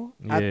anymore.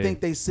 I Yeah.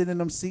 think they sit in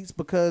them seats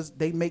because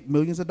they make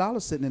millions of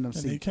dollars sitting in them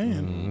And they seats.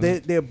 can.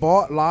 They're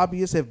bought.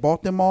 Lobbyists have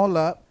bought them all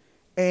up,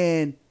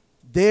 and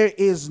there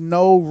is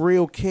no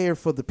real care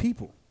for the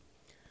people.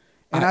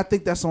 And I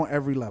think that's on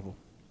every level.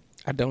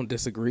 I don't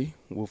disagree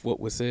with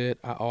what was said.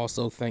 I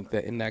also think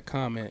that in that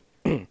comment,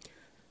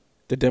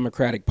 the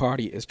Democratic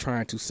Party is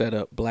trying to set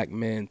up black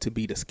men to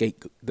be the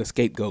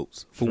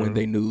scapegoats for when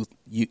they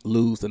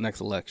lose the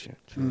next election.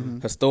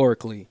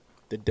 Historically,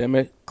 the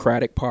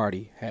Democratic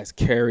Party has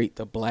carried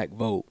the black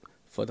vote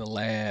for the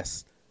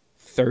last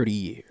 30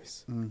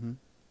 years.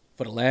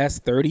 For the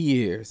last 30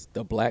 years,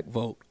 the black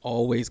vote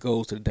always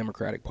goes to the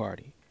Democratic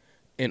Party.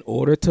 In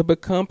order to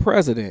become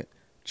president,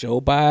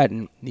 Joe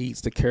Biden needs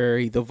to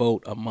carry the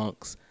vote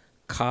amongst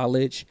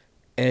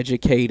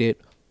college-educated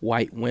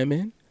white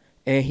women,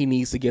 and he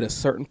needs to get a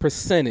certain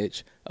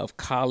percentage of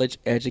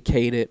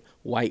college-educated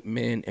white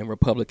men in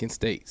Republican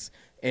states.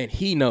 And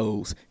he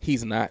knows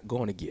he's not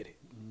going to get it.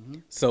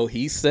 So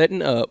he's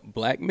setting up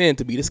black men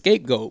to be the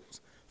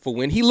scapegoats for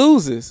when he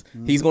loses.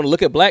 He's going to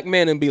look at black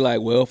men and be like,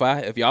 well,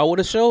 if y'all would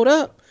have showed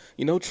up,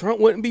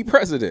 Trump wouldn't be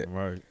president.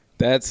 Right.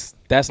 That's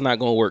not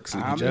going to work,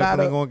 CJ. I'm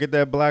Definitely gonna get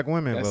that black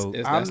women vote.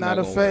 I'm not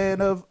a fan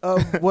of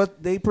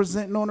what they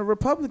presenting on the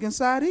Republican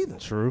side either.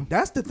 True.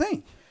 That's the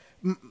thing.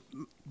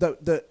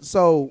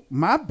 So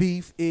my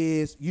beef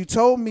is you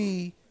told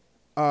me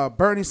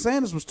Bernie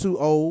Sanders was too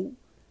old,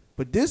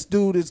 but this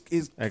dude is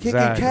kicking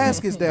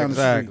caskets down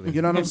the street.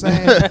 You know what I'm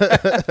saying?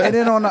 And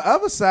then on the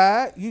other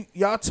side,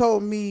 y'all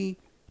told me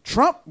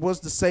Trump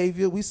was the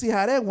savior. We see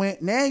how that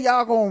went. Now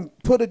y'all gonna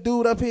put a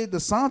dude up here,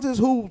 DeSantis,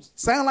 who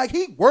sound like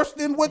he worse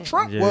than what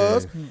Trump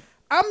was.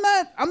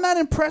 I'm not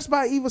impressed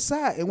by either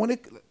side. And when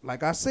it,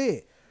 like I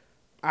said,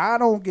 I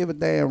don't give a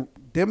damn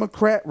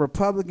Democrat,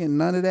 Republican,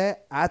 none of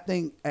that. I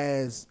think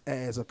as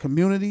a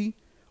community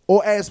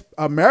or as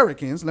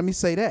Americans, let me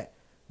say that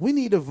we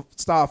need to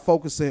start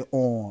focusing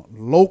on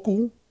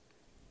local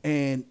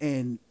and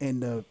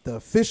the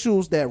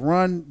officials that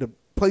run the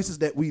places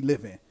that we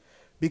live in.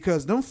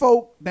 Because them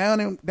folk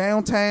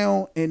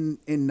downtown in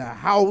the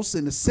House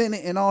and the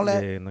Senate and all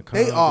that,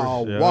 they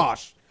are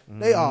washed.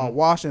 They are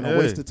washed and a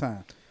waste of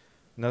time.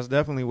 And that's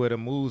definitely where the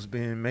moves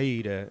being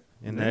made at.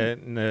 In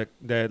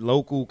that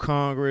local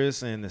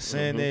Congress and the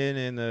Senate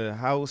and the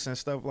House and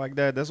stuff like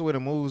that. That's where the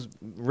moves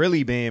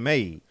really being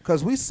made.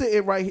 Because we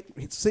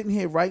sitting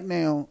here right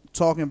now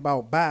talking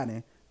about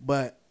Biden,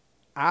 but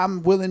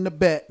I'm willing to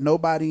bet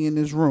nobody in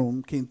this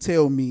room can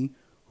tell me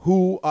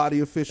who are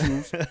the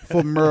officials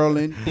for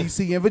Maryland,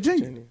 D.C., and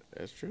Virginia.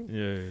 That's true.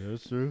 Yeah,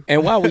 that's true.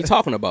 And while we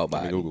talking about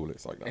Biden, Google it.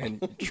 It's like that.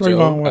 And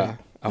Trayvon White.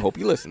 I hope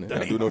you're listening.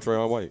 I do know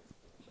Trayvon White.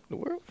 The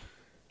world.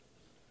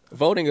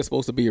 Voting is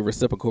supposed to be a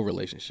reciprocal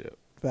relationship.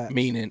 Facts.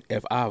 Meaning,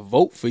 if I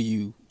vote for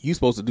you, you're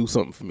supposed to do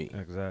something for me.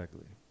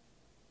 Exactly.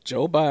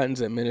 Joe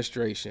Biden's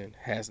administration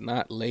has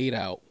not laid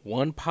out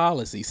one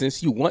policy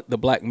since you want the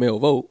black male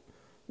vote.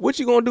 What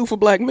you gonna do for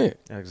black men?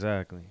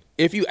 Exactly.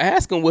 If you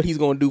ask him what he's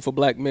gonna do for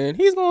black men,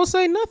 he's gonna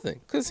say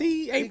nothing because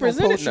he ain't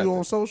presented post nothing. you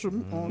on social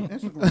on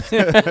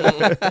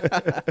Instagram.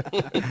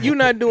 You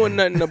not doing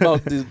nothing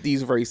about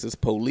these racist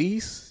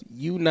police.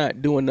 You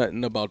not doing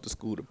nothing about the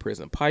school to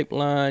prison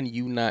pipeline.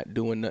 You not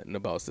doing nothing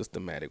about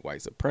systematic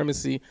white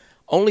supremacy.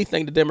 Only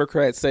thing the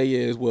Democrats say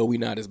is, well, we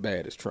not as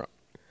bad as Trump.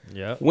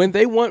 Yeah. When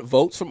they want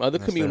votes from other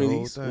That's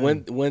communities, the whole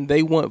thing. when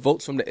they want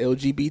votes from the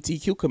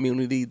LGBTQ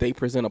community, they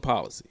present a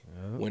policy.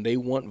 Yeah. When they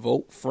want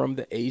vote from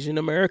the Asian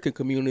American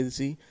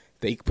community,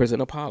 they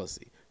present a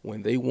policy.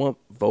 When they want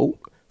vote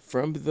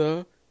from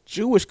the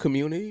Jewish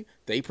community,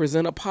 they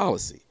present a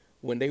policy.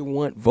 When they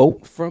want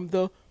vote from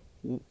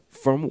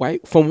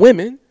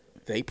women,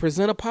 they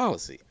present a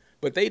policy.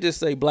 But they just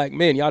say, black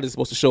men, y'all just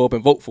supposed to show up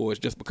and vote for us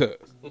just because.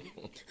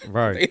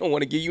 Right. They don't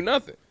want to give you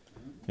nothing.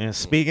 And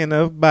speaking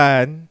of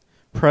Biden,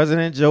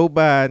 President Joe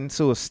Biden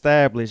to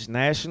establish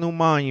national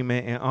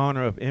monument in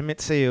honor of Emmett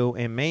Till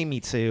and Mamie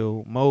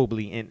Till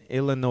Mobley in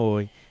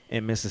Illinois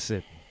and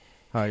Mississippi.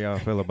 How y'all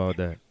feel about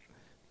that?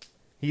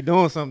 He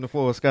doing something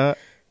for us, Scott.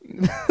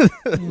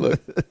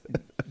 Look,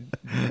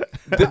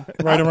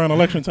 right around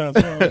election time.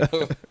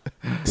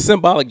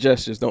 Symbolic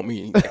gestures don't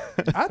mean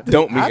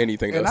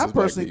anything. And else I is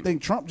personally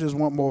think Trump just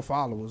want more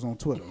followers on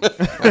Twitter.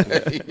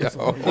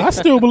 I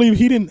still believe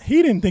he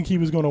didn't think he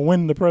was going to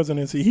win the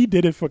presidency. He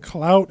did it for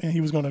clout, and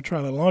he was going to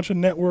try to launch a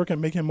network and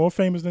make him more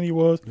famous than he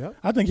was. Yep.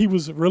 I think he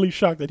was really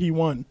shocked that he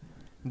won.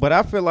 But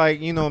I feel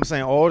like, you know what I'm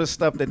saying, all the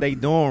stuff that they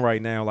doing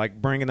right now,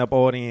 like bringing up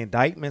all the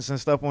indictments and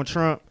stuff on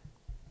Trump,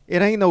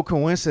 it ain't no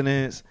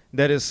coincidence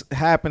that it's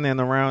happening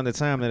around the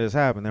time that it's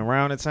happening,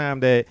 around the time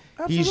that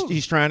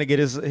he's trying to get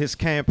his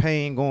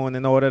campaign going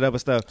and all that other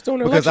stuff.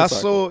 Because I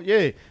saw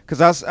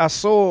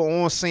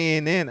on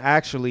CNN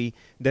actually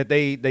that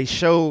they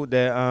showed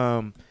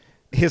that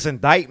his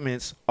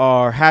indictments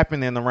are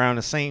happening around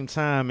the same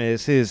time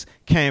as his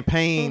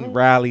campaign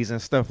rallies and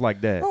stuff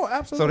like that. Oh,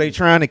 absolutely. So they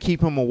trying to keep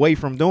him away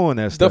from doing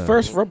that stuff. The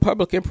first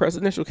Republican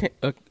presidential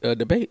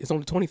debate is on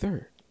the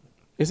 23rd.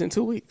 It's in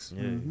 2 weeks.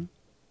 Yeah. Mm-hmm.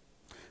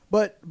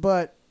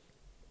 But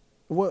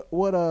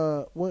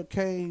what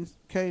Kane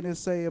is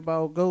say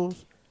about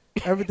Ghost?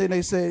 Everything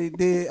they say he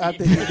did, I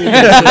think he did.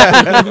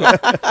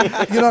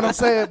 You know what I'm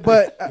saying?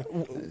 But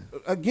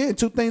again,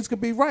 two things could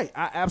be right.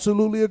 I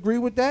absolutely agree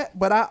with that,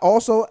 but I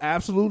also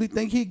absolutely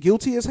think he's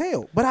guilty as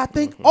hell. But I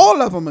think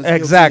all of them is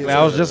exactly.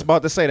 guilty. I was just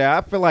about to say that.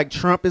 I feel like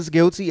Trump is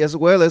guilty as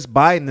well as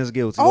Biden is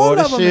guilty. All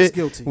the of them shit is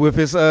guilty. with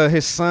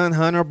his son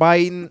Hunter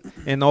Biden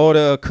and all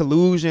the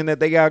collusion that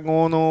they got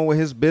going on with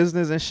his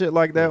business and shit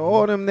like that.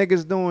 All them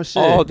niggas doing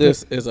shit. All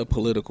this is a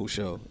political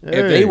show. Yeah.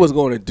 If they was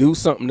going to do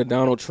something to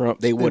Donald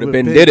Trump, they would have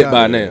been did it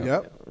by now.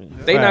 Yep.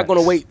 They not going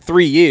to wait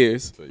 3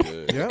 years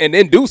and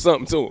then do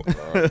something to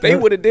him. They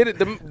would have did it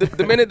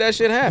the minute that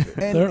shit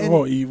happened. They're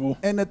all evil.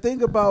 And the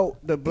thing about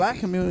the black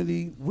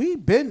community,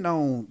 we've been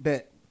known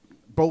that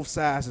both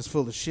sides is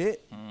full of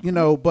shit, you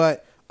know.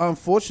 But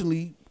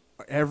unfortunately,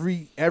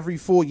 every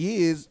 4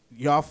 years,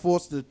 y'all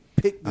forced to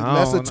pick the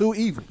lesser two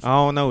evils. I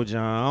don't know,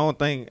 John.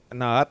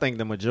 I think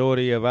the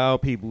majority of our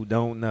people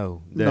don't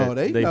know that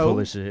they know. full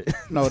of shit.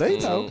 No, they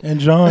know. And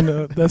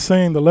John, that's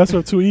saying the lesser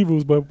of two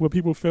evils, but what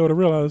people fail to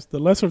realize, the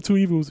lesser of two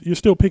evils, you're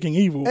still picking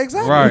evil.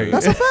 Exactly. Right.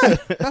 That's a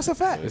fact. That's a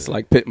fact. It's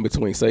like pitting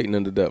between Satan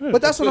and the devil.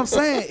 But that's what I'm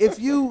saying. If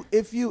you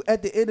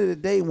at the end of the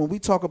day, when we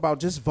talk about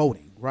just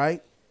voting,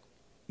 right?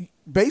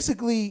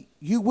 Basically,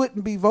 you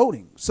wouldn't be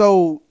voting.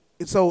 So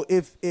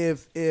if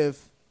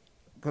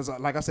because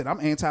like I said, I'm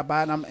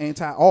anti-Biden, I'm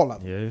anti all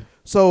of them. Yeah.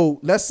 So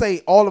let's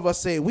say all of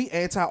us say we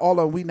anti all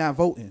of them, we not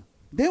voting.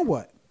 Then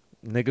what?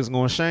 Niggas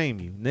gonna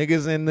shame you.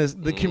 Niggas in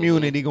the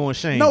community gonna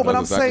shame you. No, but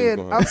I'm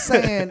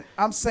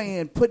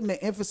saying putting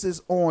the emphasis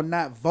on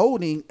not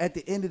voting at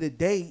the end of the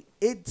day,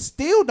 it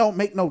still don't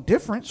make no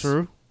difference.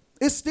 True.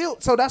 It's still,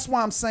 so that's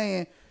why I'm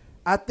saying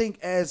I think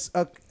as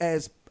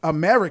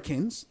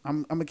Americans,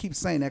 I'm gonna keep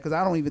saying that because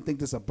I don't even think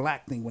this is a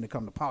black thing when it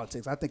comes to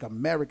politics. I think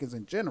Americans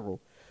in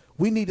general,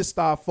 we need to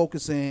start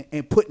focusing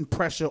and putting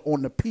pressure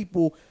on the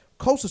people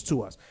closest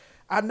to us.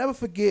 I never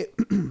forget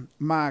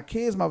my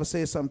kid's mother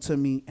said something to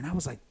me, and I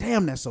was like,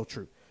 damn, that's so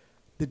true.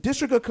 The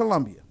District of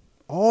Columbia,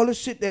 all the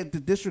shit that the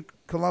District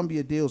of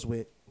Columbia deals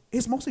with,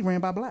 is mostly ran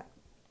by black.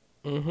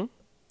 Mm-hmm.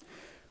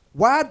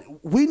 Why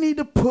we need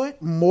to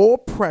put more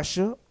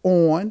pressure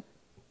on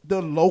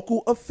the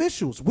local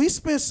officials. We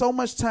spend so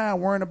much time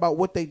worrying about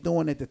what they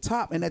doing at the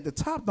top, and at the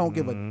top don't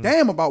give a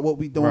damn about what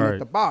we doing at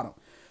the bottom.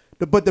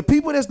 But the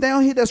people that's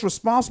down here that's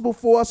responsible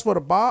for us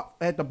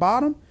at the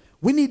bottom,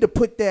 we need to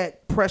put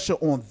that pressure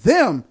on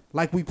them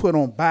like we put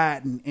on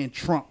Biden and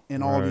Trump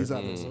and all these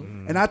others.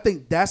 And I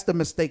think that's the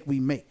mistake we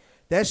make.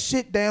 That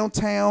shit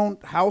downtown,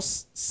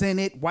 House,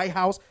 Senate, White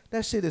House,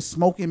 that shit is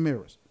smoke and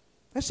mirrors.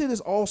 That shit is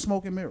all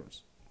smoke and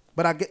mirrors.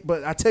 But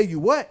I tell you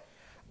what,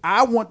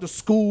 I want the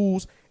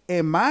schools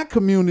in my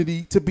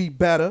community to be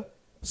better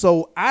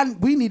So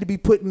we need to be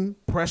putting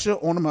pressure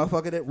on the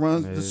motherfucker that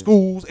runs the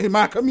schools in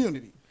my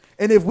community.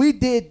 And if we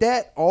did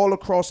that all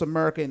across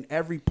America in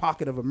every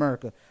pocket of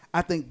America,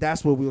 I think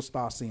that's where we'll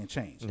start seeing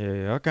change.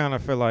 Yeah, I kind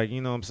of feel like,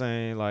 you know what I'm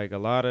saying, like a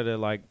lot of the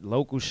like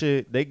local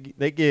shit, they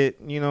get,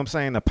 you know what I'm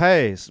saying, a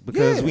pass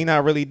because we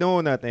not really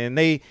doing nothing. And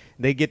they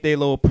get their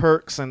little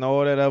perks and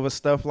all that other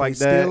stuff like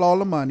that. They steal all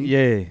the money.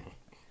 Yeah.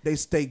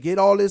 They get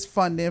all this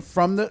funding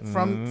from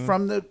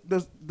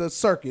the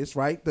circus,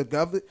 right? The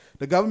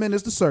government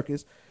is the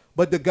circus.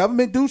 But the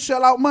government do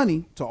shell out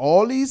money to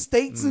all these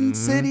states and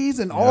cities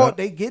and all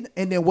they get,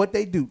 and then what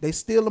they do, they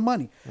steal the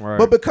money. Right.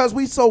 But because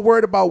we so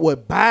worried about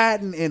what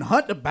Biden and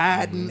Hunter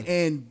Biden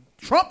and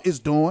Trump is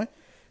doing,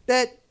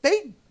 that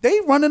they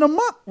running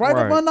amok right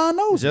up under our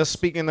noses. Just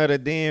speaking of the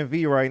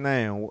DMV right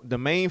now, the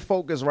main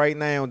focus right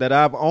now that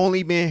I've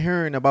only been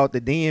hearing about the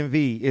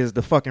DMV is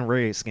the fucking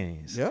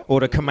Redskins or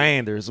the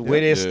Commanders,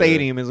 where their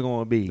stadium is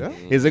going to be. Yeah.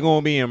 Is it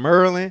going to be in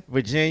Maryland,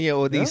 Virginia,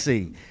 or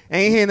D.C.?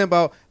 Ain't hearing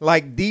about,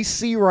 like,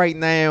 D.C. right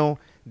now,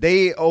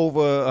 they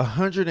over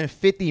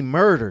 150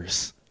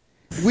 murders.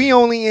 We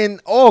only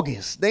in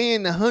August. They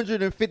in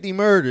 150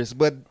 murders,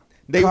 but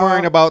they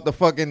worrying about the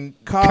fucking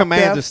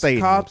Commander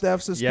Stadium. Cop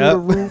thefts is through the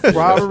roof.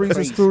 Robberies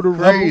is through the roof.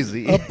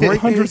 Crazy.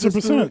 Hundreds of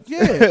percent.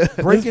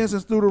 Break-ins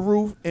is through the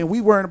roof. And we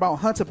worrying about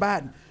Hunter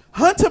Biden.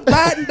 Hunter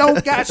Biden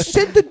don't got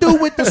shit to do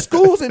with the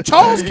schools in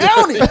Charles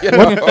County.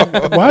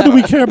 Why do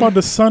we care about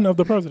the son of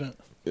the president?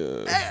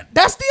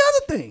 That's the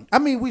other thing. I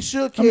mean, we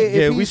should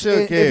care if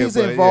he's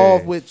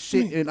involved with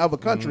shit in other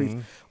countries.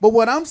 But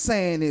what I'm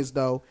saying is,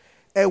 though,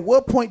 at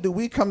what point do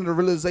we come to the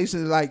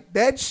realization like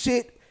that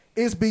shit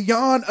is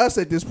beyond us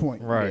at this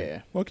point? Right.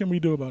 Yeah. What can we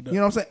do about that? You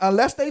know what I'm saying?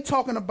 Unless they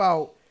talking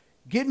about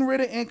getting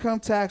rid of income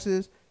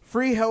taxes,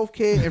 free health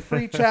care, and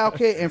free child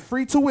care, and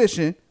free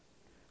tuition.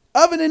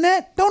 Other than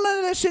that, don't none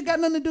of that shit got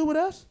nothing to do with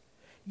us.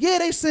 Yeah,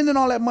 they sending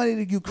all that money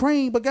to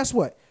Ukraine, but guess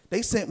what?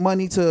 They sent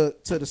money to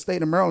the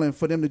state of Maryland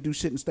for them to do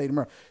shit in the state of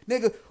Maryland.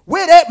 Nigga,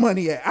 where that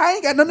money at? I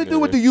ain't got nothing to do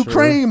with the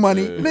Ukraine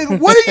money. Nigga,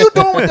 what are you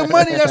doing with the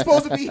money that's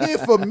supposed to be here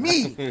for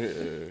me?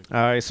 All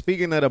right,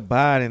 speaking of the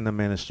Biden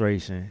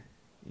administration,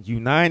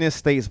 United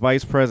States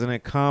Vice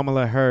President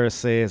Kamala Harris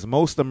says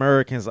most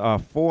Americans are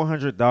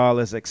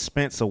 $400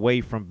 expense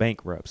away from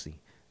bankruptcy.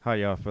 How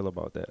y'all feel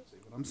about that? See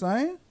what I'm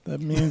saying? That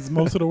means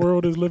most of the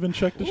world is living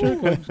check to check.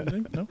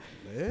 No?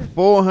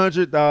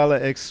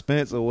 $400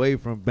 expense away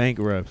from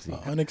bankruptcy.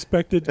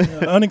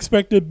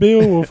 Unexpected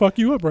bill will fuck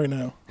you up right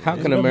now. How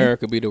can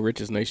America be the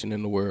richest nation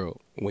in the world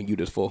when you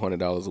just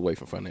 $400 away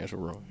from financial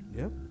ruin?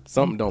 Yep.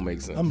 Something don't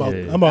make sense. I'm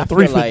about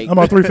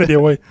 350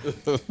 away.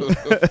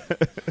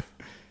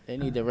 They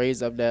need to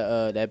raise up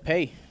that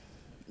pay.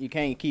 You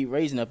can't keep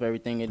raising up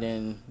everything and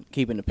then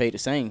keeping the pay the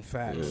same.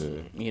 Facts.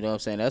 You know what I'm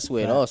saying? That's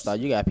where it all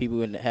starts. You got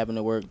people having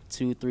to work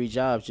 2-3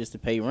 jobs just to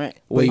pay rent.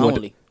 Where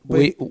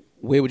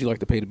would you like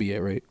the pay to be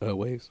at, right?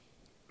 Waves?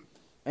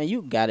 And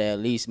you got to at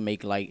least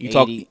make like you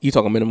 80. You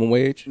talking minimum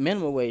wage?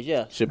 Minimum wage,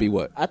 yeah. Should be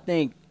what? I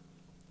think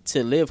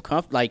to live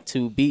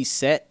to be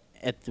set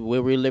at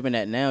where we're living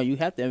at now, you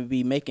have to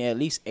be making at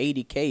least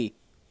 $80K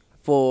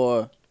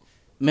for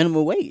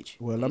minimum wage.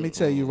 Well, let me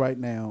tell you right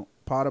now,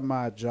 part of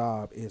my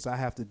job is I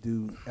have to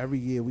do every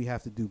year. We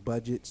have to do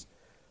budgets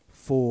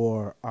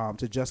for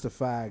to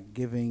justify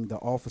giving the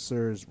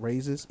officers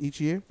raises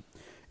each year,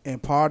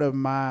 and part of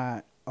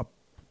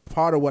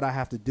what I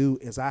have to do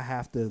is I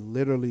have to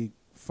literally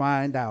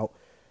find out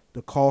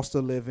the cost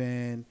of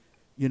living,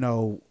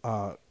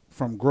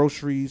 from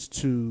groceries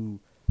to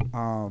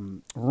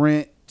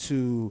rent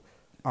to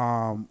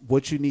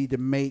what you need to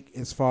make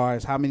as far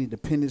as how many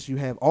dependents you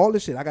have. All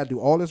this shit, I got to do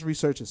all this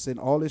research and send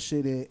all this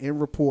shit in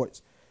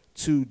reports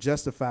to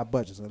justify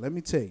budgets. So let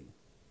me tell you,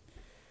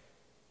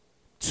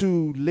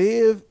 to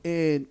live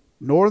in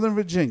Northern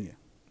Virginia,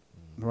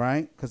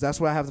 right? Because that's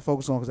where I have to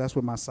focus on, because that's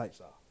where my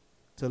sites are.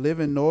 To live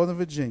in Northern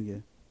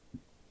Virginia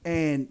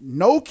and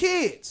no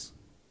kids,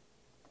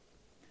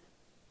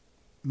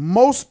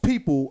 most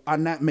people are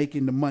not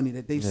making the money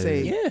that they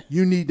say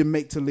you need to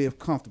make to live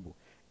comfortable.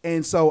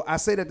 And so I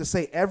say that to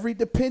say every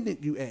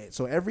dependent you add,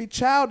 so every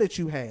child that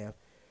you have,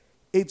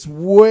 it's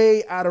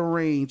way out of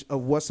range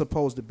of what's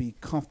supposed to be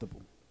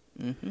comfortable.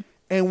 Mm-hmm.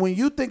 And when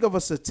you think of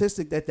a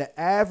statistic that the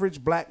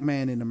average black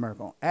man in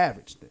America, on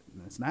average,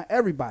 it's not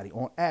everybody,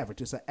 on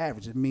average, it's an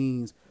average. It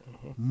means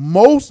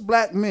most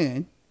black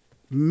men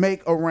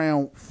make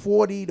around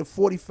 $40,000 to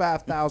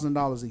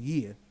 $45,000 a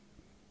year.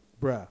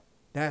 Bruh,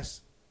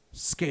 that's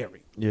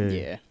scary.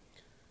 Yeah.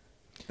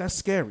 That's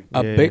scary.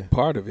 A big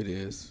part of it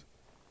is,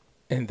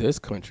 in this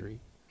country,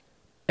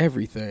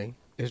 everything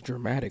is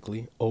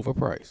dramatically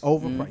overpriced.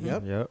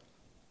 Yep.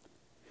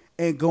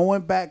 And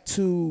going back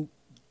to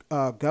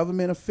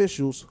government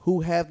officials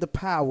who have the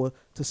power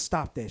to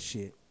stop that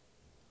shit,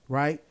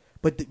 right?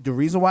 But the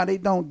reason why they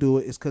don't do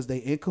it is because they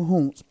in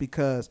cahoots,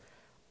 because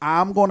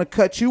I'm going to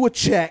cut you a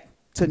check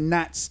to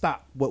not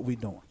stop what we're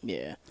doing.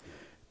 Yeah.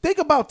 Think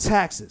about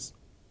taxes.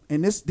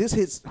 And this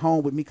hits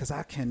home with me because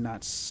I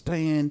cannot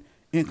stand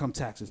income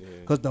taxes,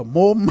 because the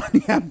more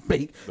money I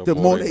make, the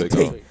more they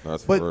take.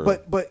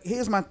 But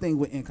here's my thing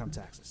with income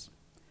taxes.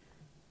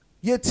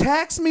 You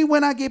tax me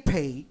when I get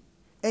paid,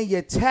 and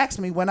you tax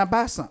me when I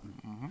buy something.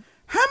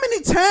 How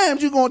many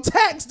times you gonna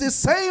tax this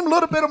same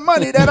little bit of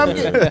money that I'm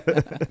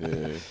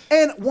getting?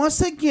 And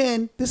once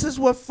again, this is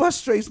what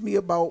frustrates me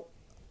about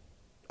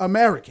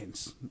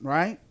Americans,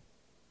 right?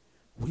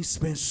 We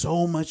spend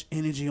so much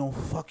energy on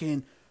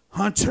fucking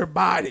Hunter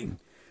Biden.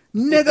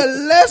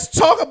 Nigga, let's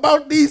talk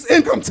about these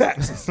income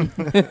taxes.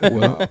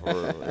 Well,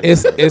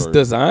 it's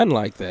designed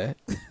like that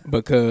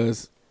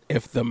because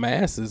if the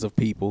masses of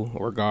people,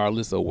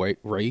 regardless of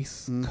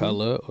race,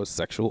 color, or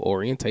sexual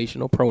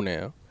orientation or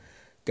pronoun,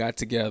 got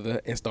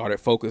together and started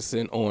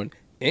focusing on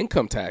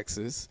income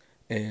taxes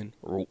and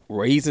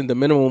raising the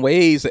minimum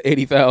wage to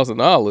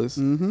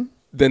 $80,000,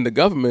 then the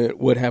government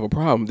would have a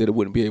problem that it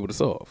wouldn't be able to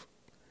solve.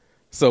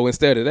 So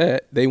instead of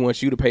that, they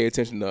want you to pay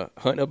attention to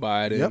Hunter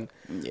Biden,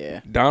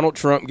 Donald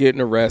Trump getting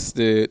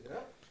arrested,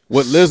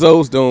 what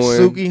Lizzo's doing,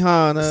 Suki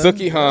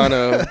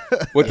Hana,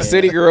 what the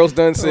city girls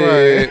done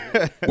said,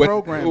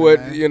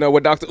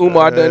 what Dr.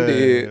 Umar done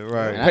did.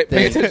 Right.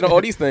 Pay attention to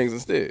all these things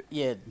instead.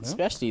 Yeah,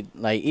 especially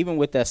like even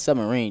with that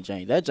submarine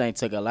joint. That joint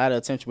took a lot of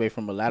attention away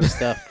from a lot of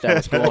stuff that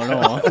was going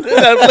on. Looking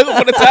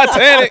for the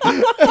Titanic.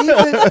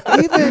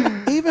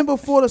 Even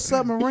before the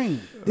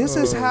submarine. This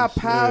is how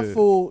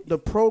powerful the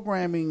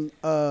programming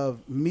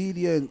of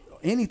media,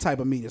 any type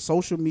of media,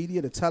 social media,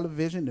 the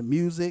television, the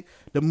music,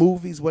 the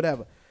movies,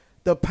 whatever.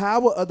 The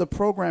power of the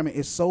programming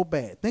is so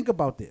bad. Think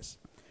about this.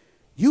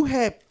 You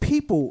had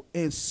people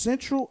in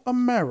Central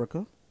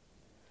America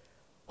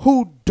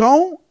who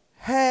don't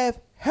have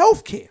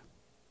health care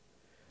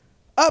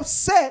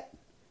upset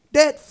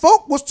that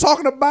folk was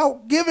talking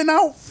about giving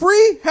out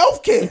free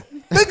health care.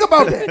 Think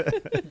about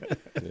that.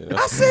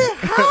 I said,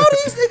 how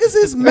these niggas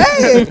is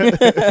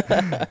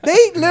mad?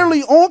 They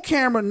literally on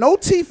camera, no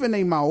teeth in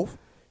their mouth.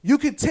 You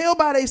can tell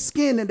by their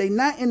skin that they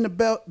not in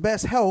the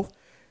best health.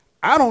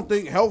 I don't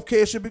think health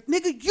care should be.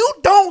 Nigga, you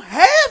don't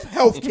have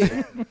health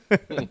care.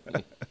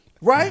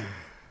 Right?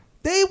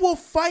 They will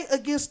fight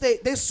against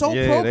they're so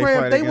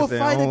programmed, they will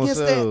fight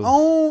against their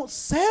own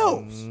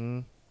selves.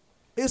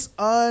 It's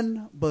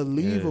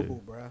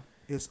unbelievable, bro.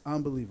 It's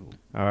unbelievable.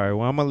 All right,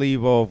 well, I'm going to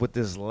leave off with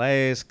this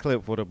last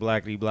clip for the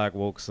Blackety Black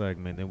Woke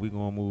segment, and we're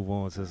going to move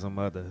on to some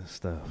other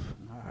stuff.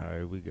 All right,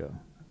 here we go.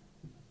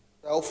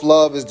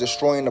 Self-love is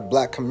destroying the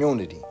black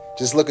community.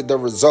 Just look at the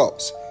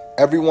results.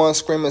 Everyone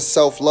screaming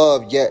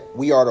self-love, yet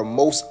we are the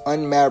most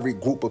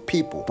unmarried group of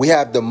people. We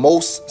have the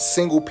most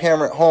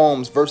single-parent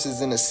homes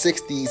versus in the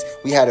 60s,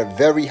 we had a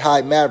very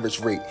high marriage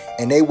rate,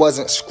 and they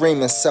wasn't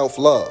screaming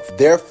self-love.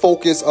 Their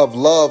focus of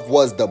love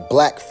was the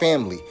black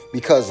family,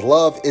 because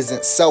love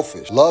isn't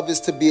selfish. Love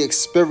is to be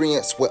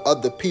experienced with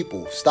other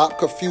people. Stop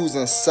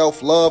confusing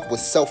self-love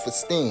with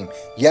self-esteem.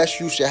 Yes,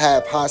 you should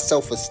have high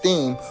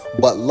self-esteem,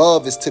 but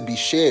love is to be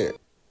shared.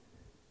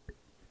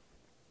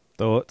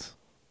 Thoughts?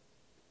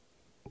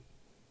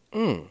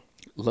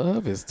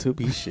 Love is to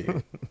be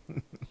shared.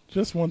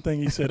 Just one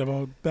thing he said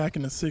about back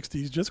in the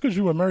 60s. Just because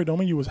you were married don't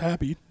mean you was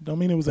happy. Don't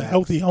mean it was a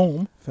healthy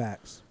home.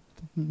 Facts.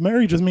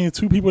 Married just means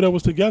two people that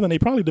was together and they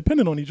probably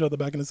depended on each other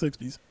back in the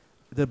 60s.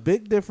 The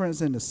big difference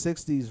in the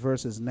 60s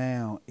versus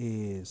now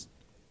is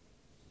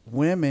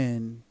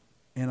women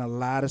in a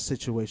lot of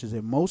situations,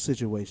 in most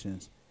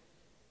situations,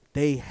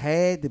 they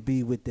had to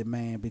be with the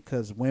man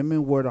because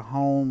women were the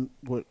home,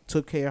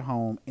 took care of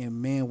home,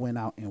 and men went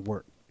out and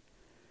worked.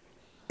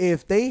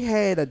 If they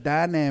had a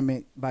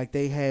dynamic like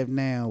they have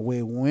now,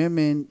 where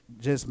women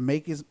just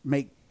make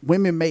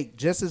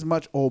just as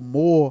much or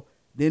more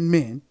than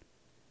men,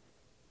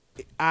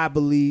 I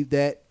believe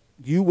that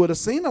you would have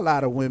seen a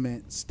lot of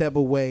women step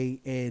away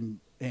and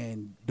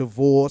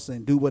divorce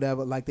and do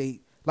whatever like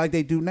they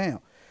do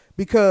now,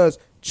 because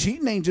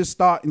cheating ain't just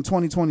start in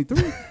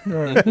 2023.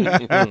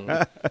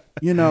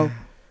 You know,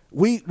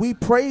 we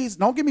praise.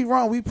 Don't get me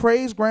wrong. We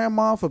praise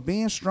grandma for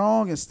being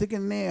strong and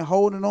sticking there and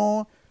holding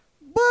on.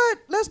 But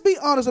let's be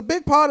honest, a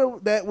big part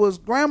of that was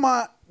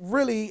grandma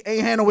really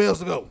ain't had nowhere else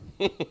to go.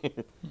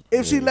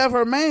 If she left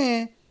her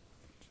man,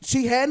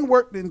 she hadn't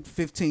worked in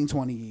 15,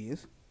 20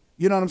 years.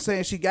 You know what I'm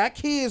saying? She got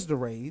kids to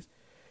raise.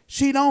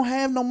 She don't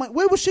have no money.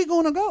 Where was she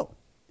going to go?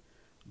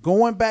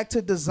 Going back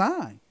to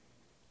design.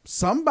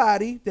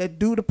 Somebody that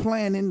do the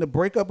planning to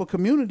break up a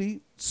community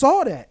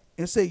saw that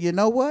and said, you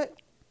know what?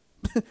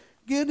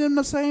 Give them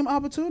the same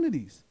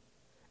opportunities.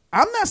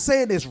 I'm not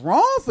saying it's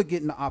wrong for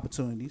getting the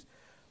opportunities.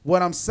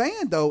 What I'm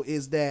saying, though,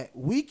 is that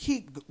we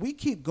keep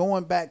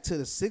going back to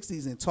the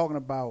 60s and talking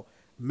about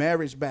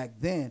marriage back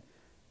then.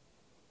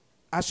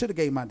 I should have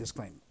gave my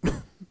disclaimer.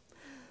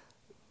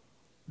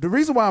 The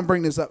reason why I'm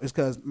bringing this up is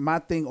because my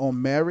thing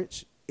on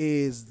marriage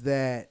is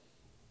that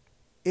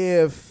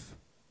if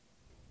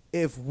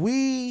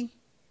we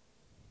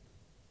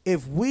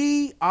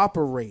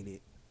operated,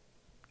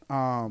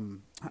 I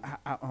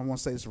want to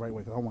say this the right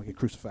way because I don't want to get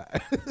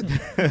crucified.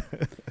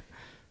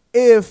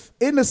 If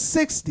in the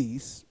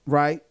 60s,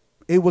 right,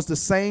 it was the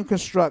same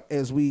construct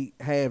as we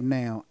have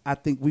now, I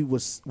think we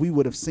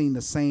would have seen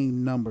the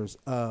same numbers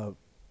of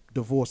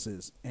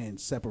divorces and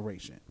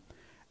separation.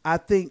 I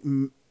think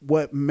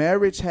what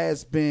marriage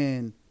has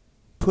been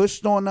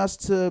pushed on us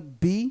to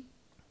be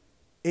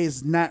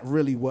is not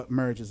really what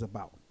marriage is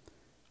about.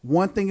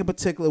 One thing in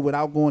particular,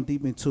 without going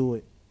deep into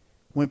it,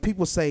 when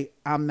people say,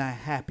 I'm not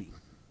happy,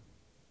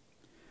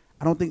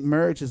 I don't think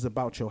marriage is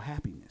about your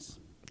happiness.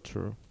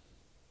 True.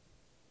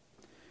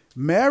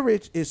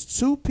 Marriage is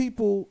two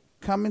people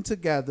coming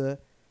together.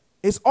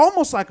 It's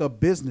almost like a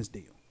business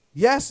deal.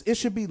 Yes, it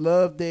should be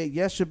love there.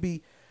 Yes, should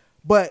be.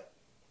 But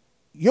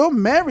your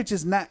marriage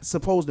is not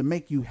supposed to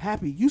make you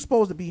happy. You're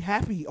supposed to be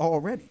happy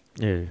already.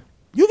 Yeah.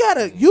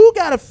 You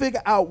gotta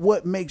figure out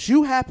what makes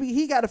you happy.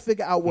 He gotta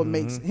figure out what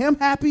makes him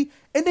happy,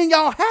 and then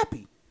y'all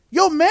happy.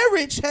 Your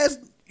marriage has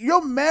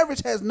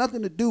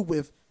nothing to do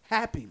with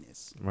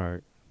happiness.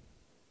 Right.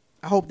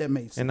 I hope that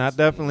makes sense. And I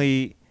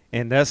definitely,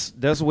 and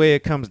that's where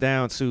it comes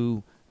down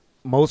to.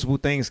 Multiple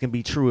things can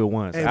be true at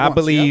once. I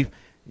believe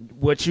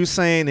what you're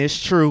saying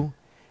is true,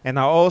 and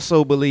I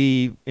also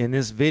believe in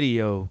this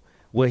video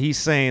what he's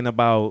saying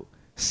about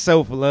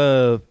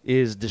self-love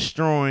is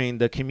destroying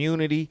the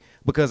community,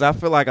 because I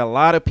feel like a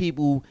lot of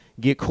people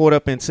get caught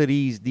up into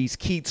these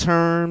key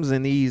terms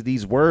and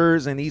these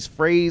words and these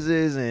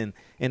phrases and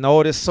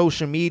all this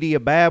social media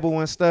babble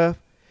and stuff,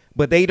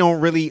 but they don't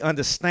really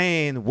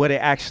understand what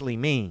it actually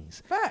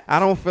means. Facts. I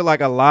don't feel like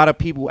a lot of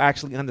people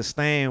actually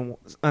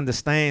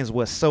understands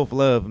what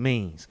self-love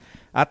means.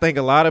 I think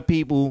a lot of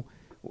people,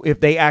 if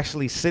they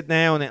actually sit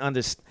down and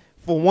understand,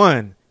 for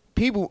one,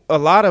 a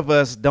lot of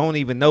us don't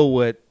even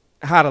know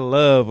how to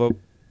love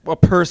a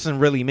person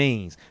really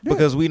means,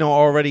 because we don't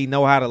already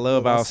know how to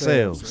love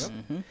ourselves.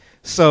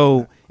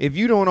 So if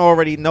you don't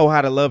already know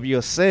how to love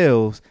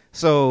yourselves,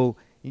 so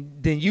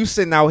then you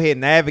sitting out here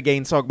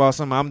navigating, talk about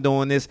something, I'm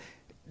doing this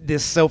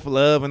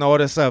self-love and all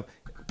this stuff.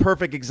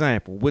 Perfect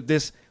example with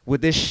this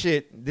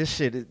shit. This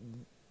shit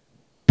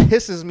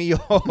pisses me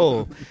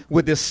off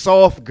with this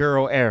soft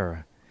girl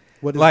era.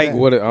 What is Like that?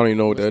 what? I don't even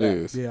know what that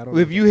is. Yeah, I don't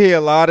If you hear a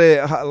lot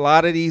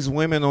of these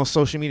women on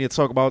social media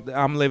talk about,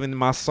 I'm living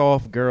my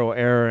soft girl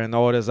era and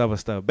all this other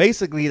stuff.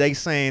 Basically, they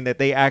saying that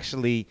they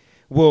actually,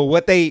 well,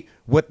 what they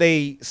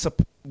believe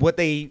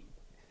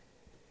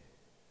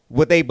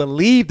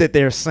that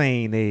they're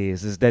saying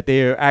is that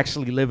they're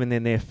actually living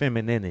in their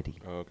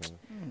femininity. Okay.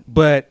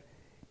 But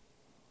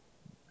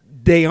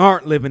they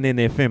aren't living in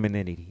their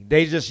femininity.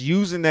 They just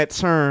using that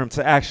term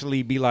to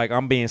actually be like,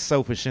 I'm being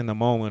selfish in the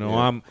moment,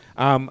 or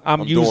I'm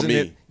using doing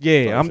it. me.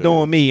 Yeah, I'm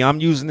doing me. I'm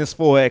using this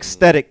for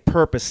aesthetic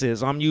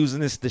purposes. I'm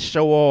using this to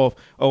show off.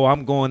 Oh,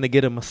 I'm going to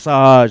get a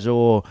massage,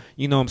 or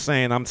you know what I'm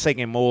saying, I'm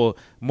taking more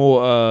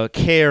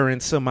care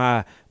into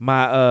my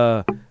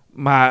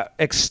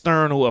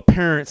external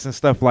appearance and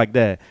stuff like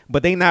that.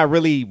 But they not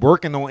really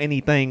working on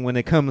anything when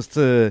it comes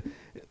to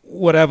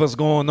whatever's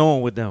going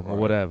on with them or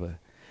whatever.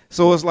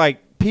 So it's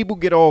like people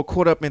get all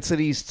caught up into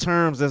these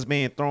terms that's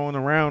being thrown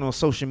around on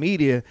social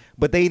media,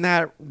 but they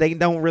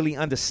don't really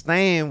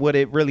understand what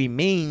it really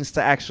means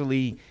to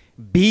actually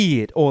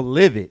be it or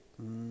live it.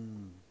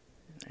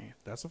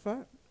 That's a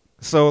fact.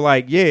 So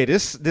like, yeah,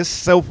 this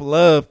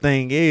self-love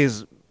thing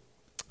is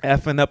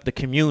effing up the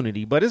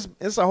community, but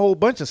it's a whole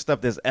bunch of stuff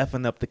that's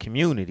effing up the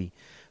community.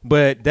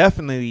 But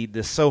definitely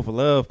the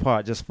self-love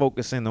part, just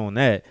focusing on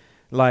that.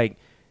 Like,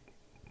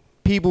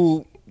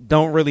 people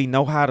don't really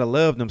know how to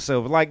love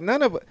themselves. Like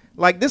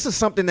this is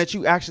something that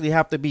you actually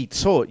have to be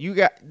taught.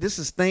 This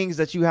is things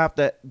that you have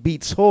to be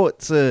taught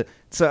to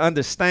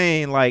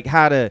understand, like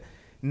how to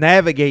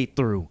navigate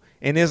through.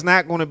 And it's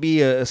not going to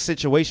be a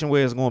situation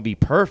where it's going to be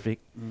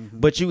perfect,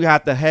 but you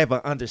have to have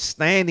an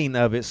understanding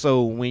of it.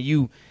 So when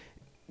you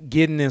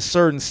getting in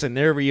certain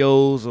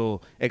scenarios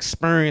or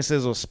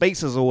experiences or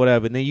spaces or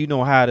whatever, then you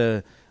know how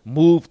to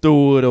move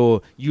through it,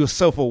 or you're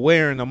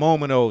self-aware in the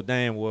moment. Oh,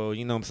 damn, well,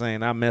 you know what I'm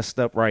saying, I messed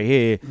up right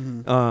here.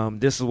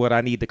 This is what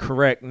I need to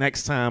correct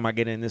next time I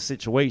get in this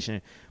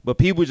situation. But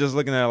people just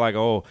looking at it like,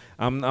 oh,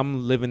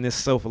 I'm living this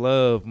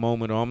self-love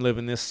moment, or I'm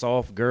living this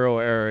soft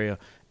girl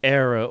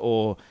era,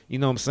 or you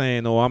know what I'm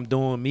saying, or I'm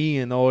doing me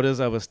and all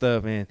this other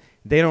stuff, and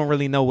they don't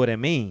really know what it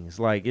means.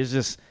 Like, it's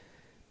just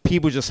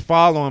people just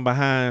following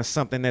behind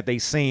something that they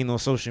seen on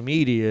social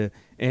media,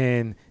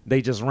 and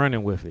they just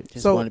running with it.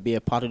 Just want to be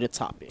a part of the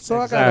topic.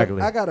 So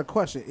exactly. I got a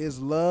question.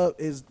 Is love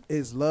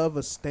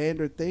a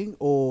standard thing,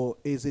 or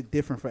is it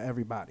different for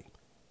everybody?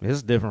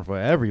 It's different for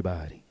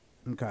everybody.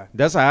 Okay.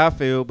 That's how I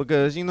feel,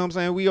 because you know what I'm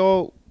saying, we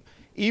all,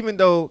 even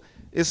though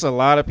it's a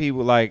lot of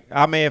people, like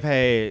I may have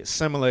had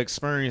similar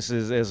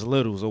experiences as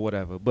littles or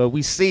whatever, but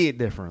we see it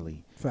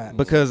differently. Facts.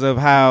 Because of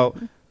how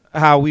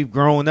we've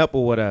grown up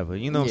or whatever.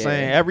 You know what I'm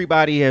saying?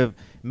 Everybody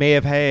may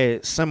have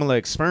had similar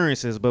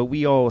experiences, but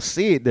we all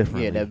see it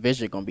differently. Yeah, that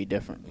vision gonna be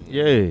different.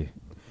 Yeah.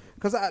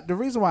 Because the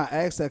reason why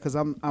I asked that, because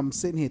I'm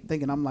sitting here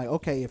thinking, I'm like,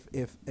 okay,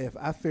 if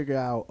I figure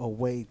out a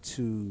way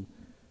to,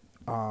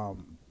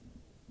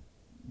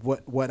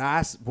 what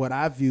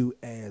I view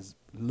as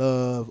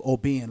love or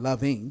being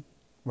loving,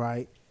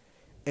 right,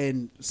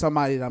 and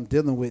somebody that I'm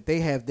dealing with, they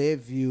have their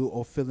view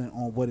or feeling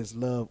on what is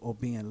love or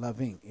being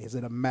loving. Is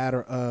it a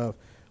matter of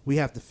we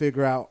have to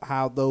figure out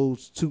how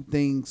those two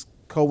things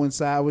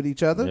coincide with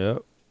each other?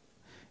 Yep.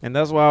 And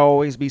that's why I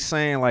always be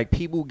saying, like,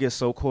 people get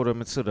so caught up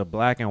into the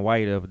black and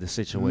white of the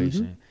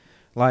situation.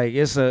 Like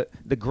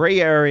the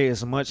gray area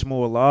is much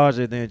more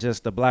larger than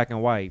just the black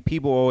and white.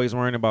 People always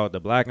worrying about the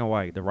black and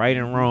white, the right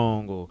and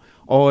wrong, or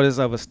all this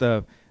other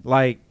stuff.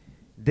 Like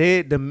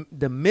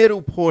the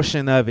middle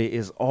portion of it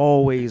is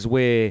always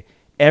where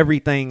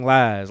everything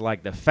lies,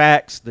 like the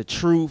facts, the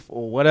truth,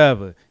 or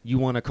whatever you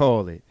want to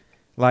call it.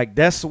 Like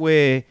that's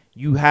where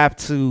you have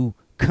to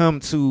come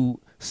to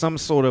some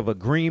sort of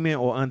agreement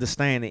or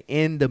understanding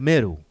in the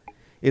middle.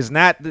 It's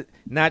not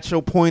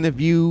your point of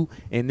view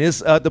and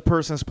this other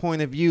person's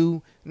point of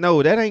view.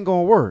 No, that ain't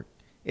gonna work.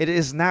 It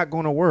is not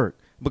gonna work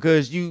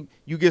because you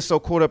get so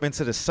caught up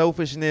into the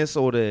selfishness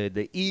or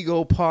the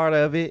ego part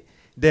of it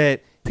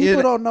that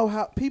people don't know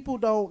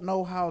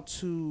how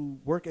to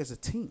work as a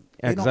team.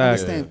 They don't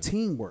understand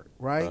teamwork,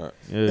 right?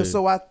 Yeah. And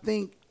so I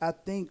think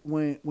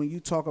when you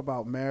talk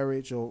about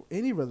marriage or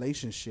any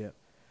relationship,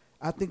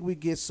 I think we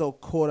get so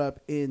caught up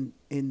in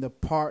the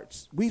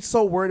parts. We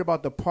so worried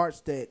about the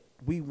parts that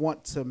we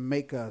want to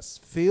make us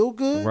feel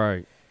good,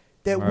 right?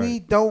 That we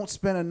don't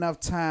spend enough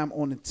time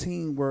on the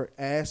teamwork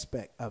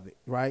aspect of it,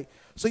 right?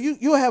 So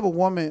you'll have a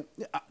woman.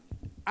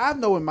 I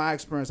know in my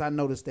experience, I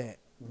noticed that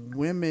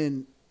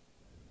women,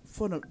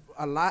 in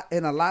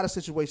a lot of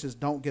situations,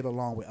 don't get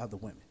along with other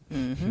women.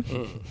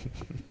 Mm-hmm.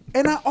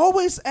 And I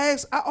always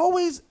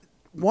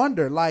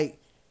wonder, like,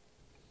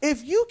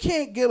 if you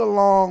can't get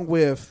along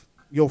with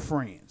your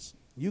friends,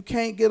 you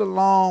can't get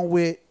along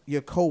with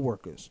your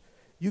coworkers,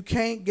 you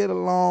can't get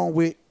along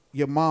with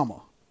your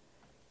mama,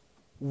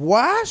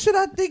 why should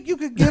I think you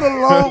could get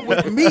along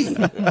with me?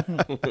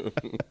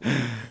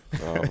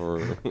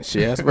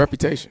 She has a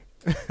reputation.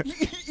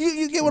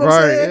 You get what I'm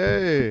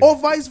saying? Yeah. Or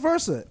vice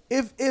versa.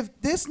 If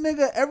this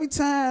nigga, every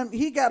time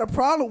he got a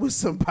problem with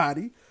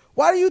somebody,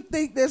 why do you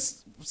think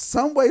there's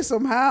some way,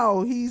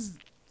 somehow, he's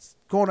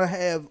going to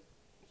have,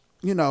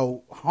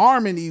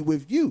 harmony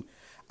with you?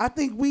 I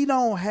think we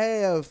don't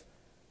have,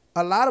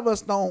 a lot of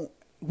us don't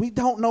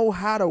know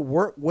how to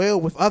work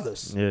well with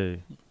others. Yeah.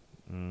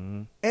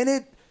 Mm-hmm.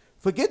 And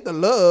forget the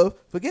love,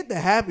 forget the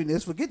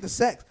happiness, forget the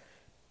sex.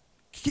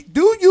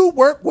 Do you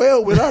work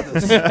well with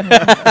others?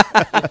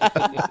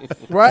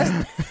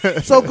 Right?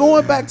 So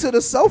going back to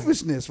the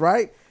selfishness,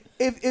 right?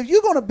 If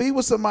you're going to be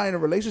with somebody in a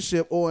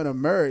relationship or in a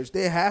marriage,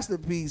 there has to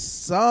be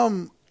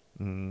some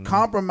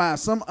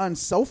compromise, some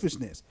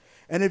unselfishness.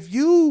 And if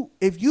you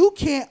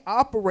can't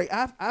operate,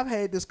 I've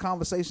had this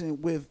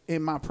conversation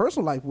in my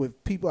personal life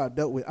with people I've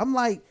dealt with. I'm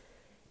like,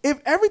 if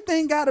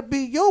everything got to be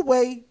your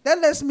way, that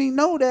lets me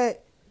know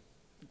that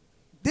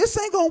this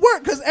ain't gonna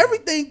work because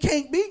everything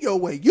can't be your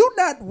way. You're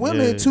not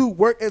willing to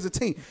work as a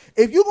team.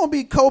 If you're gonna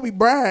be Kobe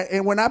Bryant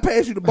and when I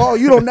pass you the ball,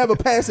 you don't never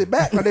pass it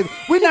back,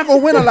 we're not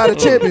gonna win a lot of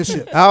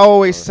championships. I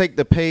always take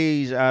the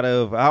page I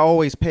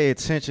always pay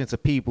attention to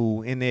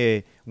people in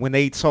there when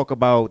they talk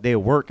about their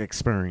work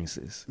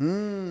experiences.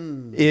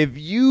 If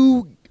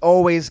you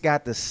always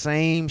got the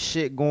same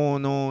shit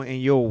going on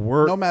in your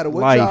work, no matter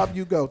what life, job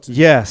you go to,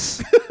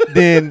 yes,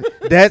 then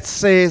that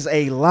says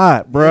a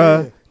lot,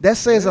 bruh. Yeah. That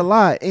says a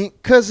lot,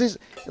 because it's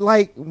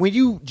like when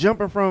you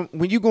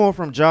going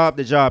from job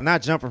to job,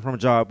 not jumping from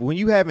job, but when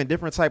you having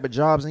different type of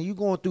jobs and you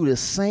going through the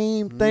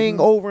same thing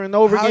over and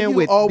over again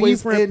with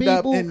different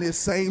people, up in this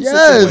same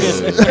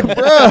situation,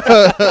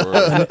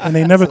 bruh. And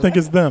they never think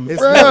it's them.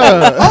 It's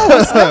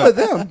never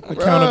them.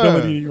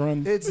 Accountability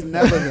runs. It's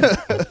never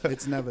them.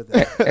 It's never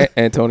them.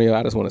 Antonio,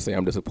 I just want to say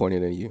I'm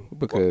disappointed in you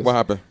because what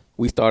happened?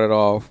 We started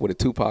off with a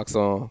Tupac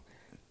song.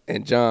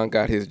 And John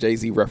got his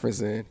Jay-Z reference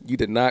in. You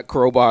did not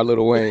crowbar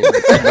Lil Wayne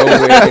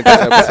nowhere in this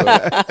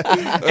episode.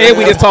 And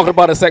we just talked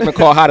about a segment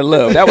called How to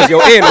Love. That was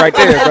your end right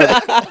there,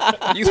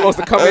 brother. You supposed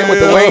to come in with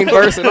the Wayne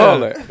verse and all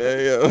that.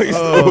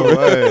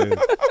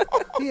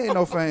 He ain't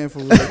no fan for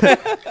real.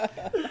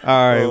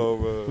 All right,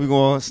 we're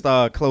going to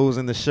start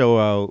closing the show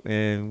out,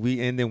 and we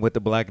ending with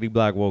the Blackety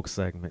Black Woke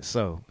segment.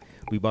 So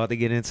we about to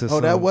get into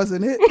that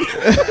wasn't it?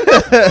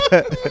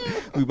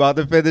 We about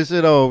to finish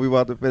it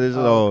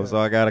off. So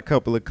I got a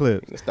couple of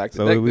clips.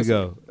 So here we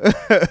go.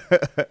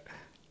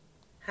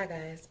 Hi,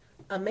 guys.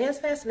 A man's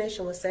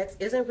fascination with sex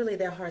isn't really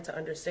that hard to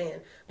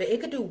understand, but it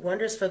could do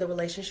wonders for the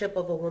relationship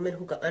of a woman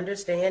who could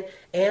understand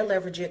and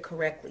leverage it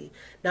correctly.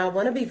 Now, I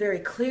want to be very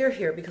clear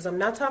here because I'm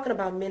not talking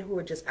about men who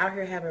are just out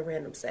here having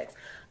random sex.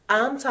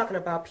 I'm talking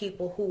about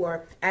people who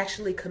are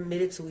actually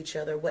committed to each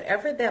other,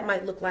 whatever that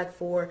might look like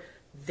for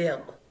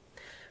them.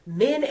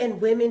 Men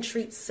and women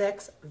treat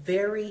sex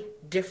very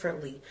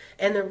differently.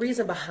 And the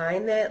reason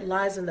behind that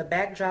lies in the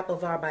backdrop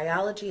of our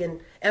biology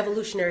and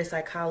evolutionary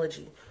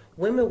psychology.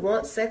 Women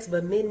want sex,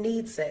 but men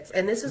need sex.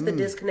 And this is the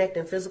disconnect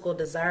in physical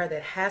desire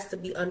that has to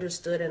be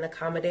understood and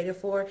accommodated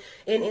for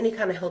in any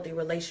kind of healthy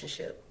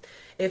relationship.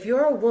 If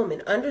you're a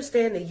woman,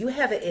 understand that you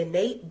have an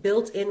innate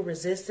built-in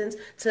resistance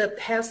to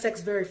have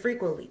sex very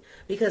frequently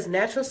because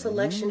natural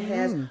selection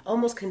has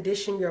almost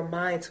conditioned your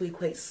mind to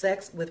equate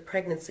sex with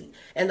pregnancy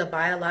and the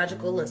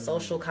biological and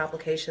social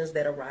complications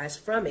that arise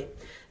from it.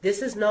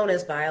 This is known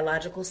as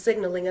biological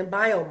signaling and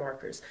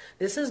biomarkers.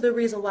 This is the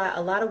reason why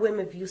a lot of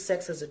women view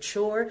sex as a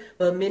chore,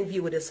 but men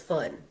view it as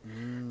fun.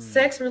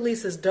 Sex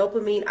releases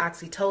dopamine,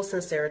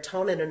 oxytocin,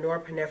 serotonin, and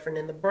norepinephrine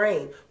in the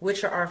brain,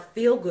 which are our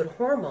feel-good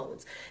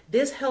hormones.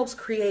 This helps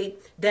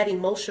create that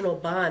emotional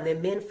bond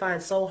that men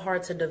find so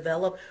hard to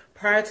develop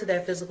prior to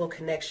that physical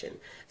connection.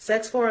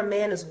 Sex for a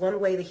man is one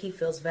way that he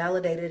feels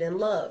validated and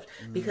loved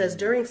because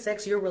during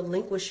sex, you're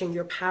relinquishing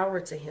your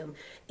power to him.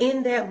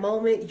 In that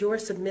moment, you're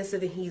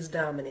submissive and he's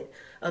dominant.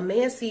 A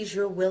man sees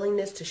your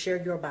willingness to share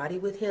your body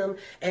with him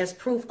as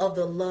proof of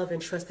the love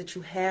and trust that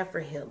you have for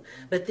him.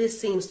 But this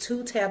seems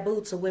too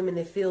taboo to women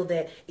that feel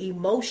that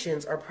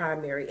emotions are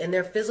primary and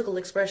their physical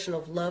expression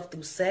of love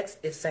through sex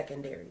is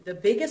secondary. The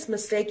biggest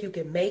mistake you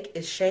can make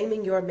is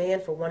shaming your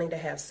man for wanting to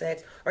have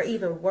sex, or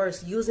even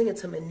worse, using it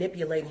to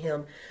manipulate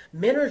him.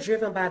 Men are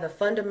driven by the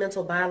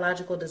fundamental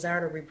biological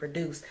desire to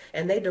reproduce,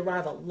 and they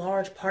derive a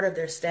large part of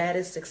their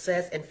status,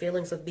 success, and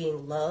feelings of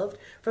being loved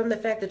from the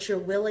fact that you're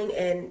willing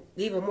and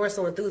even more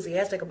so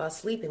enthusiastic about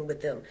sleeping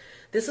with them.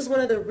 This is one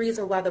of the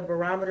reasons why the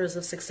barometers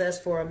of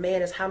success for a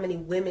man is how many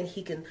women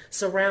he can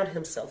surround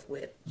himself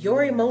with.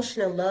 Your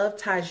emotion and love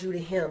ties you to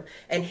him,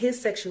 and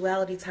his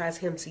sexuality ties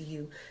him to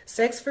you.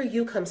 Sex for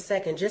you comes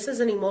second, just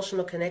as an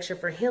emotional connection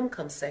for him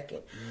comes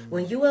second.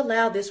 When you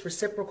allow this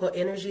reciprocal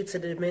energy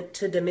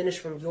to diminish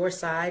from your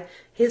side,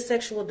 his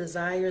sexual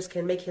desires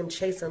can make him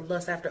chase and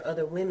lust after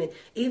other women,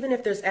 even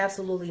if there's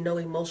absolutely no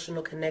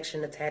emotional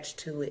connection attached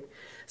to it.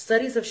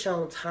 Studies have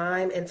shown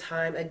time and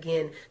time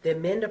again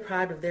that men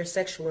deprived of their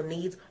sexual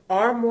needs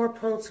are more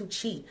prone to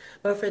cheat,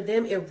 but for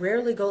them it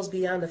rarely goes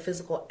beyond the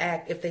physical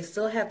act if they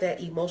still have that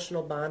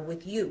emotional bond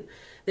with you.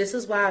 This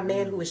is why a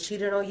man who is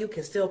cheating on you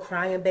can still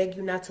cry and beg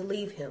you not to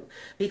leave him,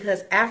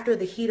 because after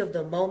the heat of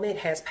the moment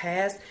has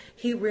passed,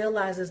 he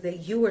realizes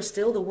that you are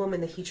still the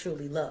woman that he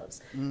truly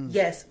loves.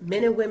 Yes,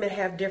 men and women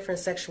have different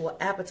sexual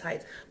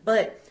appetites,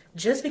 but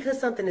just because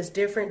something is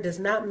different does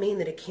not mean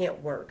that it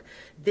can't work.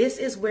 This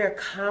is where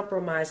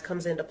compromise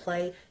comes into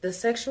play. The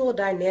sexual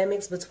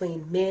dynamics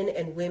between men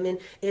and women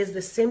is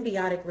the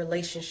symbiotic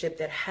relationship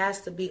that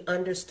has to be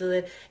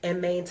understood and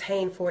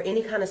maintained for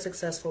any kind of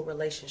successful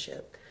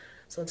relationship.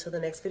 So until the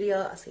next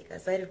video, I'll see you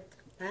guys later.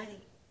 Bye.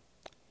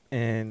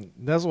 And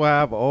that's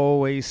why I've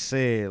always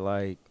said,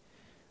 like,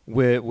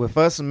 with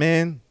us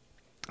men,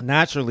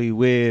 naturally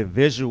we're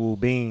visual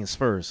beings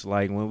first.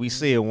 Like when we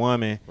see a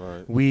woman,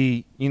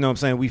 we, you know what I'm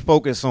saying, we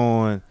focus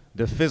on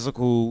the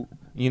physical,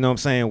 you know what I'm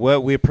saying,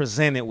 what we're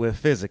presented with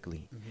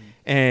physically.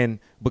 And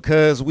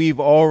because we've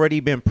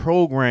already been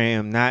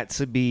programmed not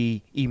to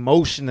be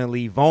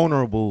emotionally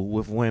vulnerable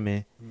with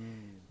women,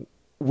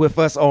 with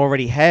us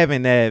already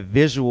having that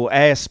visual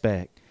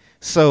aspect.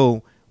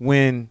 So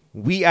when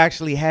we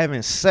actually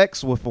having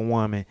sex with a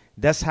woman,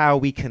 that's how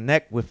we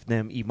connect with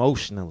them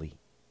emotionally.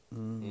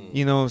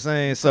 You know what I'm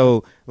saying?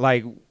 So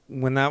like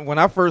when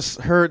I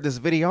first heard this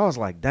video, I was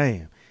like,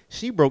 damn,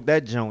 she broke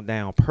that joint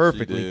down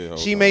perfectly.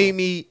 She made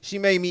me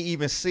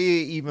even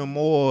see it even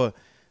more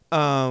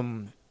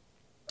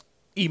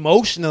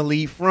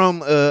emotionally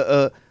from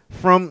a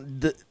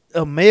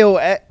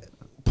male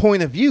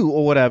point of view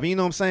or whatever. You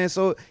know what I'm saying?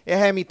 So it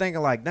had me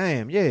thinking like,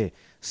 damn, yeah.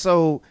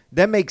 So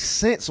that makes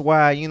sense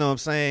why, you know what I'm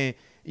saying,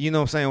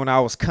 when I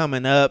was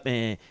coming up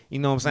and, you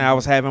know what I'm saying, I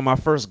was having my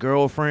first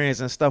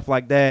girlfriends and stuff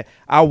like that,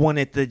 I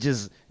wanted to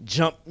just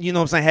jump, you know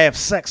what I'm saying, have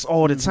sex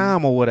all the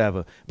time or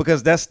whatever,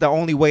 because that's the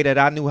only way that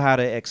I knew how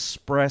to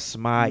express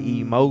my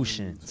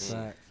emotions.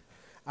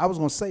 I was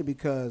going to say,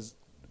 because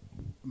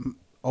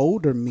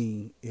older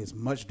me is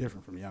much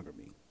different from younger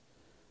me.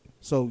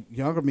 So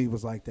younger me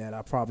was like that.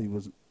 I probably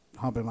was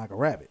humping like a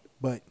rabbit.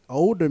 But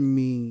older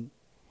me,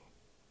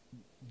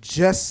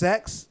 just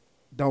sex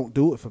don't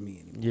do it for me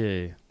anymore.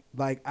 Yeah.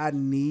 Like, I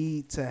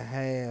need to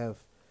have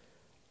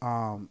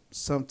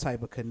some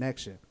type of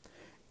connection.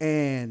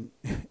 And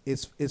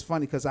it's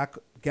funny because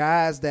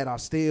guys that are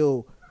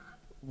still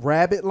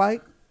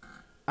rabbit-like,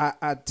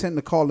 I tend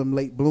to call them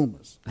late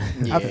bloomers.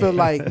 Yeah. I feel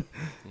like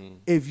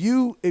if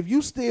you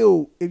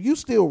still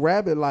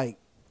rabbit-like,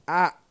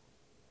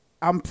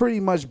 I'm pretty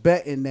much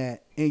betting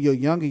that in your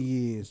younger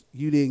years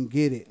you didn't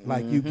get it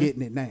like you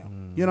getting it now.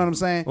 You know what I'm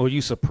saying? Or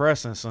you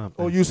suppressing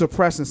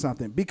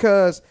something.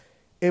 Because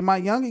in my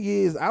younger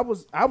years, I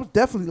was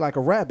definitely like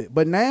a rabbit.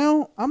 But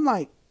now I'm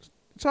like,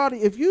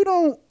 Charlie, if you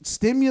don't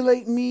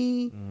stimulate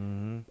me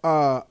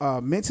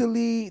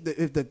mentally,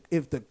 if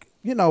the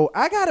you know,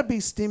 I gotta be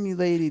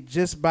stimulated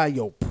just by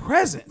your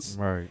presence.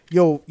 Right.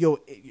 Your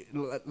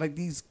like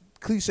these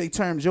cliche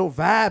terms, your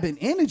vibe and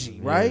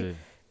energy, right? Yeah.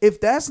 If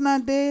that's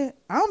not there,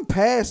 I'm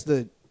past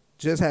the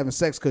just having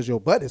sex because your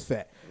butt is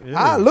fat.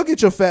 I look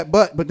at your fat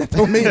butt, but that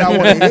don't mean I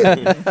want to hit it.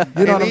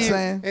 You know what I'm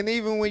saying? And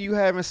even when you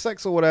having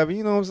sex or whatever,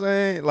 you know what I'm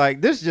saying?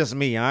 Like, this is just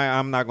me.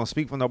 I'm not going to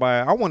speak for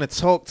nobody. I want to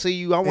talk to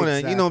you. I want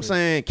to, you know what I'm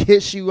saying,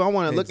 kiss you. I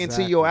want to look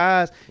into your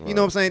eyes. You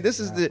know what I'm saying? This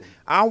is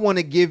I want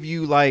to give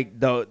you, like,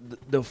 the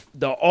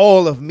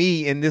all of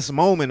me in this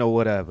moment or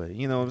whatever.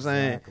 You know what I'm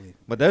saying? Exactly.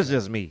 But that's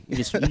just me.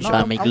 You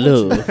try to make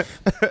love.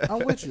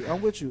 I'm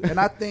with you. And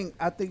I think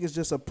it's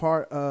just a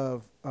part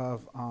of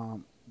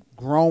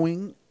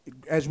growing.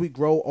 As we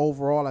grow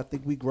overall, I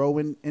think we grow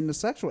in the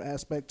sexual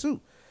aspect too.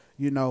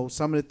 You know,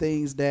 some of the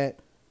things that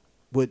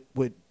would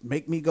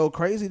make me go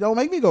crazy don't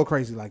make me go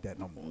crazy like that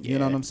no more. You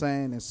know what I'm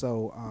saying? And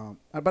so,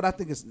 but I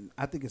think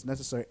it's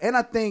necessary, and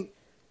I think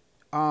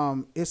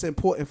it's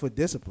important for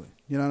discipline.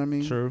 You know what I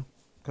mean? True.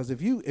 Because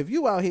if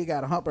you out here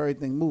got to hump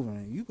everything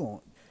moving, you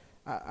going.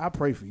 I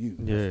pray for you.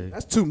 Yeah.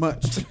 That's too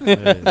much.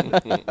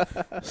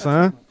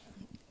 Son.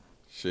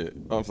 Shit,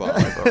 I'm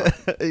sorry, bro.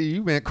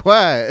 You been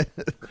quiet.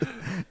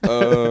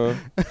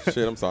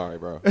 Shit, I'm sorry,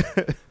 bro.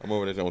 I'm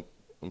over there.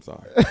 I'm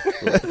sorry. I'm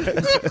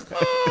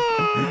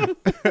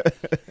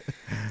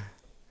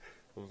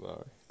sorry.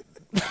 All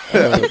right.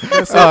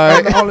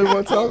 I'm the only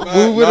one talking.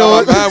 Moving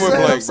on. My mind went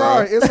blank, bro.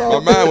 Sorry, it's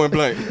all my mind went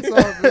blank. It's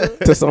all good.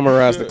 To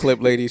summarize the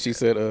clip, lady, she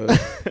said,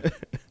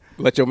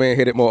 "Let your man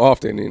hit it more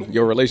often, and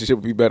your relationship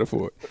will be better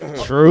for it."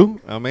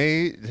 True. I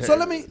mean, so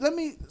let me.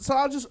 So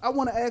I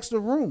want to ask the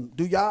room.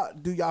 Do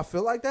y'all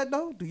feel like that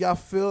though? Do y'all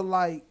feel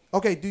like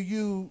okay? Do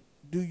you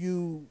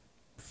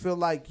feel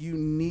like you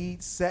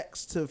need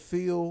sex to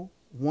feel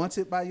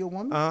wanted by your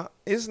woman?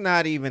 It's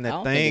not even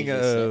a thing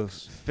of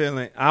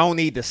feeling. I don't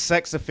need the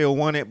sex to feel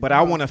wanted, but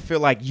I want to feel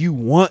like you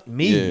want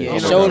me. Yeah.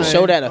 You know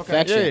Show that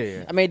affection.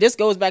 Yeah. I mean, this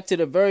goes back to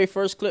the very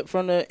first clip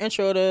from the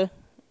intro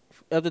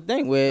of the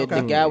thing where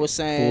the guy was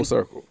saying full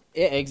circle.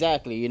 Yeah,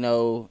 exactly. You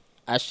know,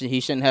 he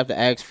shouldn't have to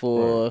ask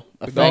for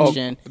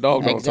affection. The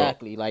dog don't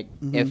exactly. Like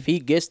if he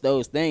gets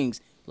those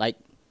things, like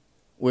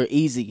we're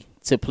easy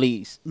to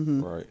please.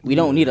 Right. We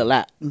don't need a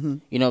lot. You know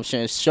what I'm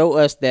saying? Show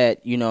us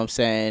that, you know what I'm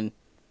saying,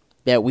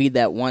 that we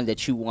that one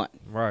that you want.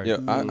 Right. Yeah,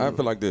 I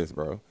feel like this,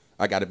 bro.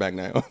 I got it back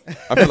now.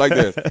 I feel like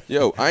this.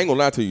 Yo, I ain't gonna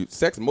lie to you.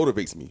 Sex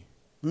motivates me.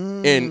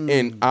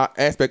 In our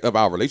aspect of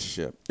our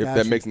relationship, if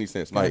that makes any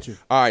sense. Like,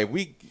 all right,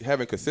 we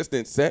having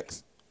consistent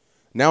sex.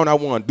 Now I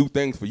want to do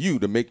things for you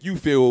to make you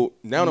feel.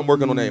 Now I'm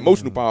working on that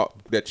emotional part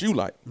that you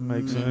like.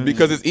 Makes sense.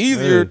 Because it's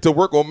easier to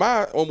work on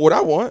what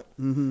I want.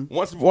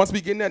 Once we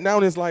get in that, now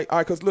it's like, all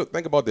right, because look,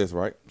 think about this,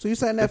 right? So you're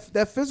saying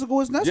that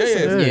physical is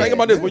necessary? Yeah. Think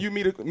about this. When you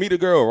meet a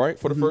girl, right,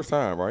 for the first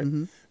time, right?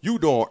 You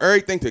doing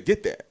everything to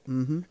get that.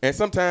 And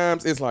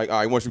sometimes it's like, all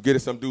right, once you get it,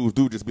 some dudes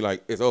just be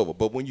like, it's over.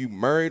 But when you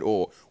married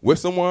or with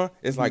someone,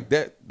 it's like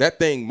that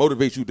thing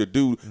motivates you to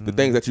do the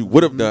things that you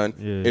would have done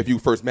if you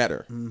first met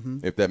her,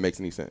 if that makes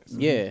any sense.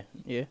 Yeah.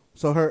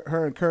 So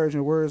her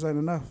encouraging words ain't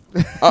enough.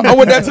 I'm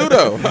with that too,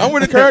 though. I'm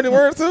with encouraging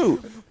words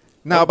too.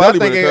 No, but I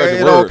think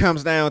it all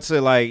comes down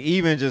to like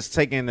even just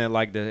taking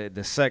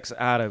the sex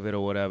out of it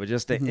or whatever,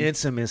 just the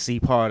intimacy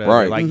part of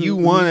it. Like you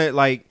want it,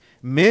 like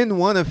men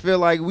want to feel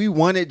like we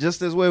want it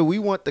just as well. We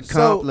want the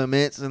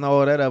compliments and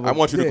all that other. I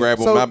want you to grab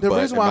on my butt. The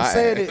reason why I'm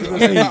saying it,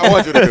 I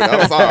want you to do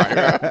that. I'm sorry.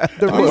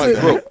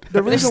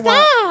 The reason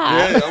why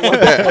I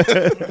want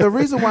that. The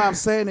reason why I'm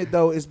saying it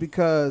though is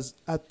because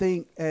I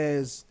think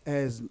as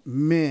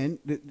men,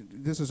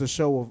 this is a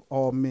show of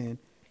all men,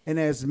 and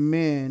as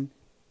men,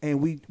 and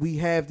we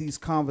have these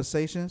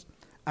conversations.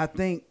 I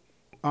think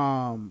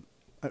I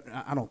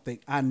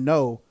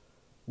know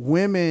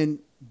women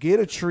get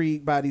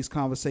intrigued by these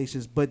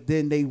conversations, but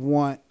then they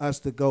want us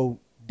to go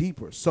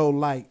deeper. So,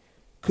 like,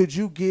 could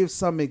you give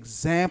some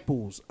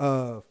examples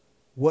of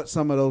what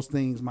some of those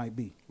things might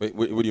be? Wait,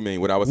 what do you mean?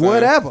 What I was saying?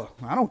 Whatever.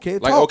 I don't care.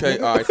 Like, talk, okay,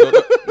 nigga. all right. So,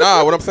 look,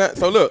 what I'm saying.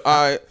 So, look,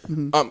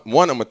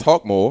 one, I'm gonna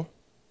talk more.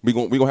 We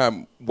gonna have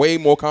way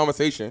more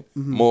conversation,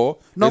 more.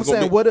 No, I'm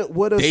saying what are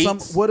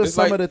some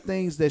like, of the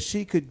things that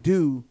she could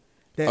do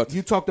that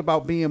you talked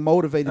about being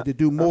motivated to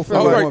do more for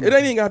oh, her right. woman? It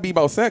ain't even gotta be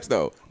about sex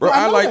though, bro. No,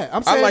 I know that.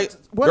 I'm saying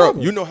whatever.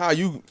 Girl, you know how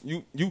you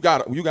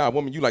got a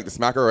woman, you like to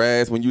smack her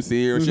ass when you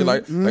see her and shit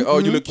like oh,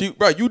 you look cute,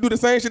 bro. You do the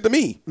same shit to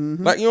me,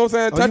 like, you know what I'm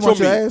saying? Oh, Touch you want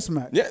on me. your ass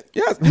smacked? Yeah,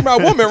 yes, you my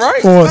woman,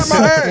 right? Or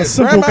Slap my ass. a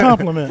simple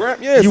compliment.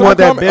 You want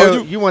that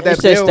build? You want that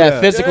It's just build? that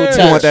physical touch.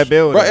 You want that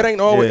build? Bro, it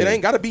ain't always. It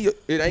ain't gotta be.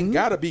 It ain't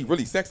gotta be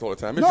really sex all the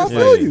time. It's No, I just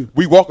feel like you.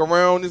 we walk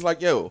around. It's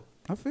like, yo.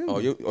 I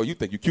feel you. You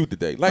think you cute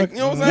today? Like, you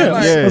know what I'm saying?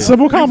 Like, a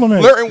simple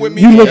compliment. Flirting with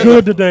me. You look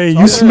good today.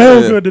 You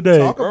smell good today.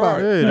 Talk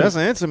about it. Yeah, that's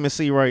an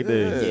intimacy right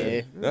there.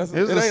 Yeah. That's,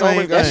 It's it the ain't same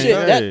always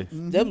That gotta be-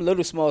 shit, them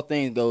little small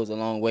things goes a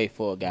long way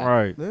for a guy.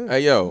 Right.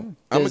 Hey, yo,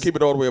 I'm gonna keep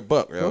it all the way a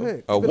buck, yo. Go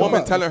ahead. A Keep it woman a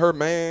buck. telling her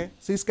man,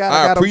 See, Scott,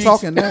 I got him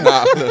talking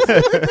now.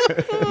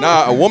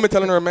 Nah, a woman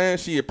telling her man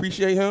she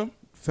appreciate him.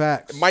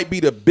 Facts. Might be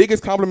the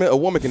biggest compliment a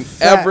woman can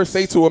ever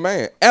say to a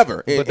man,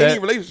 ever, in any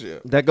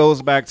relationship. That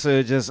goes back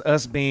to just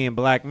us being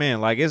black men.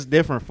 Like, it's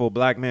different for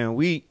black men.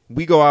 We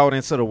go out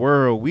into the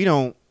world. We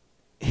don't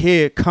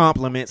hear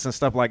compliments and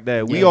stuff like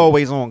that. We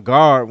always on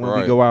guard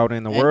when we go out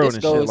in the world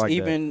and shit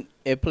like that.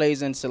 It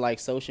plays into like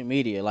social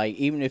media. Like,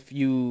 even if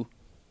you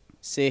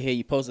sit here,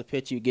 you post a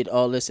picture, you get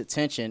all this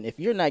attention. If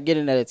you're not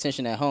getting that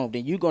attention at home,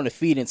 then you're going to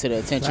feed into the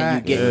attention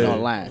you're getting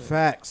online.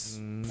 Facts.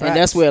 And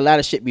that's where a lot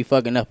of shit be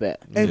fucking up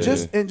at. And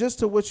just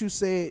to what you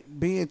said,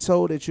 being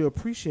told that you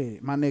appreciate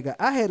it, my nigga.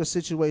 I had a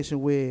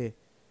situation where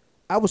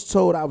I was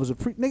told I was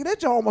nigga.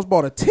 That y'all almost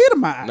brought a tear to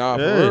my eye. Nah,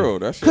 for real.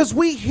 That shit. Because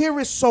we hear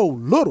it so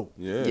little.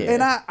 Yeah.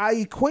 And I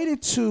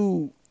equated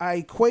to,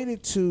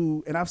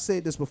 and I've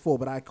said this before,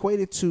 but I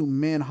equated to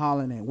men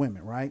hollering at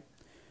women, right?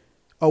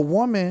 A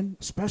woman,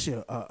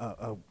 especially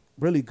a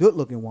really good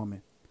looking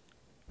woman,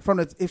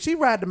 if she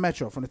ride the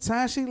metro, from the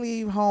time she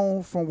leave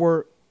home from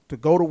work to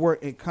go to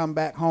work and come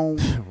back home,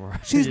 right.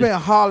 She's been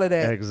hollered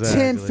at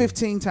 10,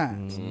 15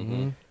 times.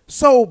 Mm-hmm.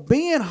 So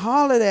being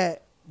hollered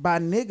at by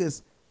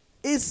niggas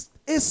is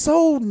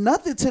so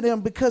nothing to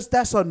them because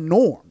that's a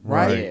norm,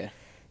 right? Yeah.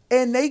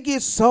 And they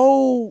get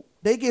so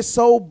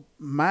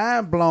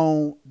mind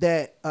blown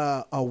that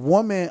a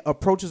woman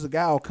approaches a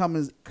guy or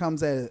comes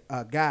at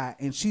a guy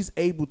and she's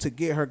able to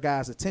get her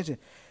guy's attention.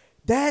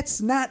 That's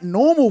not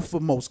normal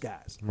for most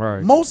guys.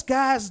 Right. Most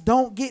guys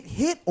don't get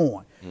hit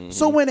on. Mm-hmm.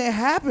 So when it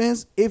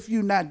happens, if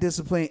you're not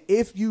disciplined,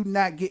 if you're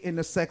not getting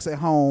the sex at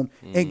home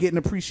and getting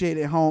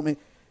appreciated at home, and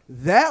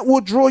that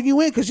will draw you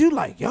in because you're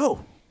like,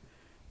 yo,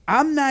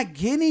 I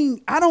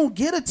don't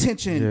get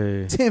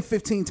attention 10,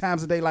 15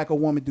 times a day like a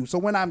woman do. So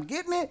when I'm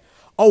getting it,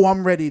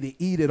 I'm ready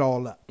to eat it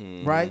all up,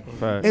 right?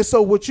 And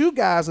so what you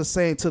guys are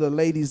saying to the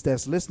ladies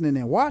that's listening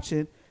and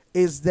watching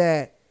is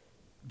that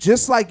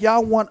just like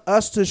y'all want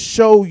us to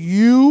show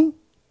you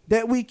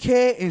that we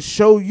care and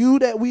show you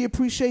that we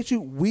appreciate you,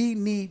 we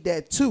need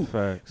that too.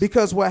 Facts.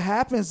 Because what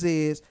happens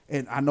is,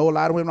 and I know a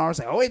lot of women always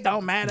say, oh, it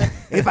don't matter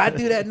if I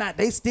do that or not,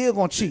 they still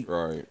gonna cheat.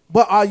 Right.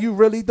 But are you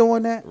really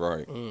doing that?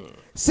 Right.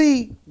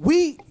 See,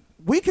 we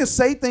can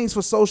say things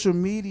for social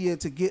media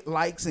to get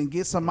likes and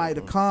get somebody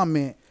to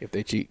comment. If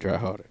they cheat, try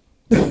harder.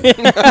 Yo,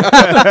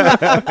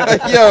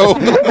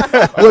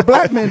 well,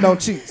 black men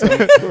don't cheat. So.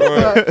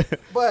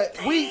 But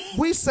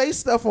we say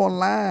stuff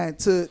online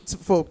to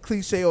for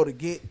cliche or to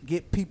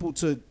get people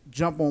to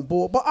jump on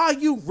board. But are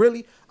you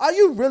really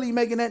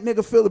making that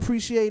nigga feel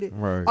appreciated?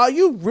 Right. Are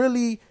you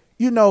really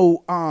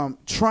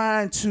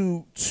trying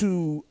to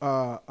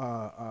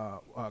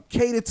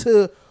cater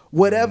to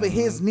whatever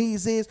his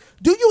needs is?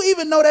 Do you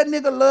even know that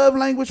nigga love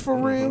language for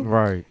real?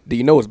 Right. Do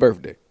you know his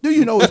birthday? Do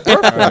you know his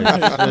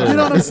birthday? You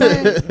know what I'm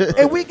saying?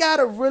 And we got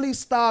to really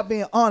start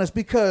being honest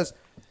because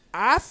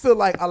I feel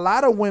like a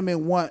lot of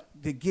women want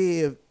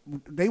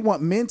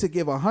men to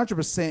give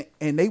 100%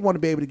 and they want to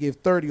be able to give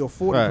 30 or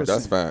 40%.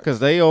 That's fact. Because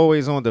they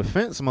always on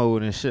defense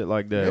mode and shit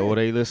like that. Yeah. Or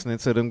they listening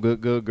to them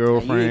good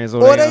girlfriends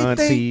or their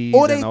aunties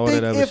and all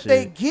that other shit. If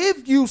they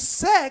give you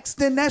sex,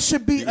 then that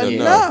should be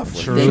enough.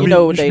 True. You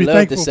know what they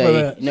love to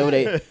say? You know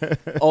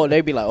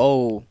they be like,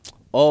 oh,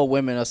 all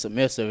women are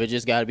submissive. It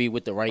just got to be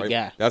with the right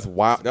guy. That's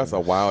wild. That's a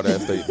wild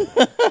ass statement.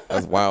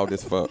 That's wild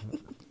as fuck.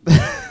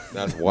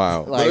 That's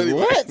wild. Like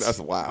what? That's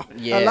wild.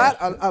 Yeah.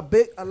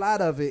 A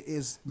lot of it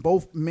is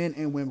both men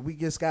and women. We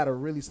just gotta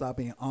really start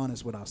being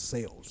honest with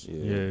ourselves.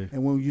 Yeah.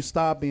 And when you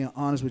start being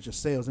honest with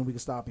yourselves, then we can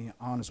start being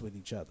honest with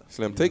each other.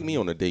 Slim, take me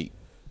on a date.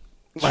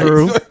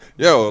 True.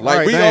 Yo, like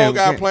right, we damn. all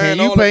got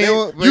planned on a date.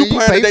 You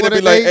plan a date and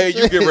be like, hey,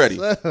 you get ready.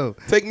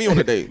 Take me on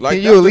a date. Like,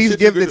 can you at least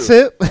give the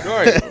tip?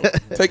 Right.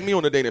 Take me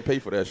on a date and pay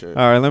for that shit.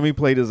 All right, let me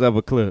play this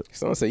other clip.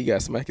 Someone say you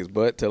got to smack his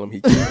butt. Tell him he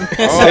cute.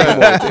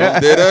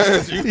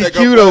 He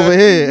cute over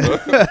here.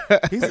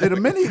 In a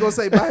minute he gonna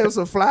say buy him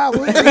some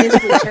flowers.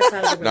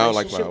 No,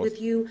 like flowers.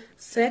 With you,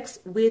 sex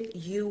with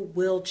you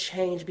will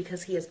change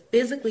because he is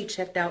physically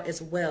checked out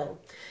as well.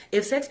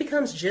 If sex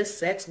becomes just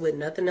sex with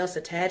nothing else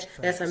attached,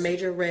 that's a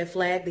major red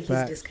flag that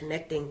he's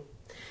disconnecting.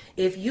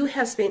 If you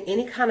have spent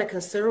any kind of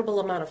considerable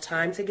amount of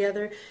time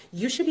together,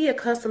 you should be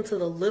accustomed to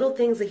the little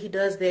things that he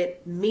does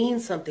that mean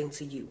something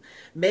to you.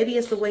 Maybe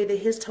it's the way that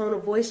his tone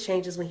of voice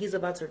changes when he's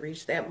about to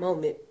reach that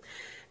moment.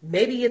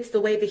 Maybe it's the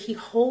way that he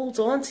holds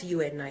on to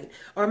you at night.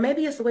 Or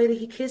maybe it's the way that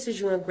he kisses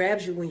you and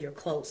grabs you when you're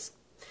close.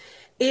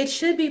 It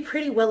should be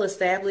pretty well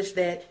established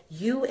that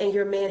you and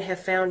your man have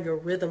found your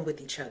rhythm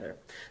with each other.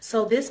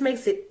 So this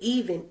makes it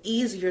even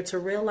easier to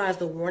realize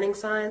the warning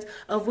signs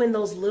of when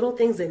those little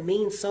things that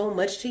mean so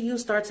much to you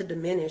start to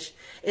diminish.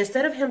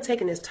 Instead of him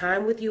taking his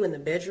time with you in the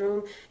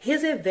bedroom,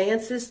 his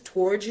advances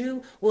towards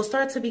you will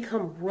start to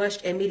become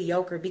rushed and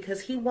mediocre because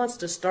he wants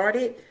to start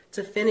it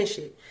to finish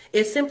it.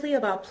 It's simply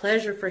about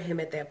pleasure for him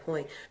at that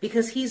point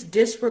because he's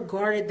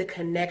disregarded the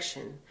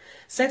connection.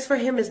 Sex for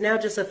him is now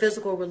just a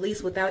physical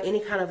release without any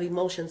kind of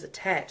emotions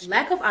attached.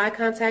 Lack of eye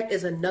contact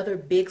is another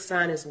big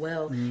sign as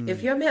well.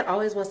 If your man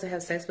always wants to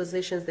have sex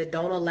positions that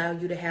don't allow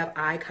you to have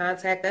eye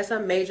contact, that's a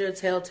major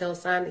telltale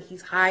sign that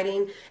he's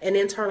hiding an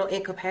internal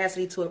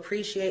incapacity to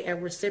appreciate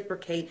and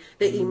reciprocate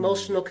the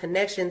emotional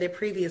connection that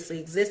previously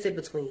existed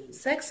between you.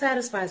 Sex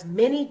satisfies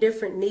many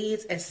different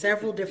needs at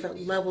several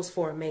different levels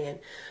for a man.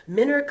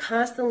 Men are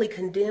constantly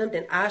condemned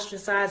and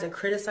ostracized and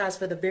criticized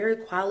for the very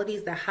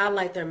qualities that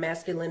highlight their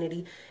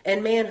masculinity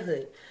and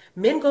manhood.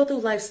 Men go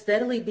through life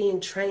steadily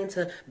being trained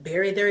to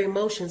bury their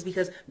emotions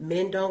because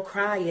men don't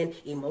cry and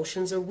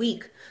emotions are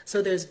weak.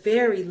 So there's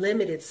very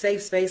limited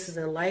safe spaces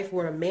in life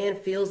where a man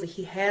feels that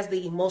he has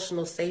the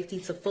emotional safety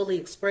to fully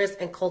express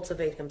and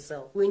cultivate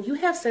himself. When you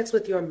have sex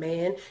with your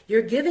man,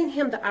 you're giving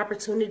him the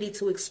opportunity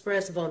to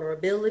express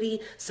vulnerability,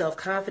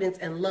 self-confidence,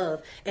 and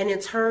love. And in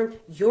turn,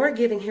 you're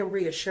giving him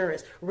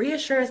reassurance.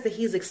 Reassurance that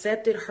he's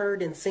accepted,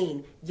 heard, and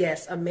seen.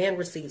 Yes, a man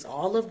receives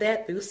all of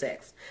that through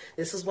sex.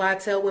 This is why I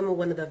tell women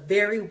one of the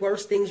very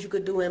worst things you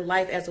could do in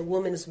life as a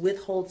woman is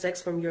withhold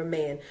sex from your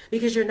man,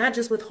 because you're not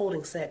just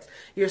withholding sex,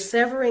 you're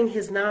severing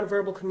his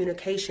nonverbal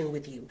communication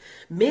with you.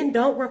 Men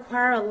don't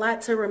require a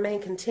lot to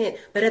remain content,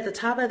 but at the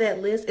top of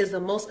that list is the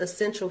most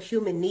essential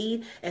human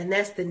need, and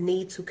that's the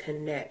need to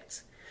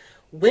connect.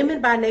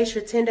 Women by nature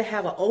tend to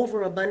have an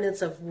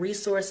overabundance of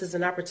resources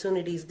and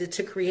opportunities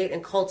to create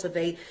and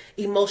cultivate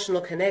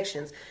emotional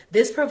connections.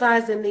 This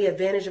provides them the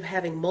advantage of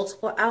having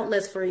multiple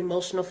outlets for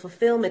emotional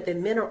fulfillment that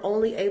men are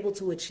only able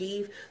to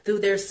achieve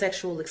through their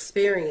sexual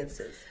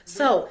experiences.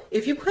 So,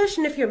 if you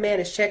question if your man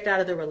is checked out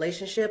of the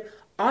relationship,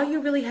 all you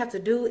really have to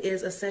do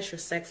is assess your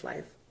sex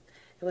life.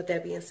 And with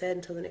that being said,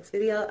 until the next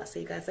video, I'll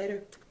see you guys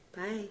later.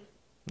 Bye.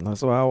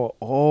 That's why I will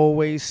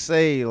always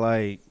say,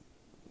 like,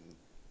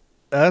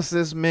 us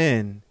as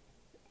men,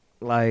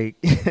 like,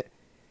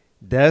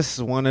 that's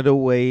one of the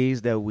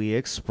ways that we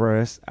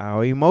express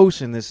our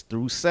emotion is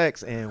through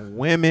sex, and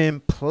women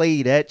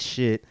play that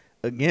shit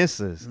against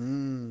us.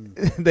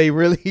 They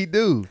really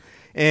do.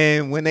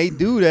 And when they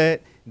do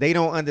that, they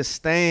don't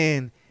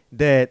understand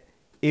that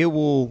it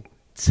will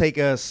take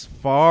us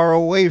far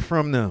away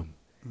from them.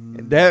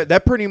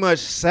 That pretty much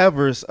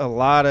severs a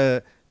lot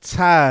of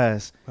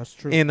ties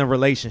in the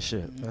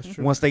relationship. That's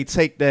true. Once they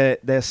take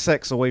that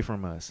sex away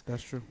from us.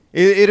 That's true.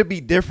 It'll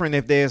be different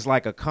if there's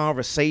like a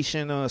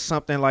conversation or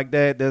something like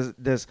that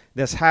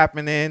that's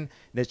happening,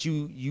 that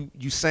you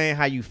saying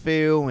how you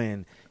feel,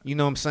 and you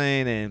know what I'm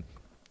saying, and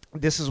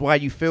this is why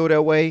you feel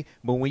that way.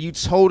 But when you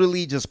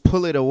totally just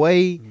pull it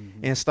away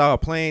and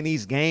start playing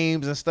these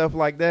games and stuff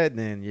like that,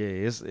 then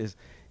yeah,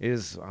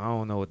 it's I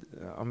don't know.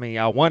 I mean,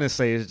 I want to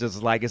say it's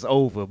just like it's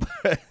over.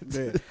 But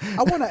yeah.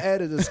 I want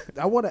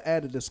to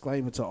add a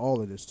disclaimer to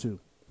all of this too.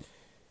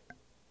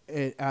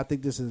 And I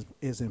think this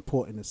is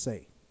important to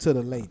say to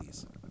the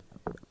ladies.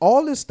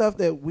 All this stuff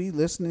that we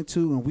listening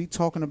to and we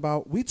talking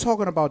about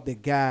the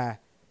guy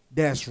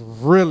that's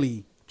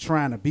really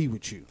trying to be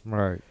with you.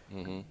 Right.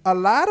 Mm-hmm. A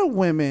lot of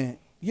women,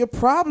 your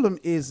problem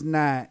is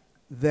not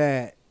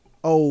that,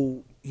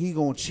 oh, he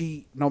gonna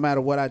cheat no matter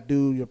what I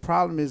do. Your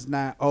problem is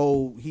not,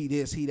 oh, he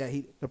this, he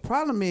that. The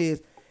problem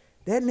is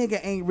that nigga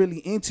ain't really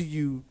into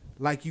you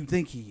like you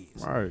think he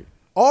is. Right.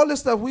 All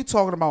this stuff we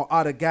talking about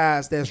are the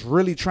guys that's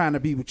really trying to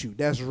be with you,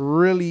 that's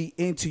really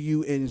into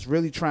you and is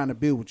really trying to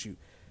build with you.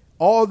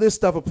 All this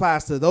stuff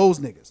applies to those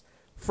niggas.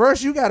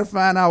 First, you got to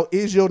find out,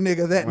 is your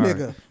nigga that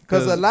nigga?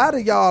 Because a lot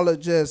of y'all are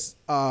just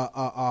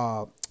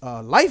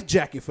life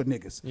jacket for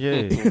niggas.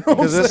 Yeah,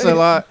 because it's a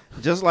lot.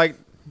 Just like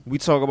we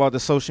talk about the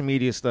social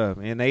media stuff,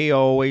 and they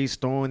always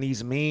throwing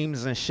these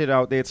memes and shit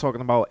out there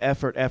talking about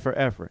effort.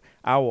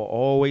 I will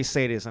always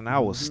say this, and I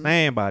will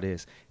stand by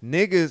this.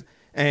 Niggas,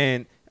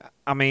 and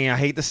I mean, I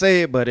hate to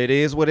say it, but it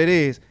is what it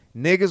is.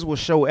 Niggas will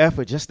show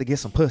effort just to get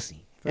some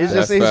pussy. It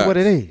just is what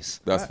it is.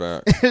 That's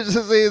fact. It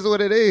just is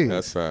what it is.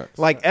 That's fact.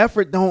 Like,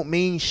 effort don't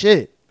mean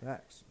shit.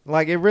 Facts.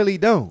 Like, it really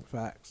don't.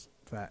 Facts.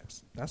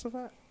 That's a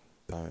fact.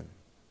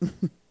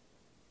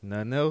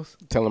 Nothing else?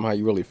 Tell them how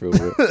you really feel,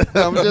 bro.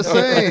 I'm just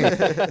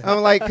saying.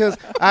 I'm like, because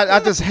I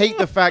just hate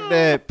the fact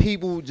that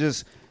people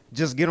just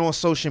get on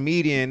social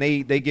media and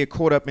they get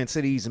caught up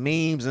into these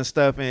memes and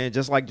stuff. And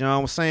just like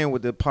John was saying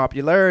with the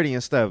popularity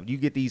and stuff, you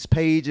get these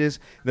pages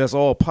that's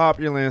all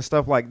popular and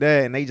stuff like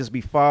that, and they just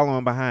be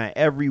following behind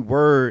every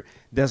word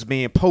that's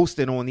being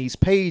posted on these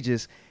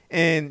pages,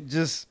 and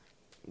just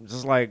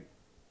like,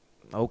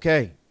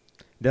 okay,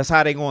 that's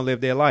how they gonna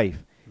live their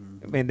life.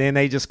 And then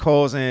they just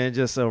causing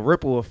just a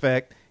ripple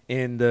effect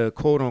in the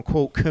quote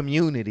unquote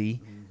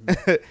community.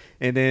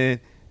 And then,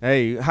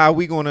 hey, how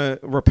we gonna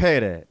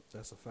repair that?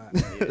 That's a fact.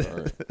 Yeah.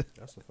 Right.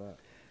 That's a fact.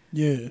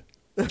 Yeah.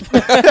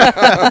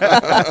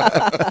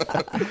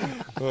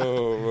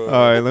 All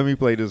right, let me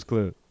play this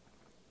clip.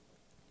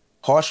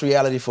 Harsh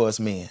reality for us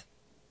men.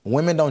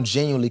 Women don't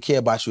genuinely care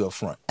about you up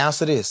front.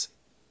 Answer this.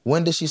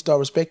 When did she start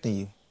respecting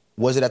you?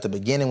 Was it at the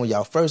beginning when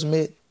y'all first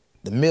met,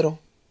 the middle,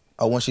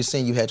 or when she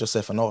seen you had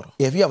yourself in order?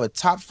 If you have a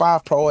top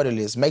 5 priority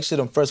list, make sure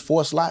them first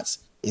 4 slots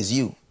is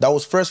you.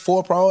 Those first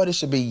 4 priorities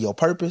should be your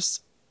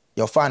purpose,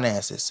 your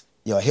finances,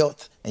 your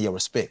health, and your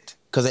respect.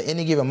 Because at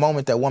any given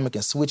moment, that woman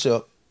can switch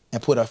up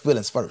and put her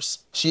feelings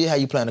first. She how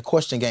you playing the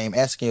question game,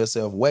 asking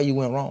yourself where you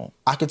went wrong.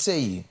 I can tell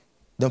you,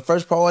 them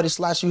first priority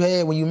slots you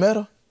had when you met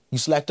her, you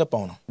slacked up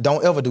on them.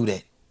 Don't ever do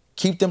that.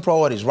 Keep them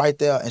priorities right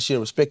there and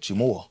she'll respect you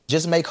more.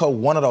 Just make her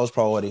one of those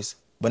priorities,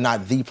 but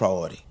not the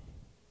priority.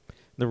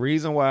 The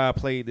reason why I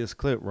played this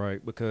clip,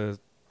 right, because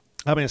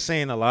I've been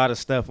seeing a lot of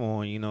stuff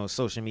on,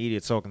 social media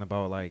talking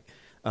about, like,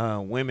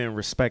 women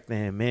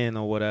respecting men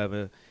or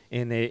whatever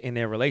in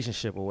their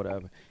relationship or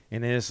whatever.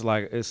 And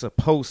it's a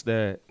post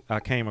that I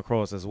came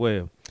across as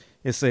well.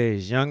 It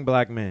says, young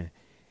black men,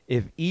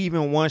 if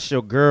even once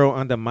your girl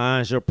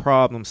undermines your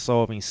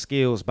problem-solving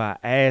skills by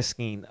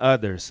asking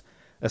others,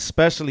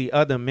 especially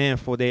other men,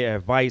 for their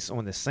advice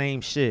on the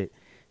same shit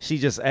she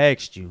just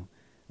asked you,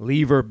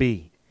 leave her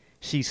be.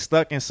 She's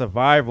stuck in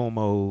survival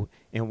mode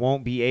and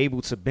won't be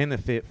able to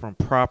benefit from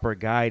proper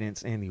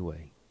guidance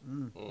anyway.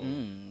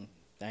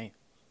 Dang.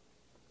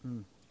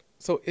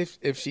 So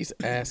if she's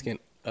asking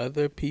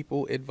other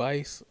people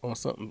advice on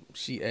something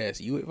she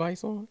asked you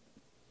advice on?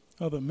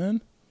 Other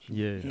men?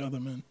 Yeah. Other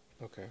men.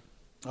 Okay.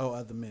 Oh,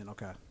 other men.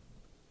 Okay.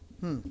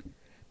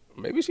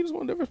 Maybe she was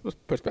one of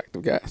different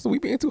perspective, guys. So we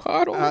being too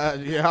hard on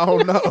her? Yeah, I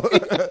don't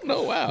know.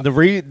 No, wow. The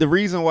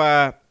reason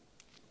why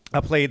I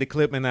played the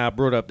clip and I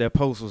brought up that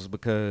post was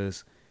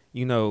because,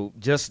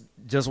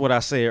 just what I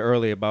said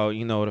earlier about,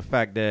 the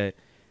fact that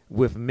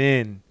with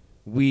men,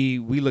 we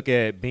look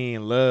at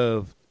being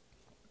loved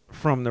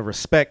from the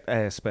respect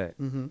aspect.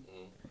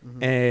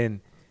 And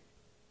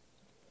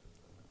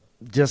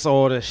just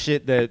all the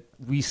shit that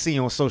we see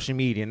on social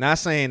media. Not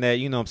saying that,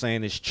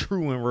 it's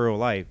true in real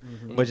life,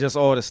 but just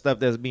all the stuff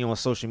that's being on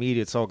social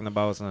media talking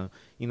about some,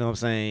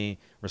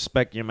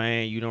 respect your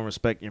man, you don't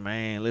respect your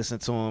man, listen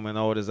to him and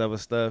all this other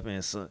stuff,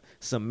 and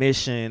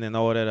submission and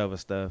all that other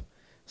stuff.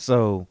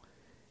 So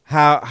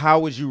how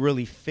would you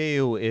really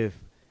feel if,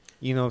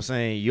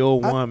 your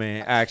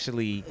woman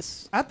actually...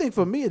 I think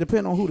for me, it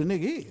depends on who the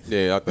nigga is.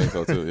 Yeah, I think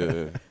so too.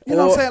 Yeah. You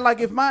know what I'm saying? Like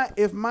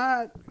if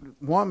my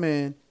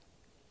woman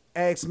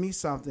asked me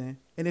something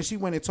and then she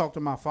went and talked to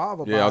my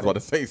father about I was about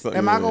to say something.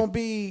 Am I gonna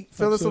be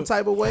feeling some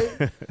type of way?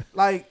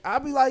 Like I'll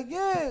be like,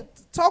 yeah,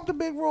 talk to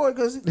Big Roy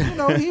because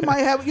he might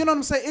have. You know what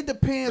I'm saying? It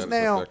depends.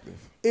 Now,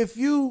 if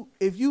you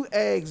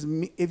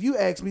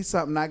ask me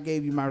something, I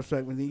gave you my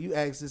respect, and then you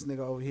ask this nigga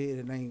over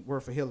here that ain't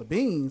worth a hill of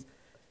beans.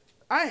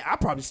 I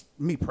probably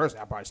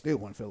still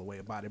wouldn't feel a way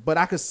about it. But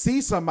I could see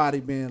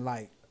somebody being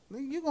like,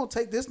 you gonna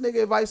take this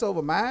nigga advice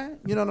over mine?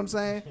 You know what I'm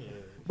saying? Yeah.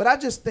 But I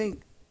just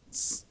think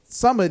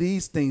some of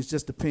these things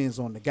just depends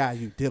on the guy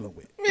you dealing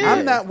with. Yeah.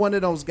 I'm not one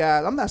of those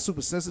guys. I'm not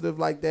super sensitive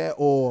like that,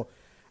 or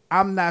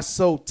I'm not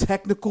so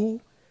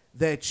technical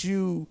that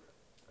you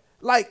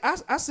like.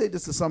 I said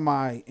this to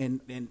somebody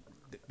and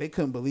they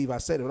couldn't believe I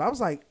said it. But I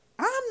was like,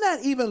 I'm not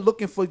even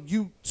looking for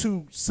you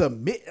to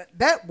submit.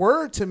 That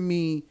word to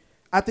me,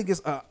 I think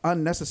it's an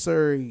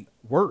unnecessary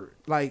word.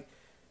 Like,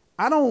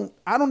 I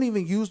don't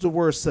even use the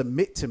word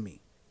submit to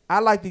me. I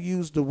like to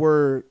use the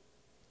word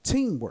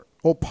teamwork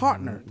or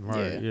partner.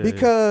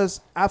 Because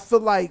I feel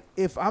like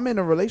if I'm in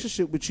a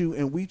relationship with you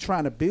and we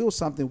trying to build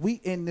something, we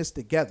in this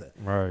together.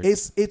 Right.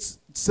 It's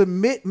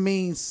submit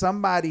means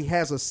somebody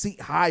has a seat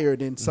higher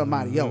than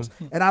somebody else.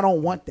 And I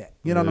don't want that.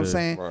 You know what I'm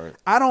saying? Right.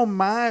 I don't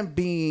mind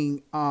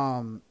being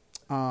I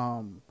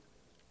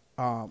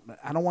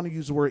don't want to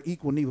use the word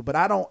equal neither, but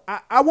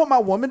I want my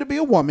woman to be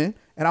a woman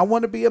and I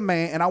want to be a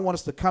man and I want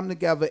us to come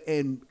together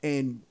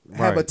and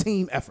have a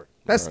team effort.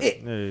 That's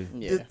it.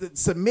 The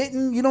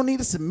submitting, you don't need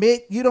to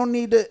submit. You don't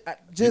need to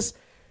just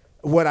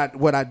what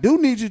I do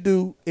need you to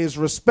do is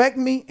respect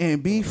me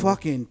and be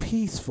fucking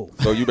peaceful.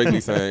 So you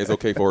basically saying it's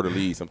okay for her to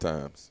lead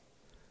sometimes.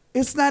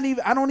 It's not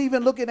even. I don't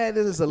even look at it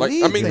as a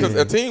lead. I mean, because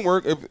a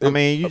teamwork.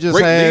 You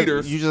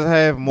just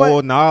have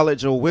more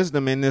knowledge or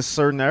wisdom in this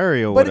certain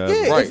area. Or but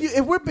whatever. Again,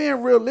 if we're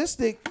being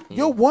realistic,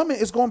 your woman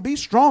is going to be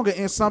stronger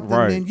in something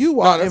than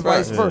you are, and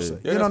vice versa.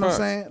 Yeah, you know what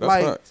I'm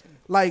saying?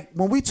 Like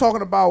when we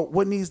talking about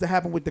what needs to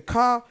happen with the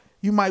car,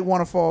 you might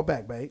want to fall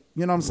back, babe.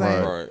 You know what I'm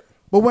saying? Right.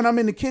 But when I'm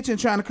in the kitchen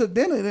trying to cook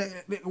dinner,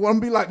 they want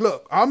to be like,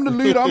 look, I'm the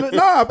leader.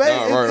 Nah,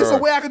 babe, it's a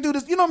way I can do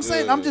this. You know what I'm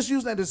saying? I'm just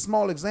using that as a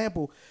small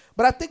example.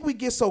 But I think we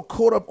get so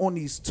caught up on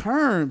these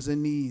terms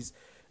and these,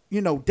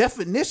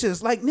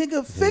 definitions. Like,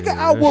 nigga, figure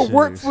out what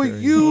worked for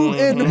you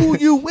and who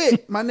you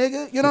with, my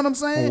nigga. You know what I'm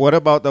saying? What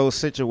about those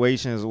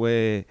situations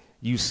where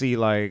you see,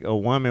 like, a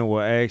woman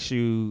will ask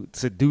you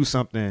to do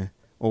something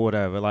or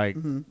whatever, like,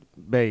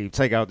 babe,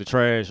 take out the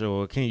trash,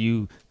 or can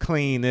you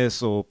clean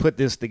this or put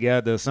this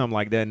together or something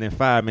like that, and then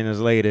 5 minutes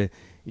later,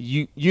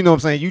 you know what I'm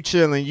saying, you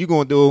chilling, you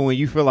gonna do it when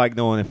you feel like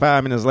doing it.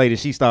 5 minutes later,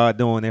 she started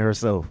doing it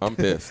herself. I'm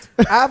pissed.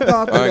 I've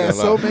gone through that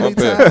so many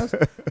times.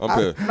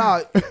 I'm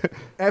pissed.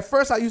 At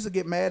first I used to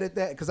get mad at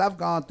that because I've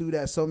gone through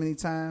that so many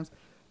times,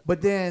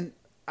 but then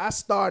I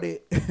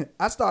started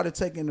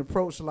taking the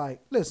approach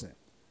like, listen,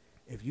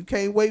 if you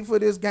can't wait for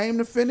this game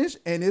to finish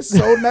and it's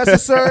so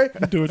necessary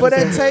for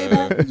that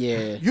table,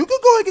 you can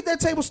go and get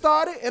that table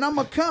started and I'm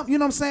going to come. You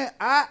know what I'm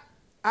saying?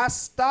 I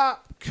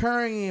stopped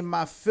carrying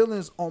my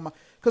feelings on my...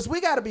 Because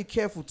we got to be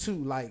careful too.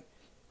 Like,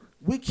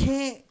 we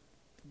can't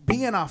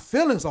be in our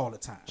feelings all the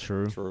time.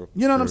 True.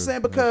 You know what I'm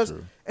saying? Because,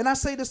 and I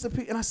say this to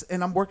people,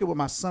 and I'm working with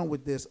my son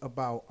with this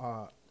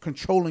about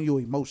controlling your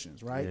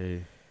emotions, right? Yeah.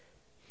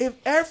 If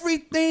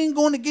everything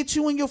going to get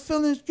you in your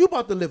feelings, you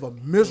about to live a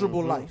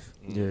miserable life.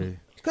 Yeah.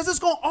 Because it's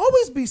going to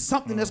always be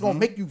something that's going to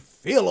make you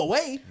feel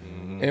away.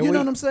 And You know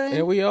what I'm saying?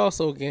 And we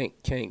also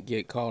can't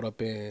get caught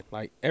up in,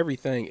 like,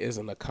 everything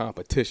isn't a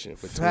competition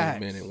between Facts.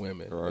 men and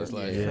women. Right. It's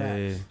like,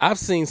 Yeah. I've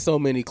seen so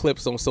many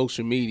clips on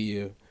social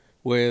media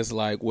where it's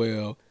like,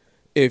 well,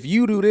 if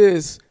you do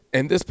this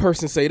and this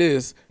person say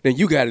this, then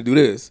you got to do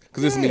this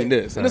because this mean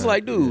this. And it's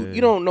like, dude, you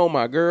don't know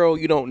my girl.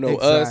 You don't know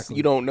us. Exactly.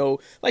 You don't know.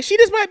 Like, she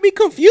just might be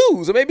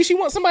confused, or maybe she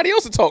wants somebody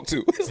else to talk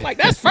to. It's like,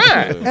 that's fine.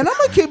 And I'm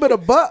going to keep it a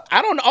buck.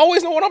 I don't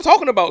always know what I'm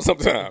talking about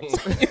sometimes.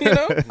 You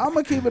know? I'm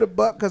going to keep it a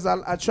buck because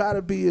I try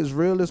to be as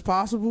real as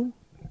possible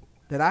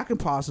that I can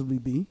possibly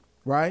be,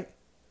 right?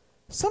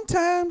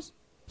 Sometimes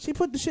she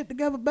put the shit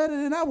together better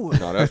than I would.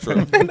 No, that's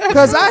true.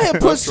 Because I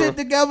had put shit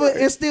together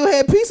and still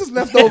had pieces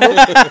left over. And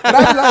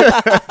I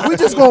was like, we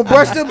just going to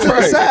brush them to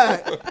the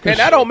side. And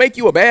that don't make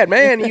you a bad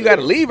man, and you got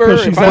to leave her and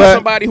she's find not-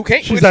 somebody who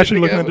can't she's put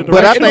actually shit looking together. at the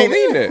But I It don't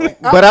think- mean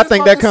that. But I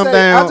think that come I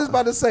down. was just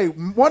about to say,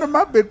 one of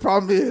my big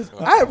problems is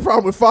I have a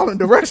problem with following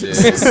directions.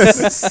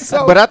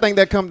 So, But I think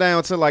that come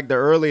down to like the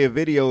earlier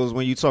videos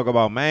when you talk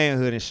about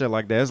manhood and shit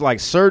like that. It's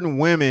like certain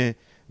women,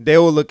 they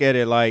will look at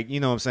it like, you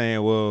know what I'm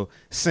saying, well,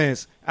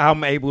 since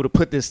I'm able to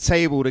put this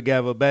table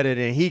together better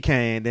than he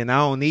can, then I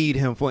don't need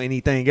him for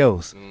anything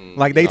else.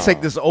 Like they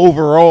take this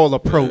overall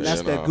approach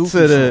That's that to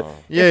goofy the If I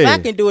yeah.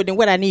 can do it, then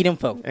what I need him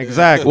for?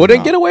 Exactly. Well,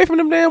 then get away from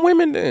them damn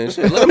women then.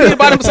 Shit, let them be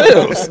by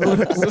themselves.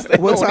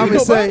 what time it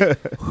say?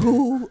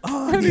 Who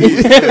are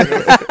you?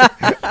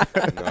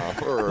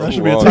 That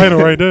should be a title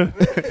right there.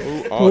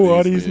 Who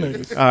are these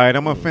niggas? All right,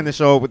 I'm gonna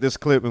finish off with this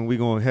clip and we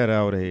gonna head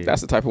out of here.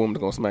 That's the type of woman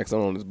that's gonna smack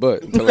someone on his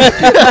butt.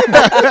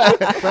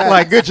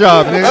 Like, good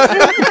job,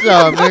 nigga. Good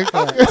job,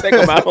 nigga. Take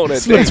him out on that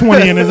Slip thing.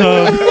 20 in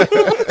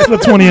his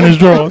slip 20 in his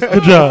drawers.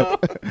 Good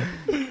job.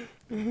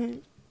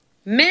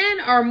 Men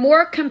are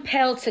more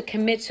compelled to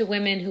commit to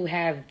women who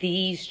have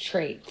these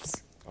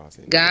traits.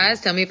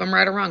 Guys, tell me if I'm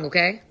right or wrong,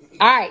 okay?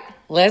 All right,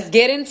 let's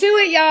get into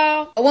it,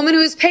 y'all. A woman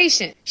who is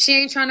patient. She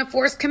ain't trying to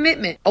force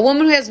commitment. A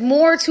woman who has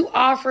more to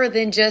offer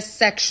than just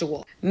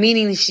sexual,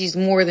 meaning she's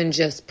more than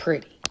just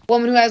pretty. A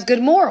woman who has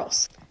good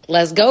morals.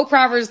 Let's go,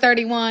 Proverbs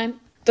 31.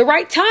 The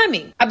right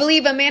timing. I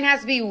believe a man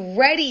has to be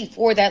ready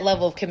for that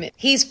level of commitment.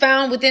 He's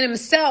found within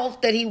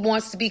himself that he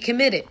wants to be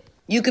committed.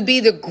 You could be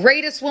the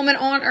greatest woman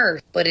on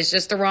earth, but it's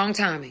just the wrong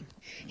timing.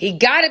 He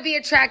got to be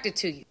attracted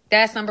to you.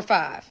 That's number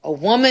 5. A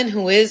woman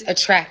who is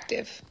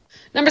attractive.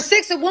 Number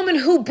 6, a woman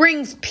who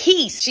brings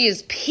peace. She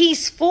is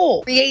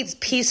peaceful, creates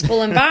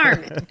peaceful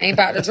environment. Ain't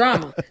about the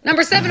drama.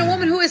 Number 7, a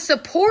woman who is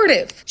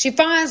supportive. She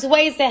finds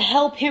ways to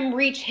help him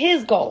reach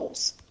his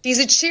goals. She's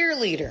a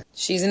cheerleader.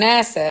 She's an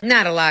asset,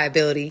 not a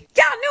liability.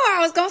 Y'all knew I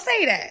was gonna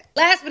say that.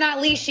 Last but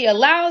not least, she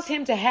allows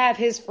him to have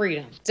his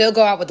freedom. Still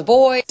go out with the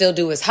boys, still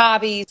do his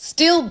hobbies,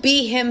 still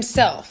be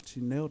himself. She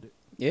nailed it.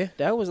 Yeah,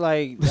 that was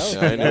like.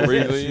 That Ain't no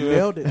reason She you-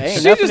 nailed it.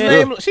 Ain't She nothing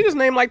in- she just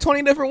named like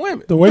 20 different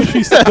women. The way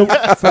she said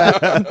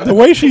the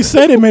way she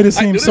said it made it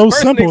seem this so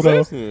person simple though.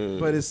 exist?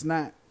 But it's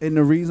not. And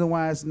the reason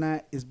why it's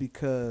not is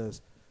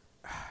because,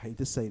 I hate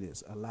to say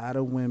this, a lot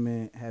of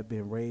women have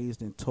been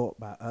raised and taught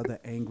by other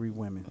angry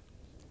women.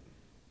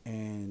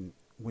 And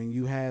when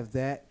you have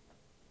that,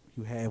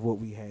 you have what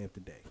we have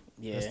today.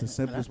 Yeah, That's the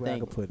simplest and way I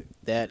think could put it.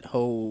 That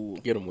whole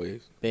Get them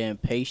waves. being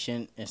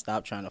patient and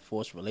stop trying to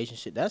force a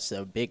relationship, that's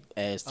a big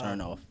ass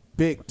turn off.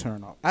 Big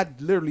turn off. I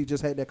literally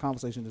just had that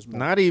conversation this morning.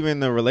 Not even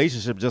the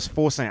relationship, just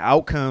forcing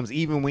outcomes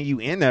even when you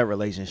in that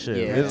relationship.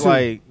 Yeah. It's Too.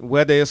 like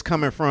whether it's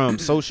coming from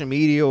social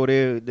media or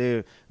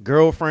their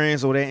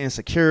girlfriends or their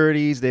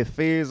insecurities, their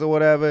fears or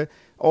whatever,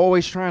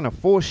 always trying to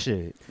force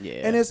shit.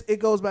 Yeah. And it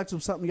goes back to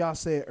something y'all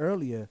said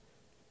earlier.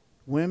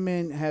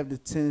 Women have the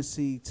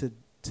tendency to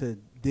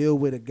deal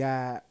with a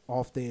guy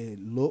off their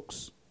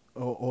looks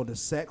or the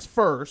sex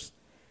first,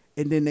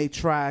 and then they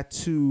try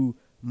to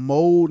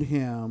mold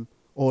him,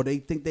 or they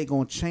think they're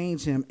going to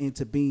change him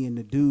into being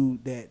the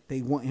dude that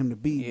they want him to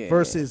be, Yeah.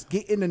 versus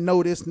getting to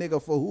know this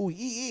nigga for who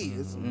he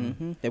is.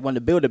 Mm-hmm. They want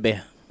to build a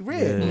bear.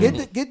 Real.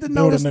 Yeah. Get to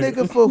know Build a this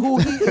nigga. nigga for who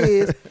he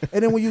is,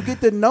 and then when you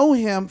get to know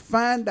him,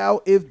 find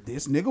out if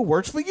this nigga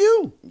works for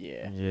you.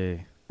 Yeah. Yeah.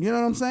 You know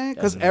what I'm saying?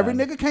 Because That's every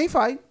right. nigga can't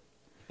fight.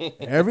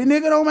 Every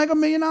nigga don't make $1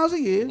 million a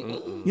year. You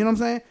know what I'm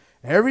saying?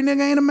 Every nigga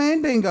ain't a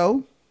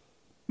mandingo.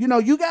 You know,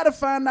 you got to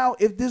find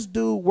out if this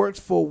dude works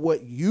for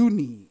what you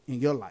need in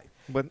your life.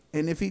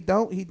 And if he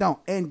don't, he don't.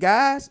 And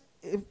guys,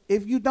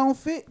 if you don't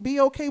fit, be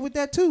okay with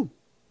that too.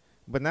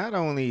 But not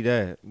only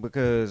that,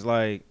 because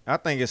like I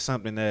think it's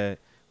something that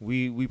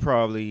we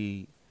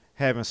probably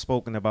haven't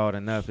spoken about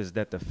enough, is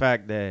that the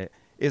fact that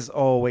it's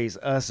always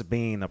us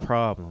being the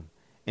problem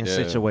in Yeah,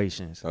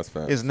 situations. that's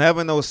facts. It's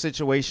never no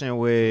situation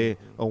where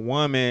a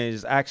woman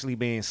is actually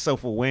being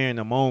self-aware in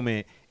the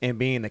moment and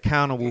being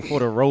accountable for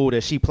the role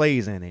that she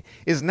plays in it.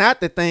 It's not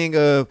the thing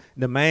of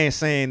the man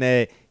saying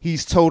that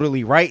he's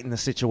totally right in the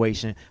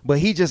situation, but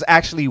he just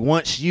actually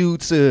wants you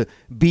to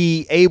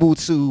be able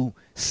to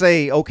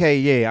say, okay,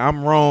 yeah,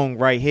 I'm wrong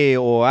right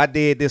here, or I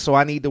did this, or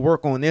I need to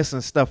work on this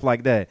and stuff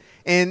like that.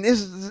 And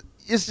it's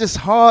just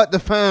hard to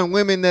find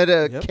women that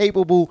are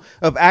capable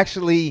of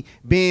actually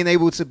being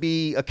able to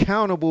be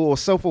accountable or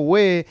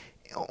self-aware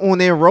on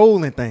their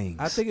role in things.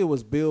 I think it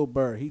was Bill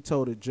Burr. He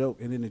told a joke,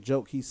 and in the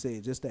joke he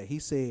said just that. He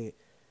said,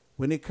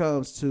 when it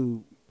comes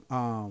to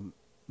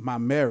my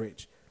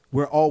marriage,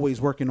 we're always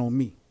working on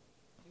me.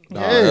 No,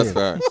 that's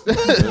facts.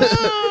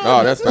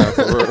 No, that's facts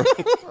for real.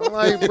 I'm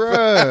like,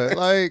 bruh,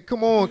 like,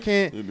 come on,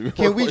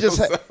 can we just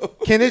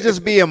can it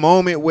just be a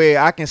moment where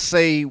I can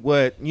say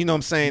what, you know what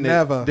I'm saying?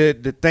 Never.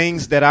 The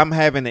things that I'm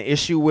having an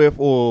issue with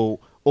or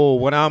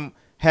what I'm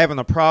having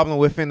a problem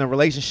with in the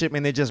relationship,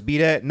 and it just be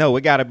that? No,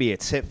 it got to be a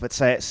tit for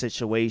tat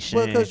situation.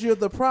 Well, because you're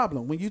the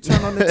problem. When you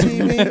turn on the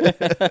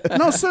TV,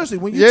 no, seriously,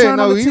 when you turn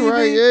on the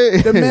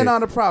TV, the men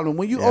are the problem.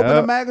 When you open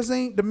a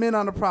magazine, the men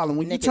are the problem.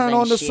 When you turn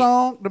on the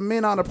song, the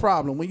men are the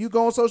problem. When you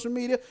go on social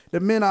media,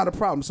 the men are the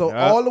problem. So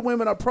all the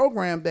women are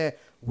programmed that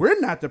we're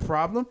not the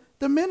problem.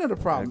 The men are the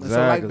problem. Exactly.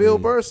 So like Bill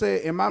Burr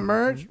said, in my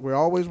marriage, we're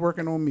always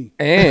working on me.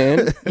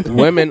 And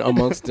women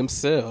amongst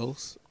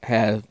themselves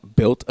have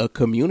built a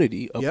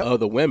community of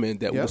other women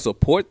that will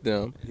support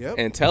them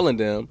and telling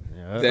them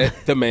that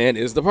the man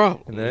is the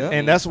problem.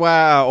 And that's why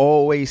I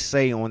always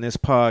say on this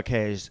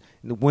podcast,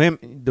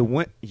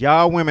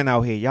 y'all women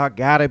out here, y'all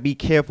gotta be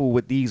careful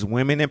with these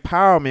women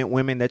empowerment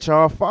women that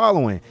y'all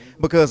following,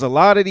 because a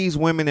lot of these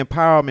women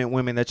empowerment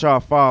women that y'all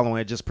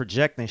following are just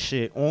projecting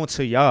shit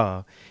onto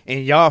y'all,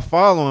 and y'all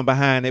following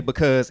behind it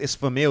because it's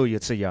familiar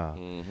to y'all,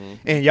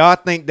 and y'all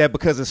think that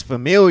because it's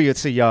familiar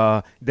to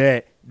y'all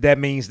that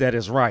means that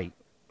it's right.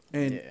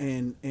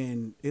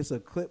 And it's a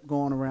clip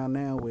going around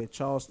now where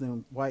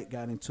Charleston White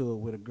got into it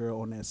with a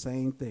girl on that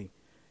same thing.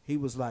 He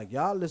was like,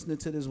 y'all listening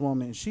to this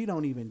woman, she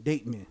don't even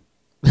date men.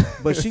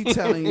 But she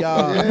telling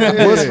y'all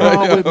what's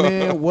wrong with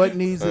men, what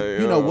needs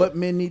to, what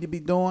men need to be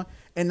doing.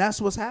 And that's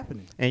what's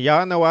happening. And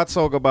y'all know I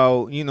talk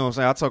about, you know what I'm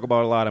saying, I talk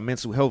about a lot of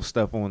mental health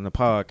stuff on my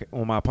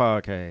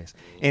podcast.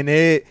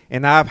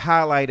 And I've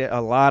highlighted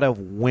a lot of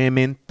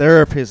women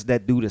therapists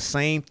that do the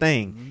same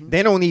thing.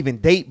 They don't even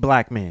date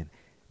black men.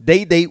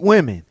 They date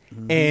women.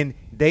 And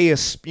they are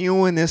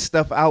spewing this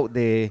stuff out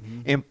there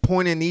and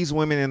pointing these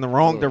women in the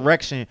wrong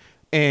direction.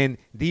 And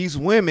these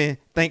women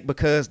think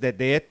because that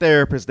they're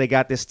therapists, they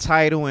got this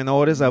title and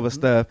all this other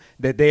stuff,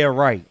 that they are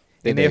right.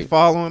 They're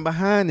following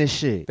behind this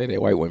shit. They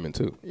date white women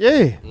too.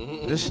 Yeah.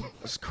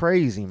 It's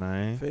crazy,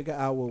 man. Figure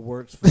out what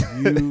works for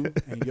you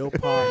and your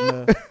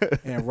partner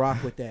and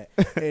rock with that.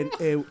 And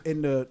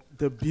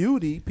the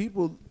beauty,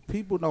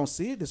 people don't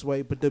see it this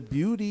way, but the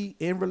beauty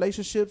in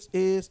relationships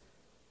is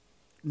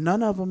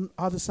none of them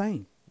are the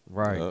same.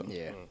 Right.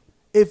 Yeah.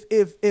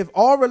 If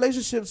all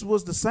relationships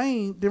was the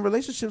same, then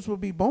relationships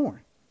would be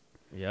boring.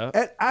 Yeah.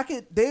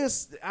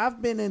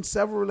 I've been in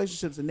several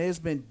relationships, and there's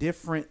been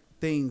different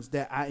things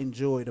that I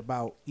enjoyed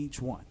about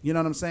each one. You know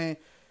what I'm saying?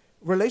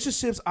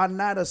 Relationships are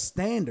not a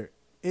standard.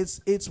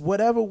 It's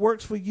whatever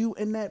works for you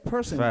and that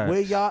person, where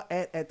y'all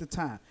at the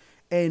time.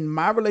 And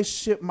my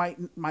relationship might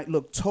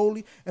look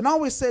totally. And I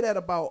always say that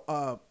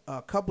about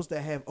couples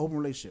that have open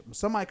relationship. When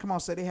somebody come on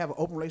and say they have an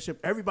open relationship,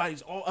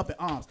 everybody's all up in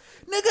arms.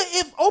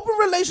 Nigga, if open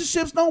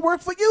relationships don't work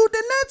for you,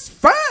 then that's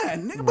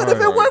fine. Nigga, but if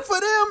it work for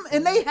them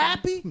and they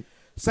happy,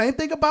 same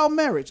thing about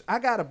marriage. I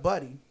got a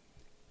buddy.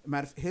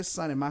 His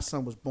son and my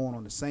son was born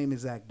on the same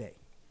exact day.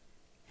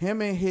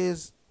 Him and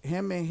his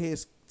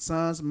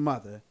son's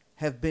mother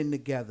have been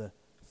together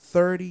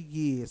 30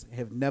 years,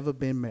 have never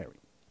been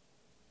married.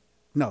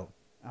 No.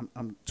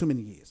 I'm too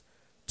many years.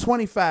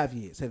 25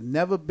 years, have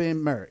never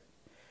been married.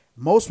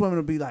 Most women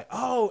will be like,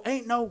 "Oh,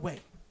 ain't no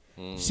way.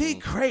 She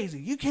crazy.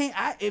 You can't.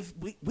 If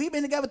we've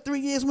been together 3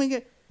 years,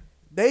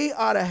 they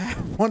are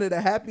one of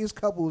the happiest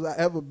couples I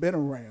ever been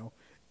around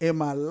in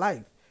my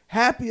life.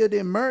 Happier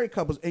than married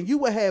couples. And you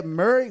would have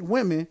married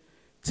women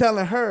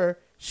telling her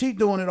she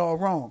doing it all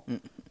wrong.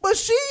 But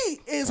she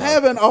is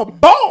having a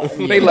ball.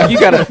 They like,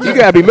 you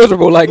gotta be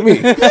miserable like me.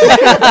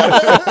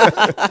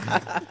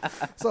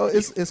 So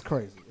it's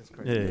crazy.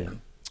 Yeah.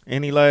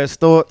 Any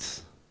last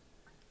thoughts?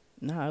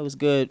 Nah, it was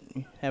good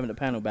having the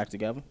panel back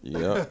together.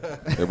 Yeah,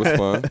 it was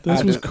fun.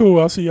 This was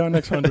cool. I'll see y'all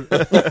next 100.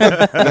 Next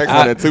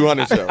 100,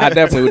 200 show. I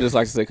definitely would just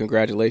like to say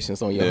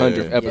congratulations on your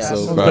 100th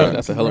episode. Yes.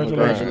 That's a hell of a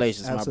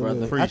Congratulations, my Absolutely.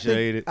 brother.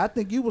 Appreciate it. I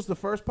think you was the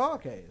first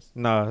podcast.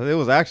 No, it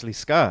was actually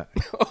Scott.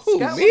 Scott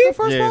was the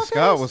first podcast?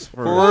 Scott was first.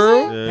 For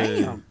real? Yeah.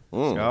 Damn.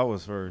 Scott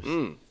was first.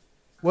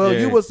 Well,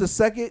 you was the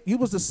second. You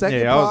was the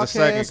second. Yeah, I was the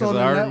second because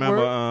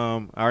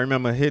I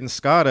remember hitting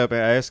Scott up and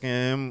asking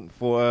him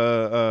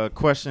for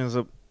questions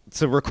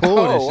to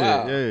record and shit.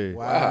 Wow. Yeah.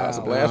 Wow, that's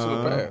a blast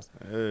from the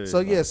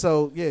past.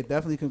 So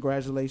definitely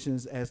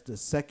congratulations as the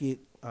second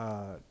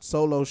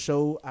solo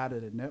show out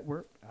of the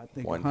network. I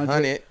think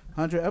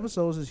 100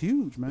 episodes is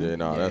huge, man. Yeah,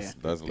 no,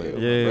 that's lit.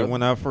 Yeah,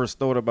 when I first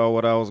thought about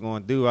what I was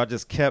going to do, I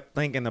just kept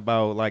thinking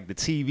about like the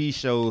TV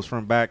shows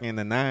from back in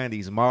the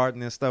 90s,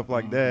 Martin and stuff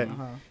like that,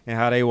 and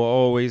how they will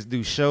always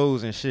do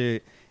shows and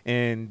shit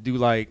and do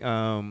like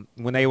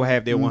when they would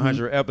have their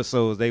 100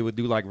 episodes, they would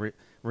do like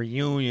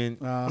reunion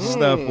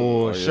stuff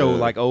or show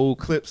like old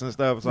clips and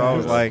stuff. So I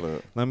was like,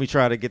 let me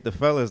try to get the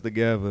fellas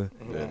together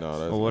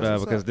or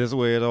whatever, because this is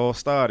where it all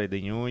started, the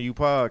You and You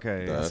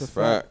podcast. That's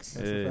facts.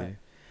 That's a fact.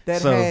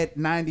 that had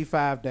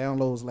 95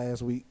 downloads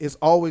last week. It's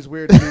always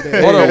weird to me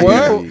that. Hold on,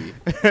 what?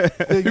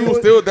 People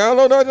still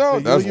download that,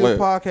 John? That's lit.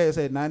 Podcast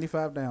had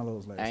 95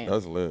 downloads last week.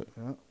 That's lit.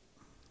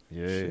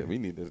 Yeah. Shit, we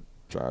need to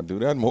try to do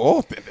that more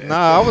often.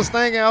 Nah, I was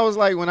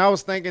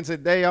thinking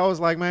today, I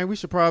was like, man, we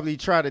should probably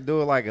try to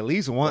do it like at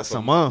least once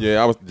a month.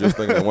 Yeah, I was just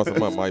thinking that once a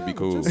month might be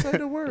cool. Just say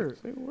the word.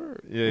 Say the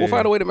word. Yeah, We'll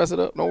find a way to mess it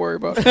up. Don't worry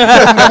about it.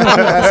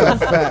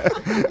 That's a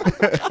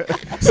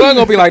fact. Son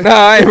gonna be like, nah,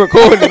 I ain't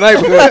recording tonight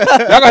because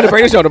y'all got to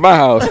bring this show to my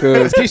house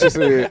because Keisha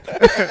said.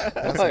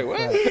 I was like, what?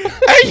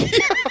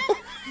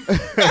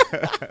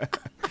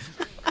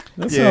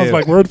 That sounds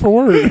like word for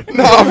word.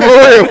 Nah, for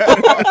real.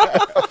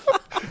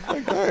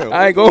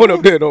 I ain't going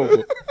up there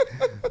though.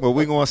 But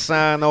we gonna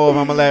sign off.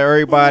 I'm gonna let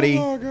everybody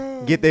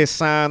get their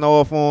sign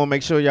off on.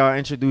 Make sure y'all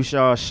introduce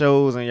y'all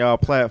shows and y'all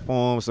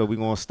platforms. So we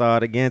gonna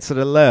start again to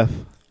the left.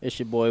 It's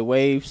your boy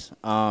Waves.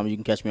 You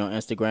can catch me on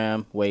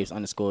Instagram,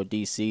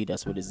 Waves_DC.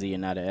 That's with a Z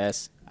and not a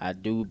S. I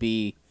do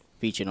be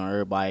featured on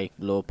everybody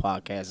little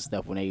podcasts and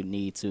stuff when they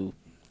need to.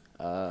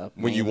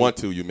 When you want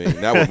to, you mean?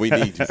 Not when we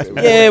need you to.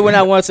 Yeah, when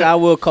I want to, I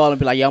will call and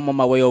be like, yeah, I'm on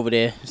my way over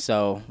there.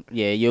 So,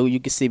 yeah, you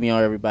can see me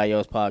on everybody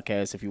else's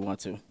podcast if you want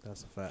to.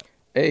 That's a fact.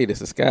 Hey,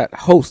 this is Scott,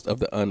 host of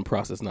the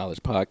Unprocessed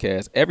Knowledge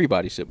Podcast.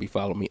 Everybody should be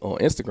following me on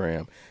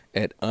Instagram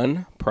at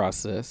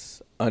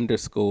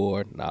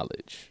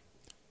unprocess_knowledge.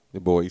 The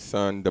boy,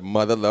 son, the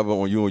mother lover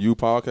on You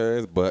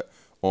podcast, but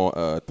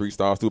on 3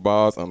 Stars 2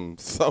 Bars, I'm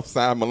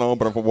Southside Malone,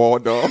 but I'm from Wall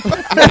Dog.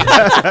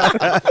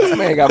 This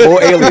man got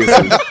more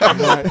aliases.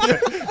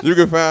 You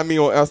can find me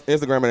on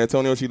Instagram at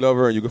Antonio She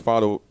Lover, and you can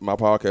follow my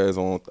podcast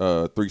on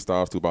 3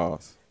 Stars 2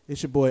 Bars.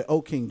 It's your boy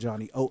O King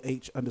Johnny,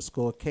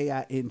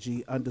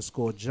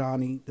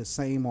 OH_KING_Johnny. The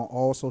same on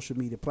all social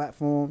media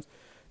platforms.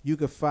 You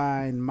can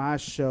find my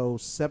show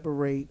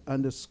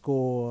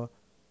Separate_the_2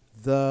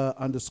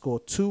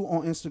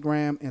 on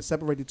Instagram and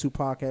Separate the 2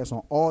 podcasts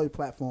on all your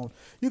platforms.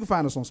 You can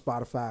find us on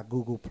Spotify,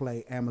 Google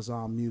Play,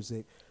 Amazon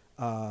Music,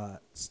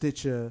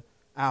 Stitcher,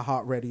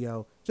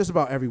 iHeartRadio, just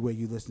about everywhere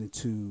you listening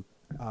to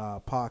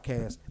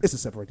podcasts. It's a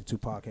Separate the 2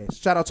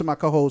 podcast. Shout out to my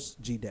co-host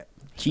G-Dep.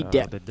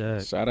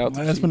 G-Dep. Shout out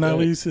to Last but not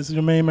least, this is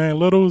your main man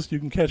Littles. You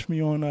can catch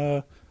me on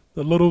the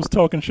Littles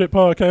Talking Shit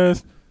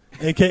podcast,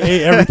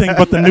 a.k.a. Everything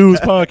But the News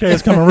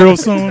podcast, coming real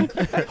soon,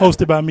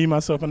 hosted by me,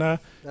 myself, and I.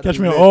 Catch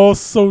me on all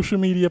social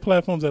media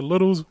platforms at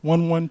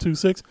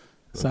Littles1126,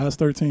 size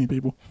 13,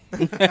 people.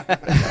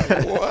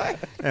 What?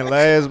 And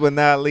last but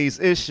not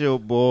least, it's your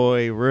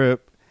boy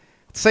Rip.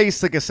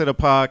 Taste to Consider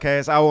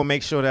podcast. I will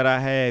make sure that I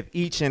have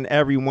each and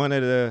every one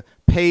of the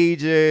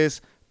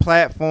pages,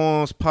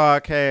 platforms,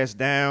 podcasts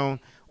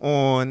down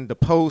on the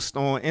post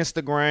on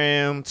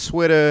Instagram,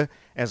 Twitter,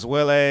 as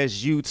well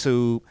as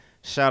YouTube.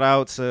 Shout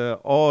out to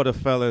all the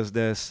fellas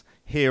that's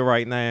here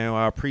right now.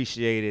 I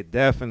appreciate it.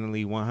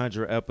 Definitely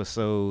 100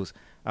 episodes.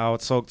 I'll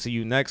talk to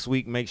you next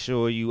week. Make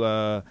sure you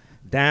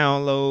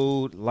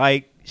download,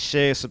 like,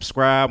 share,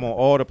 subscribe on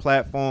all the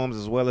platforms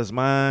as well as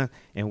mine.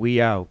 And we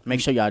out.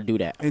 Make sure y'all do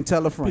that. And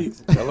tell a friend.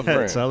 Tell a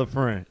friend. Tell a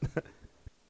friend.